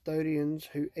 elite custodians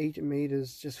who eat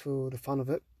meters just for the fun of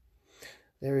it.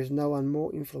 There is no one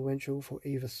more influential for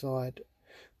either side.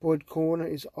 Boyd Corner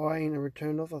is eyeing a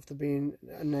return off after being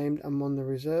named among the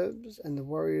reserves, and the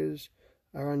Warriors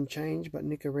are unchanged, but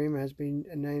Nicarima has been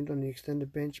named on the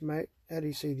extended bench, mate. How do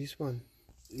you see this one?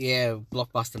 Yeah,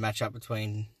 blockbuster matchup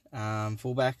between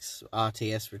fullbacks.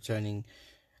 RTS returning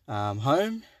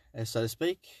home, so to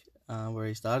speak, where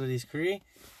he started his career.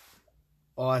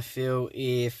 I feel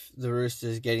if the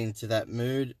Roosters get into that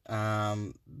mood,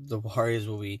 the Warriors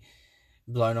will be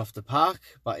blown off the park.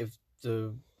 But if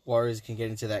the Warriors can get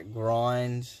into that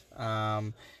grind,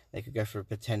 they could go for a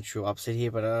potential upset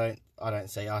here. But I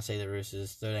see the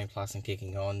Roosters 13 plus and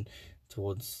kicking on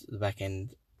towards the back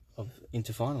end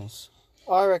into finals.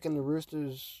 I reckon the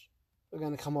Roosters are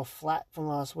going to come off flat from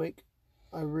last week.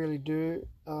 I really do.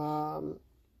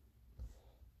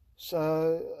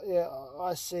 So yeah,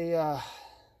 I see. I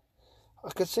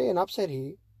could see an upset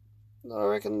here. I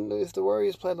reckon if the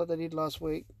Warriors played like they did last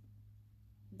week,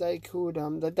 they could.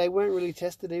 They weren't really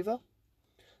tested either,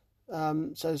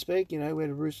 so to speak. Where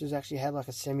the Roosters actually had like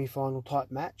a semi-final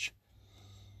type match.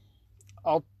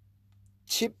 I'll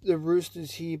tip the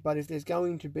Roosters here, but if there's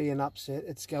going to be an upset,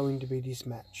 it's going to be this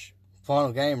match.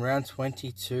 Final game, round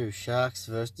 22, Sharks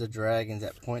versus the Dragons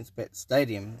at PointsBet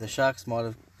Stadium. The Sharks might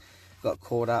have got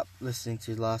caught up listening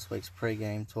to last week's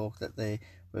pre-game talk that there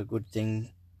were good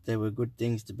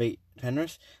things to beat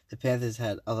Penrith. The Panthers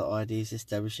had other ideas,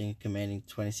 establishing a commanding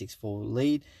 26-4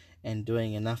 lead and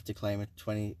doing enough to claim a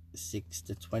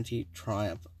 26-20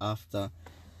 triumph after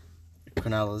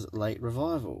Cronulla's late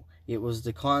revival. It was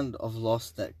the kind of loss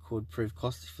that could prove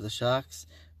costly for the Sharks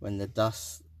when the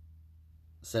dust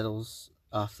settles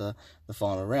after the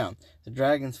final round. The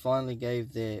Dragons finally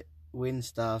gave their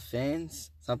win-starved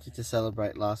fans something to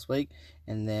celebrate last week,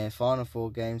 and their final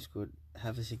 4 games could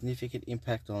have a significant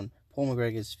impact on Paul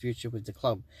McGregor's future with the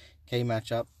club. Key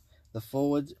matchup, the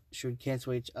forwards should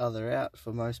cancel each other out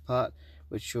for most part,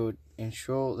 which should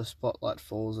ensure the spotlight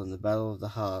falls on the battle of the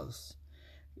halves.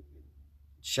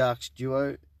 Sharks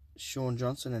duo Sean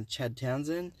Johnson and Chad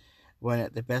Townsend weren't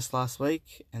at their best last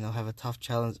week, and they'll have a tough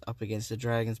challenge up against the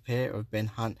Dragons pair of Ben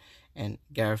Hunt and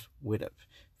Gareth Widdop.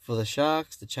 For the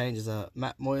Sharks, the changes are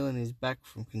Matt Moylan is back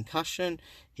from concussion.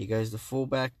 He goes to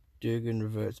fullback. Dugan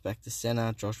reverts back to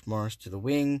centre. Josh Morris to the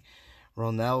wing.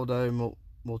 Ronaldo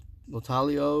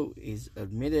Mortalio is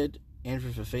admitted.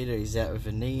 Andrew Fafita is out with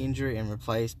a knee injury and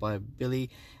replaced by Billy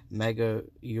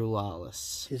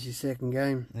Magoulalis. It's his second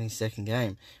game.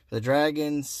 For the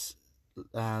Dragons,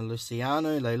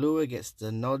 Luciano Leilua gets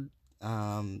the nod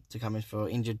to come in for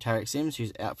injured Tarek Sims,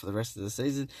 who's out for the rest of the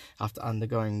season after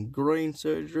undergoing groin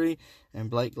surgery,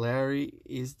 and Blake Lowry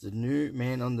is the new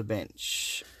man on the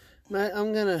bench. Mate,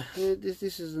 I'm gonna. This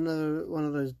is another one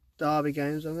of those derby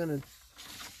games. I'm gonna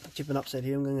chip an upset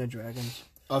here. I'm gonna go Dragons.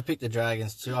 I've picked the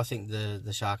Dragons too. I think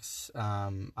the Sharks,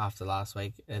 after last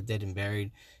week, are dead and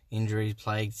buried. Injury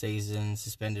plagued season,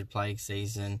 suspended plagued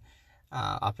season,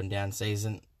 up and down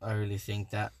season. I really think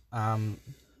that they're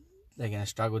going to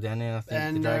struggle down there. I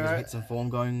think the Dragons hit some form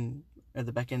going at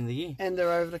the back end of the year. And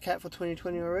they're over the cap for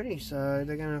 2020 already, so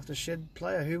they're going to have to shed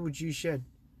player. Who would you shed?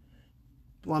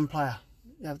 One player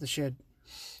you have to shed.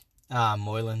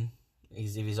 Moylan.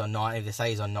 If they say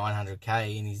he's on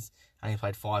 900k and he's only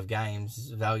played 5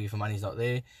 games, value for money's not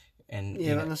there. And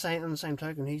yeah, but on the same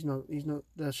token, he's not.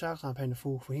 The Sharks aren't paying the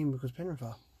full for him because Penrith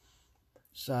are.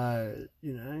 So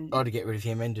I'd get rid of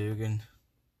him and Dugan.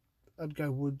 I'd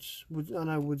go Woods. I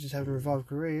know Woods is having a revived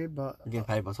career, but I'm getting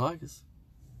paid by Tigers.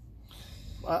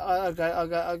 I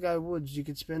go Woods. You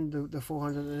could spend the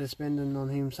 400 that they're spending on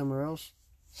him somewhere else.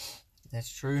 That's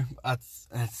true.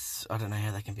 That's I don't know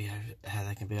how they can be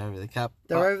over the cap.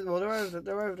 They're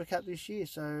over the cap this year,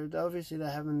 so obviously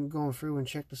they haven't gone through and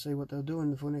checked to see what they're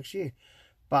doing for next year.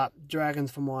 But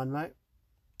Dragons for mine, mate.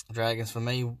 Dragons for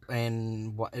me,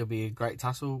 and it'll be a great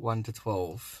tussle,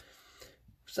 1-12.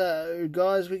 So,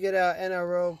 guys, we get our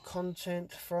NRL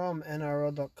content from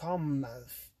NRL.com,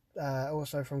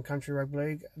 also from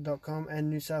CountryRugbyLeague.com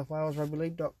and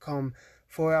NewSouthWalesRugbyLeague.com.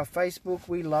 For our Facebook,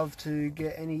 we love to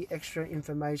get any extra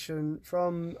information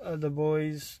from the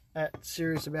boys at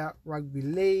Serious About Rugby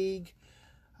League.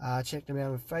 Check them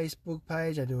out on Facebook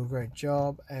page. They do a great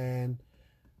job, and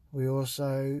we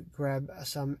also grab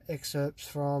some excerpts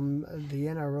from the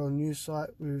NRL news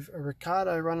site with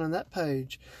Ricardo running that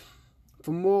page.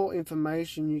 For more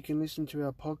information, you can listen to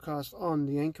our podcast on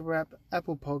the Anchor app,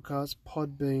 Apple Podcasts,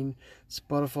 Podbean,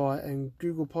 Spotify, and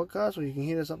Google Podcasts, or you can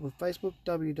hit us up on Facebook,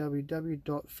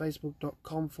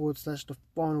 www.facebook.com/The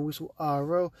Final Whistle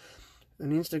RL,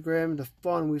 and Instagram, The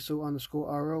Final Whistle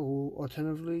 _RL, or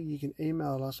alternatively, you can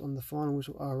email us on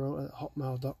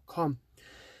thefinalwhistlerl@hotmail.com.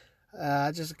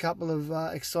 Just a couple of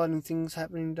exciting things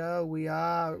happening, though. We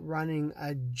are running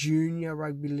a junior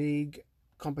rugby league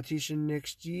competition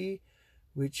next year.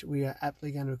 which we are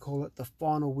aptly going to call it the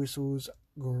Final Whistle's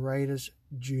Greatest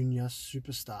Junior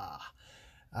Superstar.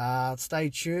 Stay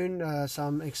tuned.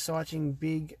 Some exciting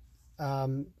big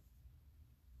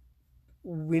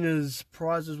winners'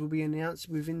 prizes will be announced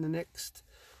within the next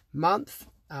month,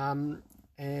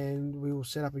 and we will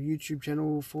set up a YouTube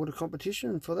channel for the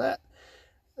competition for that.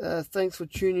 Thanks for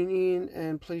tuning in,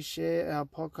 and please share our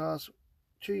podcast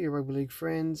to your rugby league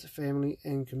friends, family,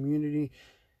 and community.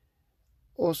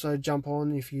 Also, jump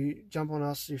on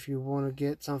us if you want to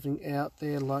get something out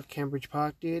there like Cambridge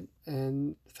Park did.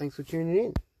 And thanks for tuning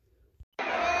in.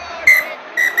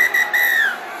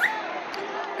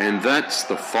 And that's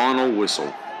the final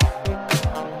whistle.